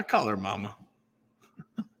 I call her Mama.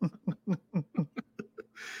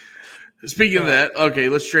 Speaking of that, okay,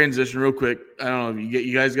 let's transition real quick. I don't know if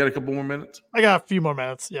you guys got a couple more minutes. I got a few more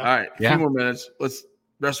minutes. Yeah. All right, a few more minutes. Let's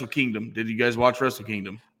Wrestle Kingdom. Did you guys watch Wrestle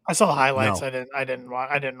Kingdom? I saw the highlights. No. I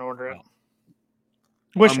didn't order it.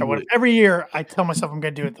 Wish I would. Every year I tell myself I'm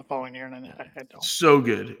going to do it the following year, and I don't. So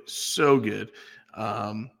good.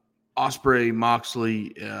 Ospreay,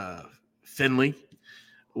 Moxley, Finley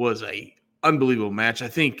was a unbelievable match. I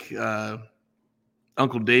think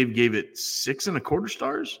Uncle Dave gave it 6.25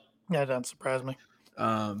 stars. Yeah, it doesn't surprise me.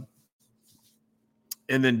 And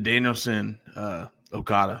then Danielson,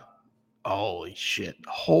 Okada. Holy shit.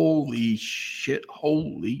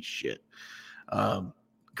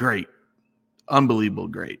 Great. Unbelievable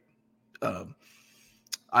great. I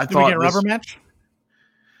Did thought we get a rubber match?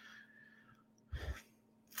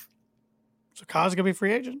 So Okada's going to be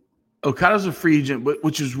free agent? Okada's a free agent,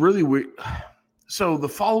 which is really weird. So the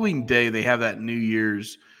following day, they have that New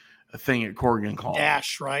Year's thing at Corrigan Hall.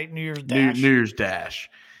 Dash, right? New Year's Dash. New Year's Dash.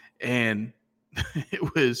 And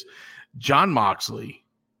it was John Moxley,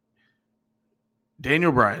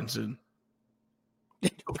 Daniel Bryanson,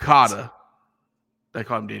 Okada. I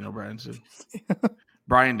call him Daniel Bryanson.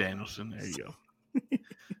 Bryan Danielson. There you go.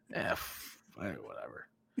 Whatever.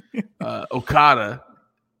 Okada,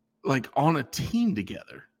 like on a team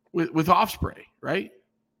together with Ospreay, right?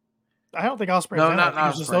 I don't think Ospreay. No, was not it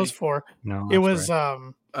was just Ospreay. those four. No, it was.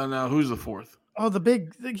 No, who's the fourth? Oh, the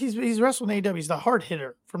big. He's wrestling AEW. He's the hard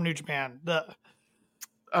hitter from New Japan. The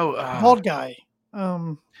bald guy.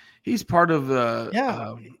 He's part of.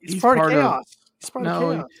 he's part of Chaos. He's part of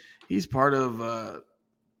Chaos. He's part of.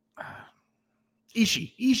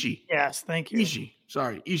 Ishii. Yes, thank you.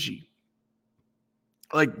 Ishii.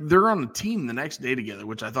 Like they're on the team the next day together,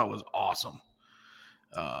 which I thought was awesome.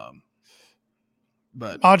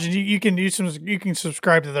 But Majin, you can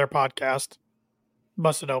subscribe to their podcast.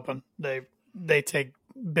 Busted Open. They take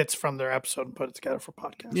bits from their episode and put it together for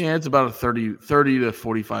podcast. Yeah, it's about a 30 to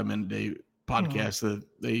 45 minute day podcast that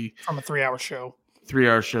they from a 3-hour show.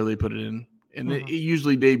 3-hour show they put it in, and it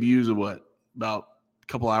usually debuts about a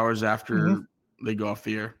couple hours after they go off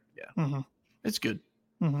the air. Yeah, it's good.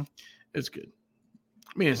 It's good.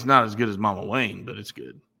 I mean, it's not as good as Mama Wayne, but it's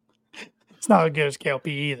good. It's not as good as KLP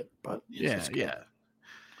either, but yeah.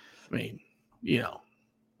 I mean,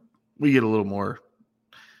 we get a little more.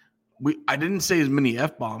 I didn't say as many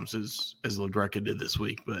F-bombs as LaGreca did this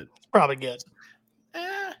week, but it's probably good.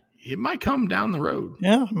 It might come down the road.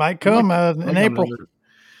 Yeah, it might come in April.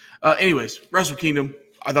 Anyways, Wrestle Kingdom,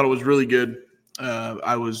 I thought it was really good.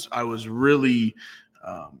 I was really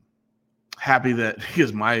happy that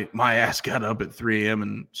because my ass got up at 3 a.m.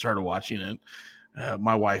 and started watching it.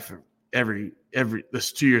 My wife,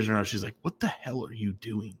 this 2 years in a row, she's like, "What the hell are you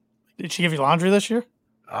doing?" Did she give you laundry this year?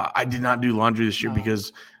 I did not do laundry this year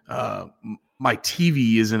because my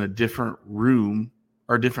TV is in a different room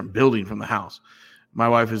or a different building from the house. My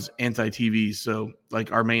wife is anti-TV, so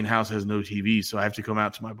like our main house has no TV, so I have to come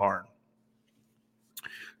out to my barn.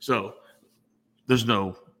 So there's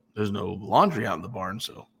no laundry out in the barn.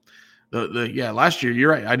 So last year, you're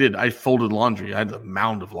right. I folded laundry. I had a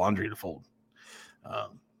mound of laundry to fold.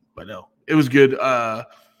 But no, it was good.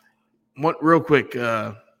 Real quick,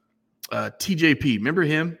 TJP, remember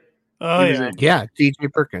him? Oh yeah,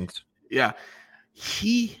 TJ Perkins. Yeah,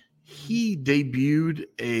 he debuted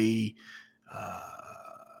a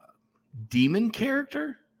demon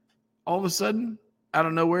character all of a sudden out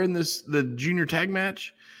of nowhere in the junior tag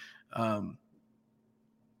match.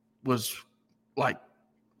 Was like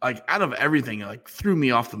out of everything, like threw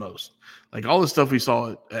me off the most. Like all the stuff we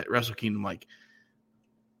saw at Wrestle Kingdom, like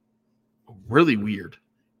really weird.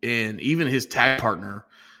 And even his tag partner,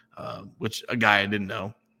 which a guy I didn't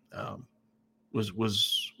know, was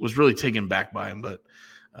really taken back by him. But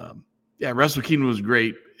Wrestle Kingdom was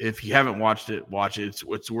great. If you haven't watched it, watch it.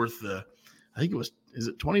 It's worth is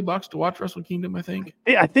it $20 to watch Wrestle Kingdom? I think.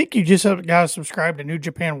 Yeah, I think you just got to subscribe to New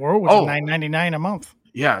Japan World, which is $9.99 a month.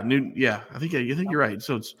 Yeah, I think you're right.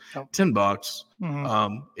 So it's $10.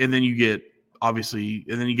 And then you get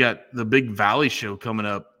you got the big Valley show coming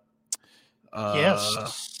up.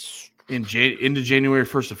 Yes. Into January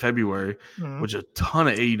 1st of February, which a ton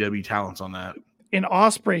of AEW talents on that. And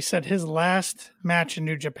Ospreay said his last match in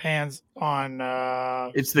New Japan's on.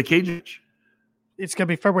 It's the cage match. It's gonna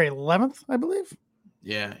be February 11th, I believe.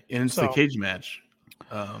 Yeah, and it's the cage match.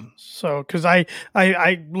 Because I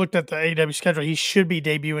looked at the AEW schedule, he should be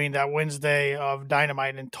debuting that Wednesday of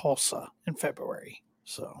Dynamite in Tulsa in February.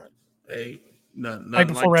 So, hey, right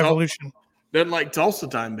before Revolution. Doesn't like Tulsa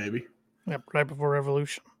time, baby. Yep, right before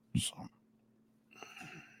Revolution. So,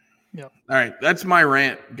 yeah. All right, that's my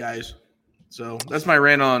rant, guys. So that's my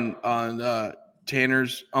rant on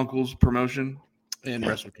Tanner's uncle's promotion and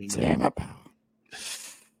Wrestle Kingdom. Damn it.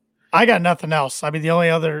 I got nothing else. I mean, the only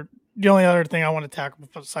other thing I want to tackle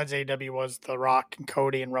besides AEW was The Rock and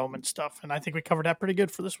Cody and Roman stuff, and I think we covered that pretty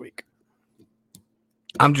good for this week.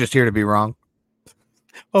 I'm just here to be wrong.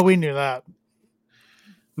 Well, we knew that.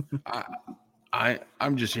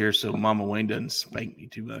 I'm just here so Mama Wayne doesn't spank me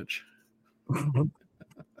too much.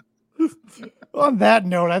 On that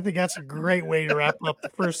note, I think that's a great way to wrap up the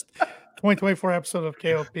first 2024 episode of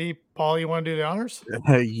KOP. Paul, you want to do the honors?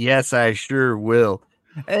 Yes, I sure will.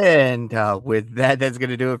 And with that, that's going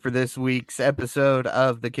to do it for this week's episode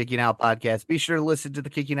of the Kicking Out Podcast. Be sure to listen to the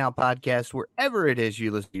Kicking Out Podcast wherever it is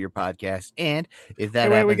you listen to your podcast. And if that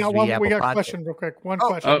we got a question real quick. One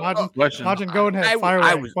question. Majin, go ahead. Fire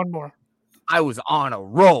away. One more. I was on a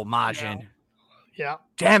roll, Majin. Yeah.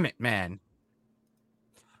 Damn it, man.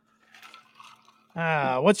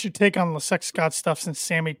 What's your take on the Sex Scott stuff since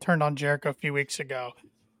Sammy turned on Jericho a few weeks ago?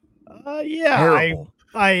 Terrible.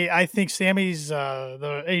 I think Sammy's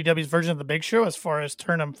the AEW's version of the Big Show as far as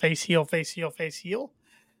turn him face heel, face heel, face heel.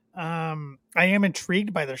 I am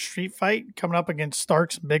intrigued by their street fight coming up against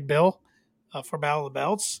Starks and Big Bill for Battle of the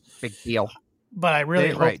Belts. Big deal. But I really Say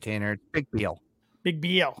it hope right, Tanner. Big deal. Big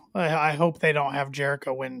BL. I hope they don't have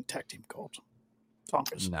Jericho win tag team gold.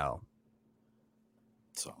 No.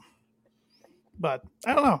 So, but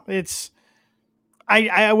I don't know. It's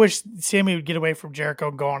I wish Sammy would get away from Jericho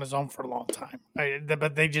and go on his own for a long time.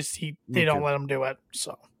 But they don't let him do it.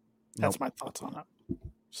 So that's my thoughts on it.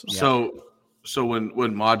 So when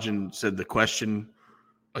Majin said the question,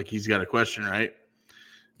 like he's got a question, right?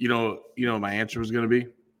 You know what my answer was going to be?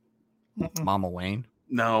 Mama Wayne.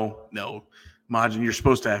 No. Majin, you're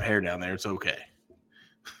supposed to have hair down there. It's okay.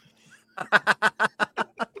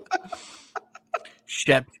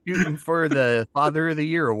 Shep shooting for the Father of the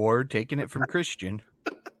Year award, taking it from Christian.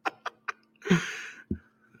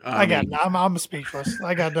 I'm speechless.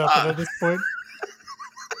 I got nothing at this point.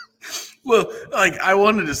 Well, like I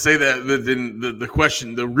wanted to say that, but then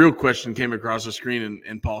the real question came across the screen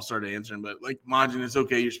and Paul started answering. But like Majin, it's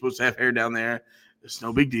okay. You're supposed to have hair down there. It's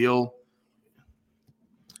no big deal.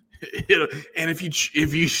 And if you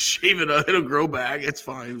shave it up, it'll grow back. It's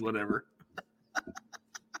fine. Whatever.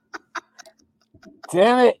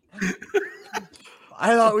 Damn it.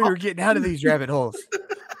 I thought we were getting out of these rabbit holes.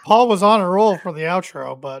 Paul was on a roll for the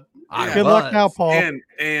outro, but good luck now, Paul.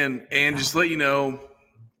 And just let you know,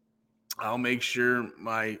 I'll make sure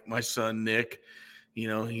my son Nick,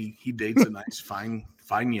 he dates a nice fine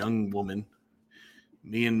young woman.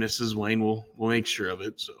 Me and Mrs. Wayne will make sure of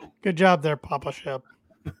it. So good job there, Papa Shep.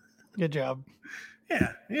 Good job.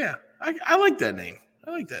 Yeah. I like that name.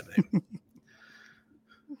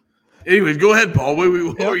 Anyways, go ahead, Paul. What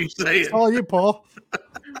were you saying? It's all you, Paul.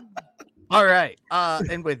 All right.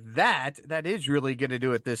 And with that is really going to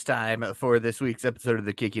do it this time for this week's episode of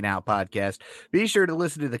the Kicking Out Podcast. Be sure to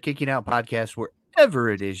listen to the Kicking Out Podcast wherever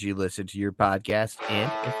it is you listen to your podcast. And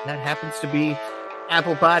if that happens to be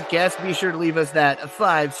Apple Podcasts, be sure to leave us that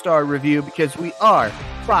 5-star review because we are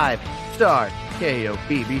 5-star KOP.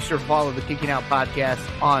 Be sure to follow the Kicking Out Podcast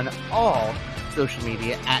on all social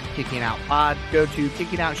media at Kicking Out Pod. Go to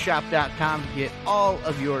kickingOutShop.com to get all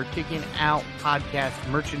of your Kicking Out Podcast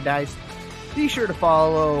merchandise. Be sure to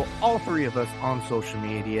follow all three of us on social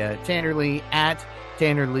media. Tanner Lee at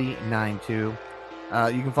TannerLee92.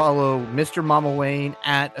 You can follow Mr. Mama Wayne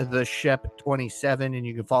at the Shep27, and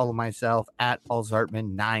you can follow myself at Paul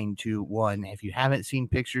Zartman921. If you haven't seen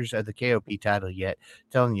pictures of the KOP title yet,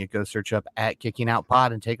 telling you, go search up at Kicking Out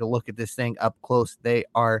Pod and take a look at this thing up close. They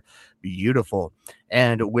are beautiful.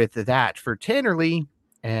 And with that, for Tanner Lee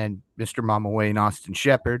and Mr. Mama Wayne Austin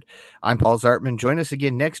Shepherd, I'm Paul Zartman. Join us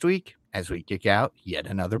again next week as we kick out yet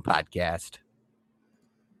another podcast.